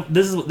 but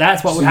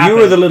that's what would So happen.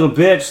 you were the little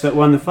bitch that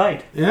won the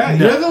fight. Yeah,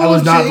 No, you're the I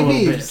was little not the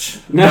little JBs.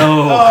 bitch.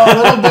 No. Oh,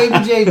 little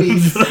baby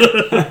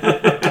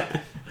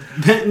JBs.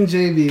 Benton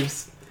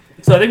JBs.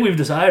 So I think we've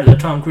decided that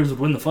Tom Cruise would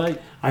win the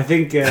fight. I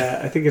think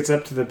it's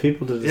up to the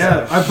people to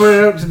decide. Yeah, I put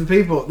it out to the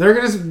people. They're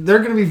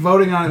gonna be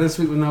voting on it this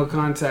week with no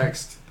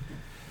context.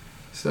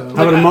 So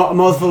How about a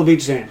mouthful of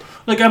beach sand?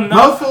 Like I'm not.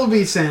 mouthful of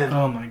beach sand.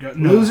 Oh my god!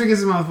 No. Loser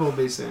gets a mouthful of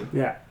beach sand.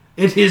 Yeah.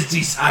 It is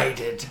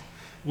decided.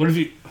 What if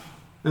you?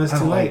 That's I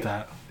too don't like late.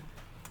 that.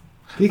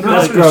 Because That's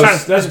I was gross. trying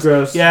to- That's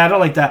gross. Yeah, I don't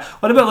like that.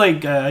 What about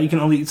like you can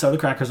only eat soda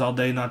crackers all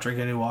day, and not drink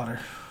any water?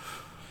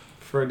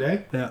 for a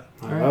day, Yeah.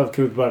 I love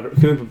Coop butter.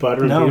 Coop with butter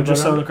and No, peanut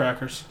just butter. soda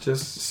crackers.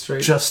 just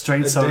straight. Just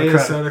straight a soda day of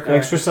crackers. soda crackers.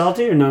 Extra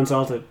salty or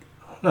non-salted?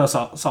 No,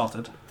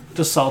 salted.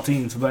 Just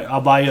saltines. But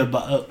I'll buy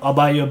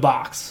you a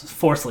box,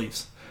 4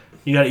 sleeves.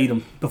 You gotta eat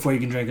them before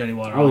you can drink any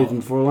water. I'll eat them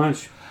before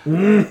lunch. I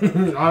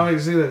like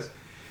to see this.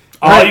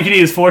 All you can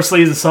eat is 4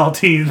 sleeves of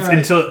saltines Right.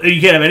 until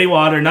you can't have any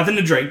water, nothing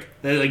to drink,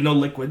 like no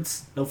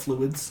liquids, no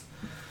fluids,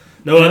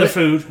 no other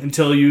food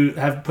until you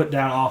have put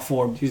down all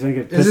 4. She's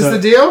thinking, Is this the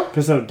deal?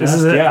 piss out This dust.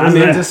 is it. Yeah, This I'm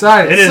is in. it.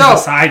 Decided. It is so,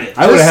 decided.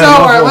 I would've just had so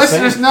a our mouthful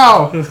of listeners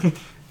know,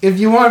 if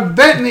you want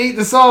Benton to eat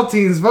the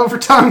saltines, vote for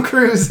Tom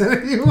Cruise. And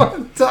if you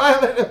want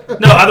Tyler,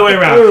 No, other way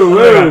around. Woo,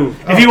 Other way woo. around.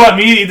 If you want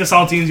me to eat the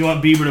saltines, you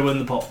want Bieber to win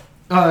the poll.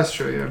 oh, that's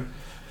true. Yeah.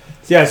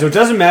 Yeah, so it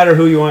doesn't matter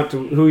who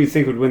you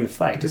think would win the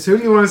fight. Just who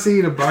do you want to see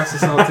eat a box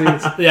of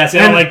saltines? Yeah, see,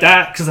 I don't like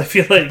that because I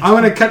feel like I'm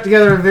gonna cut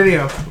together a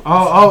video.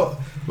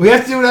 We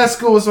have to do it at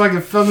school so I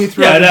can film you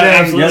throughout the day.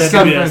 absolutely. Yes, That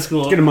could be something. at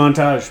school. Get a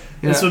montage.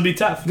 Yeah. This would be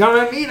tough.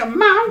 Gonna need a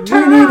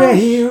mountain. We need a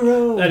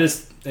hero. That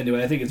is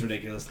anyway. I think it's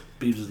ridiculous.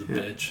 Beebs is a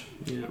bitch.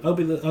 Yeah. I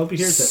hope he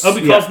hears that. I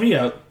hope he calls me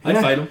out. I'd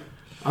Yeah. fight him.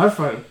 I'd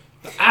fight him.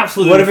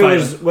 Absolutely. What if fight it him.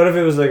 was? What if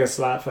it was like a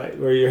slap fight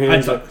where your I'd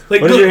hands fight. like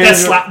Like what if look, your that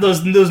hands are- slap,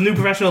 those new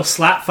professional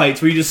slap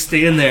fights where you just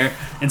stand there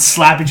and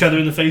slap each other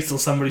in the face till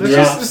somebody That's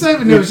drops. just, it's not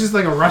even new. It's just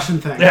like a Russian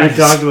thing. Yeah. We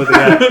talked about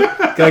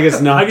the guy gets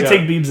knocked I could out.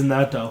 take Beebs in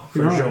that though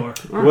for Right.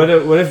 sure.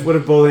 What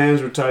if both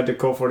hands were tied to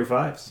Colt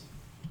 45s?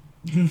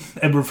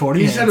 Edward 40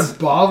 You hands. should have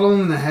bottled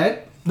him in the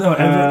head. No,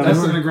 Edward, That's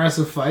an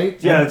aggressive fight.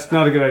 Yeah, it's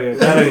not a good idea.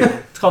 Bad idea.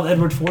 it's called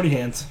Edward 40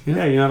 hands.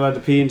 Yeah, you're not allowed to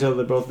pee until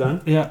they're both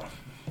done. Yeah.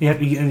 And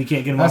you can't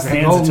get them That's off the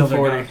your hands golden until they're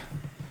 40. gone.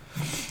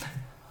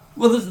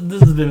 Well, this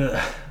has been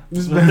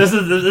this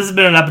has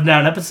been an up and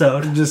down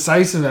episode.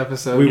 Decisive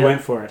episode. We Yeah.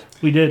 went for it.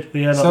 We did.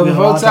 We had So we the had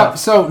a lot vote's of up. talk.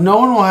 So no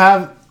one will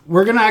have.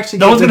 We're gonna actually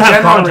No get one's the gonna have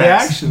general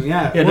context. reaction.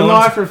 Yeah, Yeah, we'll no know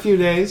one's- after a few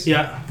days.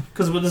 Yeah,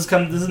 because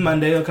this is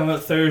Monday. It'll come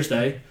out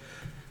Thursday,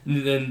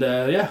 and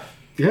yeah.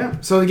 Yeah.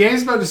 So the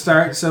game's about to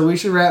start. So we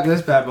should wrap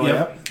this bad boy Yep.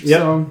 up. Yep.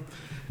 So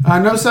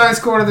no science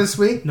corner this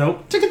week.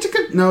 Nope.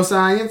 Chicka. No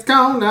science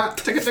corner.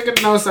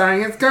 Chicka. No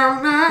science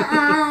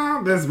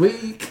corner this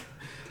week.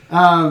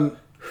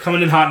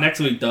 Coming in hot next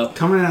week though.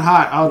 Coming in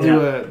hot. I'll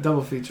do a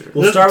double feature.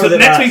 We'll start with it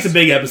next last. week's a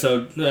big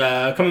episode.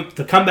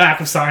 The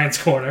comeback of Science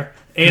Corner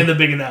and the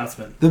big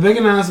announcement. The big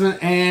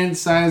announcement and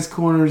Science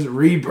Corner's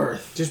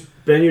rebirth. Just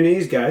bend your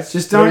knees, guys.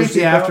 Just don't Wear eat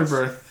the your seatbelts.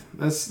 afterbirth.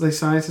 That's like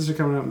scientists are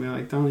coming up and being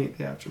like, don't eat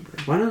the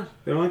afterbirth. Why not?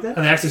 They don't like that.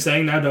 Are they actually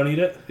saying now don't eat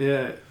it,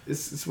 Yeah,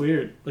 it's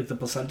weird. like the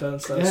placenta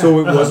and stuff? Yeah. So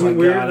it Oh wasn't my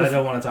weird. God, I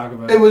don't want to talk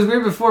about It was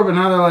weird before, but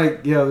now they're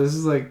like, yo, this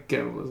is like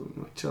cannibalism.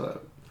 Like, chill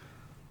out.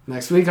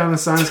 Next week on the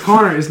Science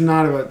Corner is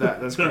not about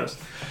that. That's gross.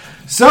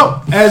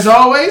 So, as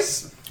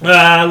always,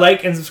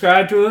 Like and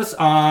subscribe to us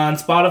on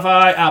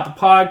Spotify, Apple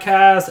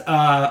Podcasts,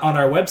 on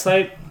our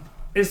website,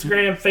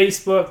 Instagram,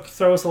 Facebook.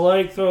 Throw us a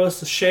like, throw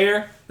us a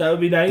share. That would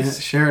be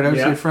nice. share it out to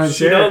Yeah. your friends.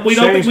 Share. We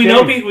Sharing's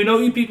know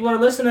caring. you people are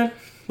listening.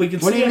 We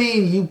can What do see you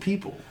it. mean, you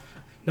people?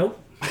 Nope.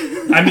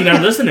 I mean, our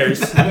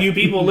listeners, you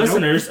people,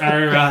 listeners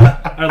are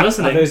I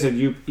listening. thought you said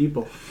you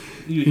people.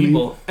 You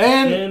people,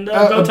 And,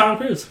 go Tom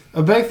Cruise.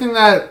 a big thing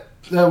that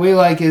we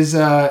like is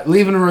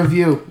leaving a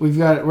review.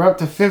 We're up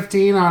to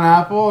 15 on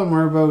Apple, and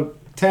we're about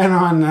 10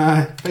 on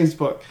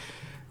Facebook.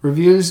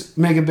 Reviews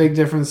make a big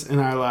difference in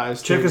our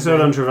lives. Check too. us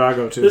out on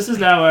Trivago too. This is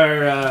now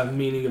our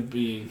meaning of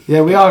being.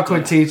 Yeah, we all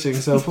quit teaching,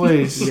 so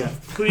please. Yeah.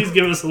 Please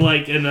give us a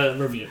like and a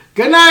review.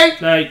 Good night.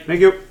 Night.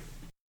 Thank you.